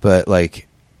 but like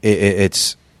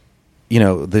it's, you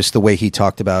know, this the way he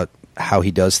talked about how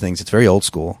he does things. It's very old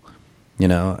school, you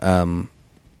know.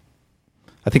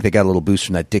 I think they got a little boost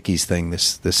from that Dickies thing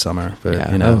this summer, but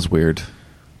yeah, you know, that was weird.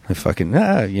 I fucking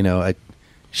you know,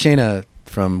 Shayna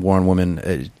from Warren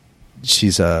Woman,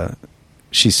 she's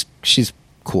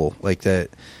cool like that.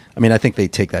 I mean, I think they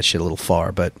take that shit a little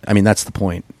far, but I mean, that's the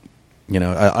point. You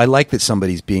know, I like that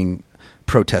somebody's being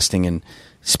protesting and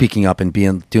speaking up and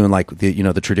doing like the, you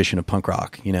know, the tradition of punk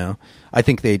rock. You know, I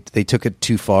think they took it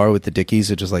too far with the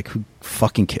Dickies. It's just like, who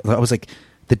fucking cares? I was like,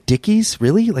 the Dickies,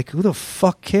 really? Like, who the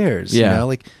fuck cares? Yeah. You know,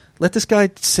 like, let this guy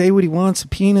say what he wants.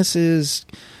 Penises.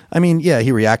 I mean, yeah,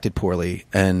 he reacted poorly,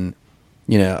 and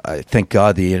you know, thank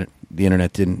God the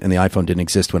internet didn't and the iPhone didn't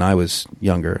exist when I was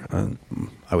younger.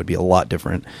 I would be a lot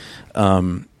different.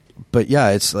 But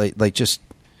yeah, it's like just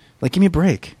like, give me a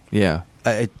break. Yeah.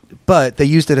 But they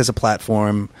used it as a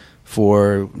platform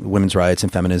for women's rights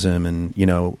and feminism and, you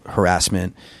know,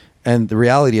 harassment. And the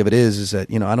reality of it is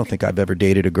that, you know, I don't think I've ever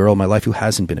dated a girl in my life who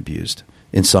hasn't been abused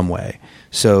in some way.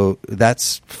 So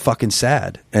that's fucking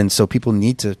sad. And so people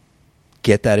need to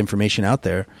get that information out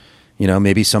there. You know,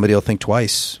 maybe somebody will think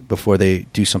twice before they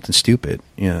do something stupid.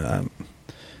 You know,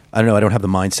 I don't know. I don't have the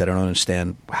mindset. I don't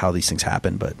understand how these things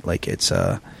happen, but like it's,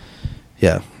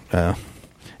 yeah.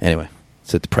 Anyway,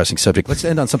 it's a depressing subject. Let's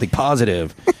end on something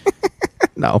positive.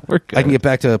 No, we're good. I can get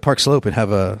back to Park Slope and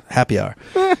have a happy hour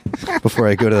before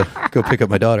I go pick up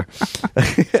my daughter.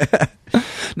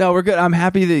 No, we're good. I'm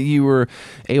happy that you were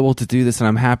able to do this, and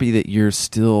I'm happy that you're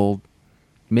still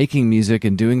making music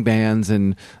and doing bands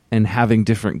and having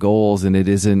different goals. And it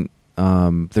isn't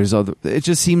it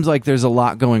just seems like there's a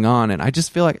lot going on, and I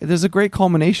just feel like there's a great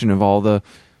culmination of all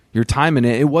your time in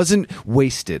it. It wasn't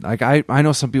wasted. Like I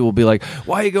know some people will be like,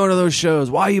 why are you going to those shows?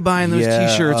 Why are you buying those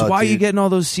t-shirts? Why are you getting all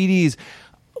those CDs?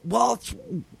 Well,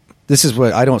 this is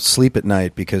what I don't sleep at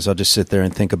night, because I'll just sit there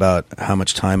and think about how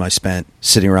much time I spent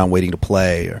sitting around waiting to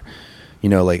play, or, you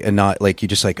know, like, and not like, you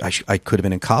just like, I could have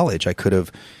been in college. I could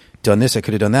have done this. I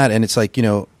could have done that. And it's like, you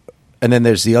know, and then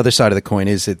there's the other side of the coin,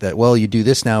 is that, well, you do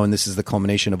this now, and this is the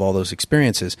culmination of all those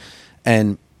experiences.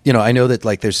 And, you know, I know that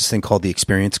like there's this thing called the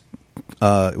experience,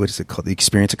 what is it called? The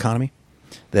experience economy,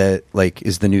 that like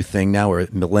is the new thing now, where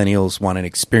millennials want an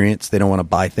experience. They don't want to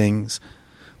buy things,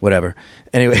 whatever.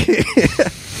 Anyway,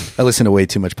 I listen to way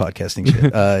too much podcasting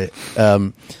shit.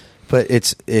 But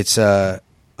it's I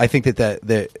think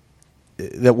that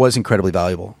that was incredibly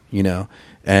valuable, you know.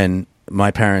 And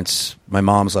my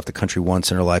mom's left the country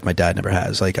once in her life. My dad never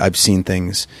has. Like, I've seen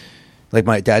things. Like,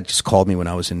 my dad just called me when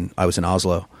I was in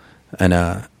Oslo, and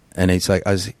it's like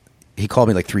he called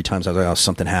me like 3 times. I was like, oh,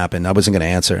 something happened. I wasn't going to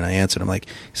answer, and I answered. I'm like,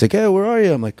 he's like, hey, where are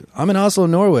you? I'm like, I'm in Oslo,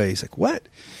 Norway. He's like, what?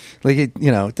 Like, it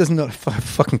doesn't know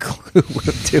fucking clue what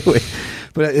I'm doing.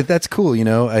 But that's cool, you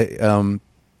know.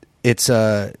 It's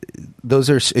those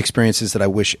are experiences that I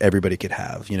wish everybody could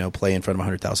have. You know, play in front of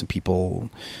 100,000 people.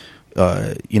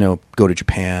 You know, go to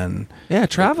Japan. Yeah,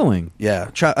 traveling.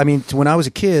 Yeah, I mean, when I was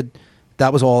a kid,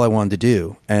 that was all I wanted to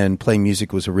do, and playing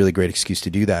music was a really great excuse to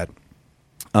do that.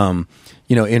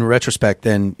 You know, in retrospect,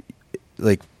 then,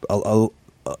 like,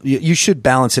 you should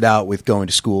balance it out with going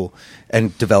to school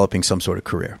and developing some sort of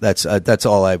career. That's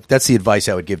the advice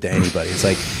I would give to anybody. It's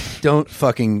like,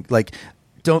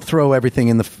 don't throw everything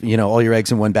in all your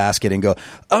eggs in one basket and go,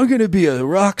 I'm going to be a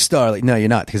rock star. Like, no, you're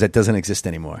not, because that doesn't exist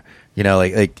anymore. You know,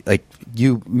 like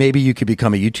maybe you could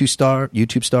become a YouTube star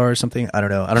or something. I don't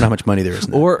know how much money there is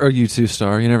now. Or a YouTube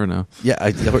star. You never know. Yeah.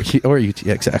 Or YouTube.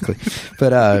 Yeah, exactly.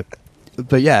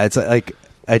 But yeah, it's like,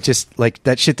 I just, like,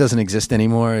 that shit doesn't exist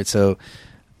anymore. So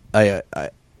I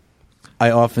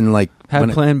often, like, have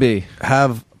plan B.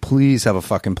 Please have a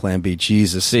fucking plan B.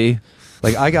 Jesus. See,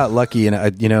 like, I got lucky, and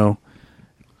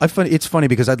it's funny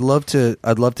because I'd love for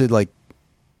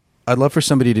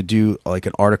somebody to do like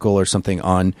an article or something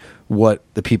on what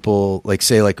the people, like,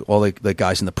 say, like all like the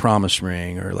guys in The Promise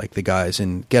Ring, or like the guys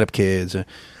in Get Up Kids,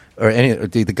 or any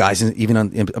the guys in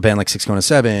a band like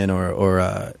 617,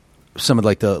 or some of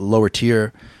like the lower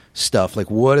tier stuff.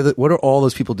 Like, what are all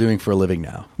those people doing for a living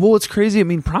now? Well, it's crazy. I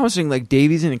mean, Promising, like,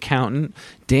 Davey's an accountant.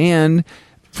 Dan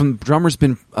from Drummer's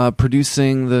been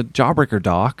producing the Jawbreaker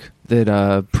doc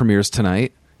that premieres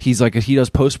tonight. He does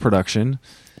post-production.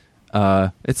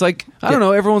 It's like, I don't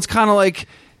know, everyone's kind of like,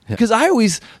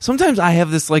 because sometimes I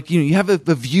have this, like, you have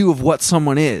a view of what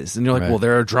someone is, and you're like, right. Well,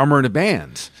 they're a drummer in a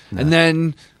band. No. And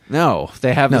then,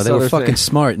 they have this they were other fucking thing.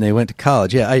 smart, and they went to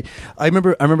college. Yeah, I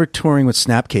remember touring with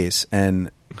Snapcase,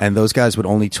 and those guys would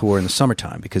only tour in the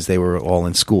summertime because they were all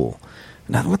in school.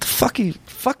 Now, what the fuck?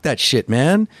 Fuck that shit,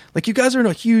 man. Like, you guys are in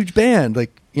a huge band.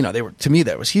 Like, to me,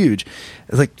 that was huge.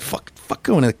 It's like, fuck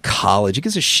going to college. Who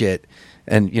gives a shit?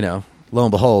 And, lo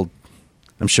and behold,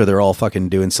 I'm sure they're all fucking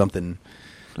doing something.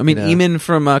 I mean, Eamon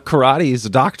from Karate is a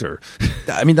doctor.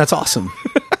 I mean, that's awesome.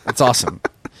 That's awesome.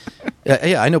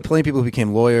 Yeah, I know plenty of people who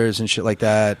became lawyers and shit like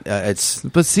that.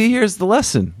 But see, here's the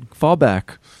lesson. Fall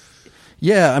back.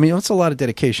 Yeah, I mean, it's a lot of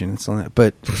dedication. It's on that.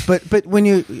 But when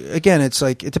you, again, it's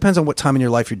like, it depends on what time in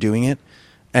your life you're doing it,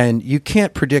 and you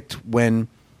can't predict when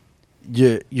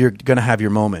you're going to have your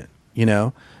moment.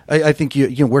 I think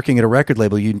you working at a record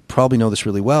label, you probably know this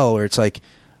really well, where it's like,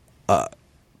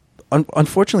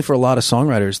 unfortunately for a lot of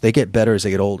songwriters, they get better as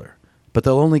they get older, but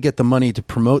they'll only get the money to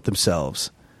promote themselves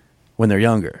when they're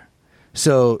younger.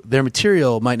 So their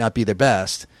material might not be their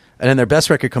best. And then their best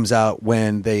record comes out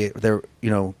when they're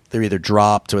either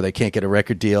dropped or they can't get a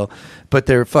record deal, but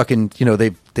they're fucking,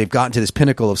 they've gotten to this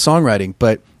pinnacle of songwriting.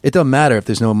 But it doesn't matter if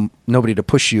there's nobody to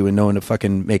push you and no one to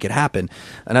fucking make it happen.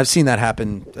 And I've seen that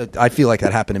happen. I feel like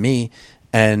that happened to me.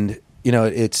 And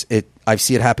I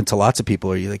see it happen to lots of people.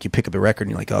 Where you pick up a record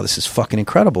and you're like, oh, this is fucking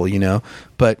incredible,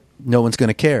 but no one's going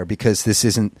to care because this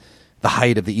isn't the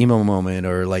height of the emo moment,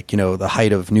 or the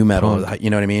height of new metal, or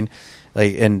you know what I mean?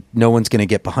 And no one's going to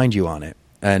get behind you on it.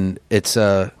 And it's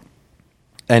and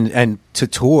to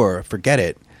tour, forget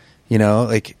it.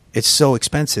 It's so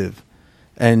expensive,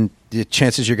 and the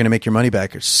chances you're going to make your money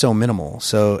back are so minimal.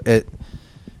 So if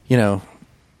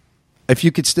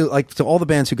you could still, to all the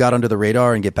bands who got under the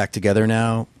radar and get back together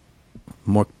now,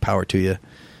 more power to you.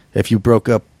 If you broke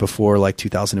up before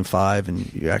 2005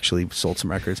 and you actually sold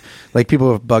some records,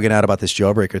 people are bugging out about this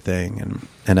Jawbreaker thing,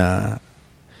 and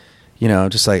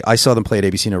just like, I saw them play at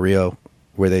ABC No Rio,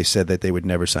 where they said that they would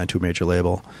never sign to a major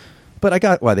label, but I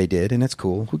got why they did, and it's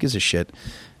cool. Who gives a shit?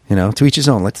 To each his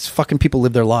own. Let fucking people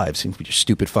live their lives and your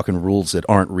stupid fucking rules that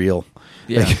aren't real.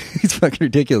 Yeah, it's fucking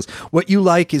ridiculous. What you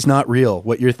like is not real.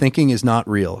 What you're thinking is not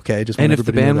real. Okay, and if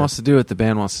the band wants to do it, the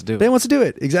band wants to do it. The band wants to do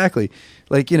it, exactly.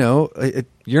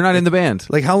 You're not in the band.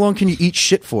 How long can you eat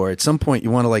shit for? At some point,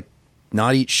 you want to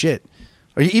not eat shit.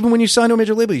 Or even when you sign to a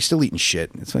major label, you're still eating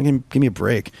shit. It's like, give me a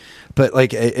break. But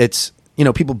it's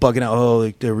people bugging out,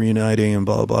 oh, they're reuniting and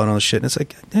blah blah blah and all this shit. And it's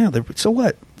like, yeah, so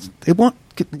what?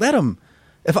 Let them.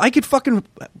 If I could fucking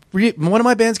one of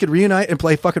my bands could reunite and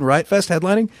play fucking Riot Fest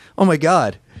headlining, oh my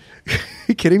god, are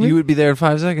you kidding me? You would be there in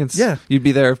 5 seconds. Yeah, you'd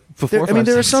be there before.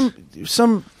 There are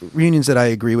some reunions that I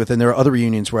agree with, and there are other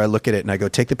reunions where I look at it and I go,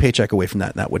 take the paycheck away from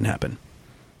that, and that wouldn't happen.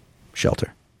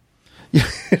 Shelter.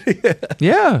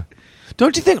 Yeah.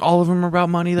 Don't you think all of them are about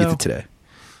money, though? Youth of Today.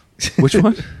 Which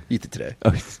one? Youth of Today.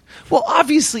 Oh, well,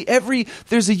 obviously,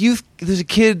 there's a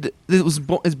kid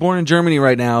that is born in Germany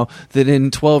right now that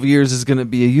in 12 years is going to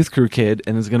be a youth crew kid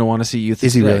and is going to want to see Youth.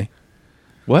 Is he really?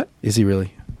 What? Is he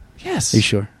really? Yes. Are you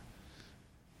sure?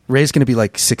 Ray's going to be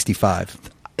like 65.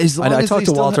 I talked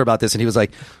to Walter about this, and he was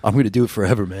like, "I'm going to do it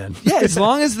forever, man." Yeah, as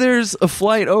long as there's a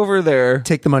flight over there.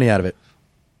 Take the money out of it.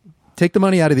 Take the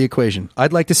money out of the equation.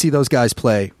 I'd like to see those guys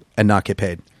play and not get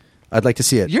paid. I'd like to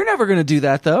see it. You're never going to do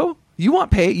that, though. You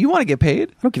want pay? You want to get paid?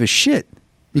 I don't give a shit.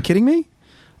 You kidding me?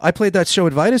 I played that show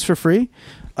at Vitus for free.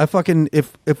 I fucking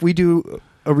if we do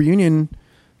a reunion,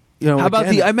 you know. How about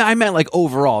again, I meant like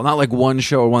overall, not like one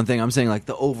show or one thing. I'm saying like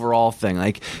the overall thing.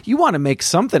 Like you want to make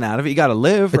something out of it. You got to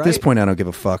live. At this point, I don't give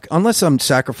a fuck unless I'm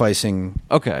sacrificing.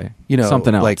 Okay, you know,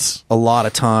 something else, like a lot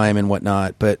of time and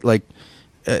whatnot. But like,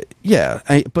 yeah.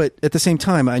 But at the same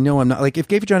time, I know I'm not like if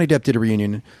Gay for Johnny Depp did a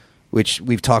reunion, which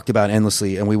we've talked about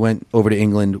endlessly, and we went over to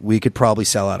England, we could probably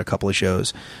sell out a couple of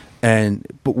shows.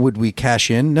 But would we cash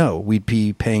in? No, we'd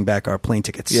be paying back our plane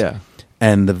tickets. Yeah.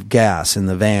 And the gas and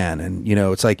the van. And, you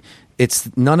know, it's like,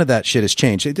 none of that shit has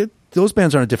changed. Those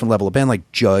bands are on a different level. A band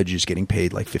like Judge is getting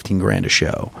paid like $15,000 a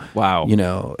show. Wow. You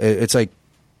know, it's like,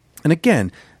 and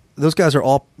again, those guys are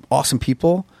all awesome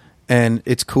people and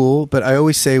it's cool. But I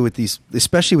always say with these,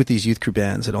 especially with these youth crew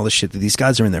bands and all this shit, that these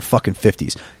guys are in their fucking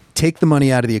 50s. Take the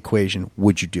money out of the equation.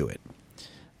 Would you do it?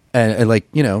 And like,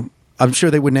 you know, I'm sure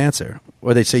they wouldn't answer.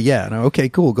 Or they'd say, yeah. No, okay,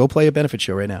 cool. Go play a benefit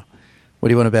show right now. What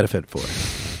do you want to benefit for?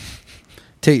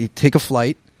 Take a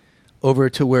flight over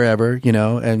to wherever, you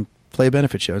know, and play a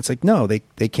benefit show. It's like, no, they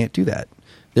can't do that.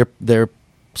 They're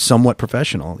somewhat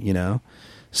professional, you know?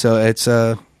 So it's,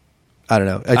 I don't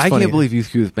know. It's I funny. can't believe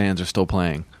youth crew bands are still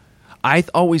playing. I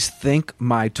always think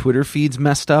my Twitter feed's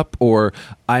messed up, or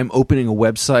I'm opening a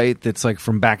website that's like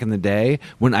from back in the day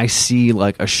when I see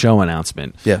like a show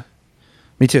announcement. Yeah.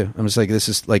 Me too. I'm just like, this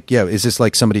is like, yeah, is this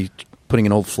like somebody putting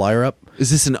an old flyer up? Is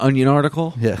this an Onion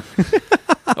article? Yeah.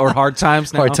 Or Hard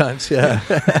Times now? Hard Times, yeah.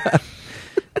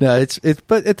 No, it's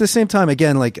but at the same time,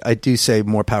 again, like I do say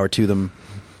more power to them.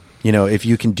 You know, if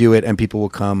you can do it and people will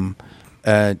come,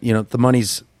 you know, the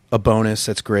money's a bonus.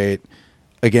 That's great.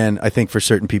 Again, I think for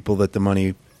certain people that the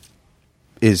money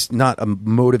is not a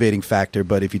motivating factor,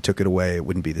 but if you took it away, it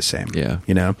wouldn't be the same. Yeah.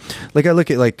 You know? Like I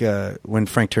look at like when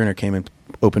Frank Turner came and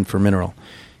opened for Mineral.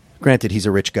 Granted, he's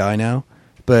a rich guy now,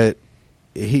 but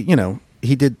he, you know,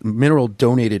 Mineral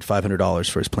donated $500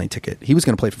 for his plane ticket. He was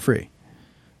going to play for free.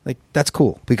 Like, that's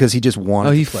cool because he just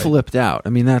wanted he to play. flipped out. I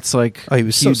mean, that's like... Oh, he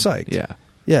was so psyched. Yeah.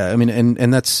 Yeah, I mean,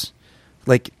 and that's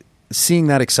like seeing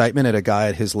that excitement at a guy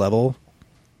at his level,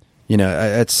 you know,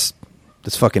 that's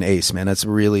fucking ace, man. That's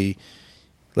really,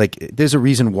 like, there's a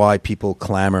reason why people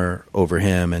clamor over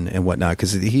him and whatnot,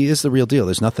 because he is the real deal.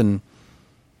 There's nothing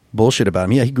bullshit about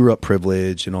him. Yeah, he grew up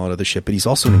privileged and all that other shit, but he's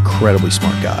also an incredibly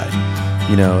smart guy,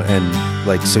 you know, and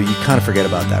like, so you kind of forget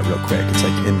about that real quick. It's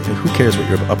like, and who cares what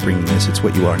your upbringing is? It's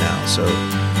what you are now. So,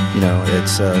 you know,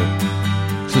 it's...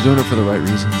 So doing it for the right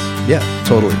reasons. Yeah,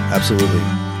 totally. Absolutely.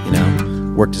 You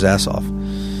know, worked his ass off.